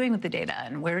what are they doing with the data,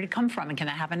 and where did it come from, and can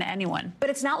that happen to anyone?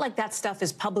 But it's not like that stuff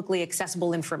is publicly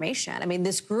accessible information. I mean,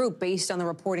 this group, based on the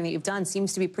reporting that you've done,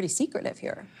 seems to be pretty secretive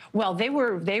here. Well,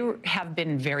 they have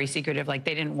been very secretive. Like,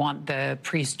 they didn't want the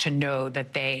priest to know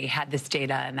that they had this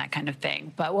data and that kind of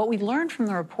thing. But what we learned from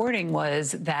the reporting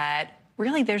was that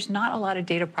really, there's not a lot of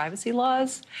data privacy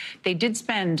laws. They did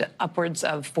spend upwards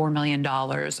of $4 million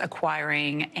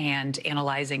acquiring and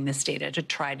analyzing this data to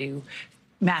try to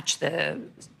match the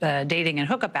dating and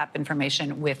hookup app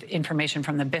information with information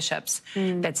from the bishops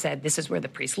that said this is where the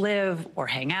priests live or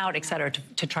hang out, et cetera,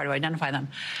 to try to identify them.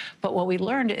 But what we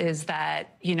learned is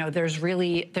that, you know, there's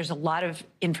a lot of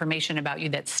information about you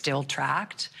that's still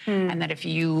tracked, and that if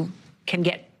you can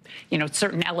get, you know,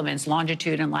 certain elements,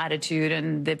 longitude and latitude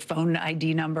and the phone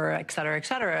ID number, et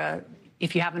cetera,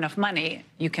 if you have enough money,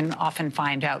 you can often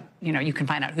find out, you know, you can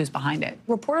find out who's behind it.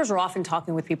 Reporters are often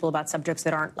talking with people about subjects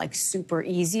that aren't like super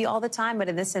easy all the time. But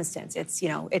in this instance, it's, you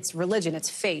know, it's religion, it's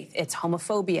faith, it's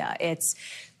homophobia, it's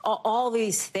all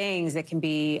these things that can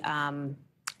be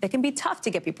tough to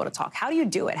get people to talk. How do you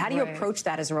do it? How do you approach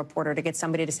that as a reporter to get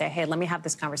somebody to say, hey, let me have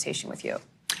this conversation with you?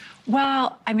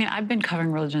 Well, I mean, I've been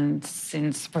covering religion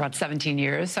for about 17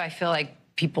 years, so I feel like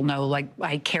people know, like,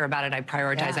 I care about it, I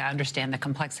prioritize, I understand the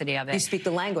complexity of it. You speak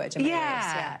the language.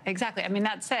 Yeah, exactly. I mean,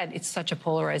 that said, it's such a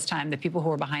polarized time. The people who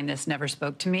were behind this never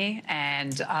spoke to me.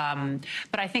 And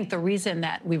but I think the reason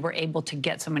that we were able to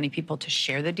get so many people to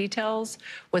share the details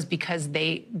was because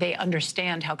they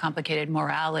understand how complicated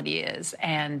morality is,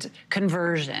 and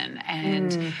conversion,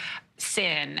 and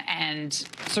sin, and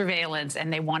surveillance,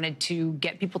 and they wanted to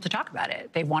get people to talk about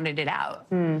it. They wanted it out.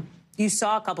 You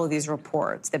saw a couple of these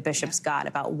reports that bishops got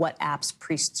about what apps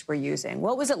priests were using.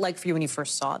 What was it like for you when you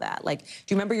first saw that? Like, do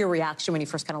you remember your reaction when you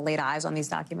first kind of laid eyes on these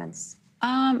documents?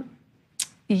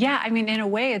 Yeah, I mean, in a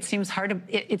way, it seems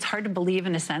it's hard to believe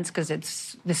in a sense, because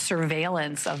it's the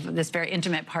surveillance of this very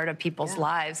intimate part of people's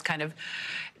lives, kind of,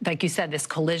 like you said, this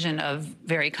collision of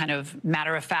very kind of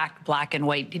matter-of-fact, black and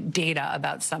white data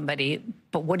about somebody.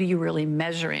 But what are you really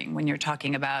measuring when you're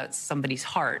talking about somebody's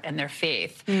heart and their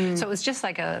faith? So it was just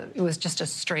like it was just a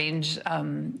strange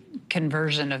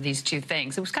conversion of these two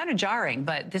things. It was kind of jarring,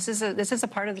 but this is a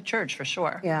part of the church for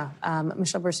sure. Yeah,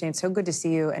 Michelle Borstein, so good to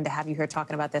see you and to have you here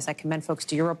talking about this. I commend folks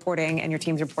to your reporting and your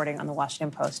team's reporting on the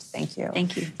Washington Post. Thank you.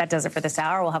 Thank you. That does it for this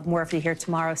hour. We'll have more for you here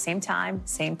tomorrow, same time,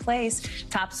 same place.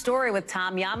 Top Story with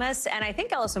Tom Yamas, and I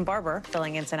think Ellison Barber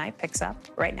filling in tonight picks up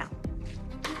right now.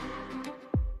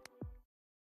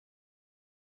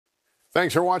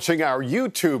 Thanks for watching our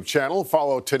YouTube channel.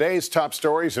 Follow today's top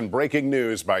stories and breaking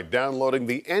news by downloading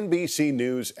the NBC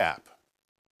News app.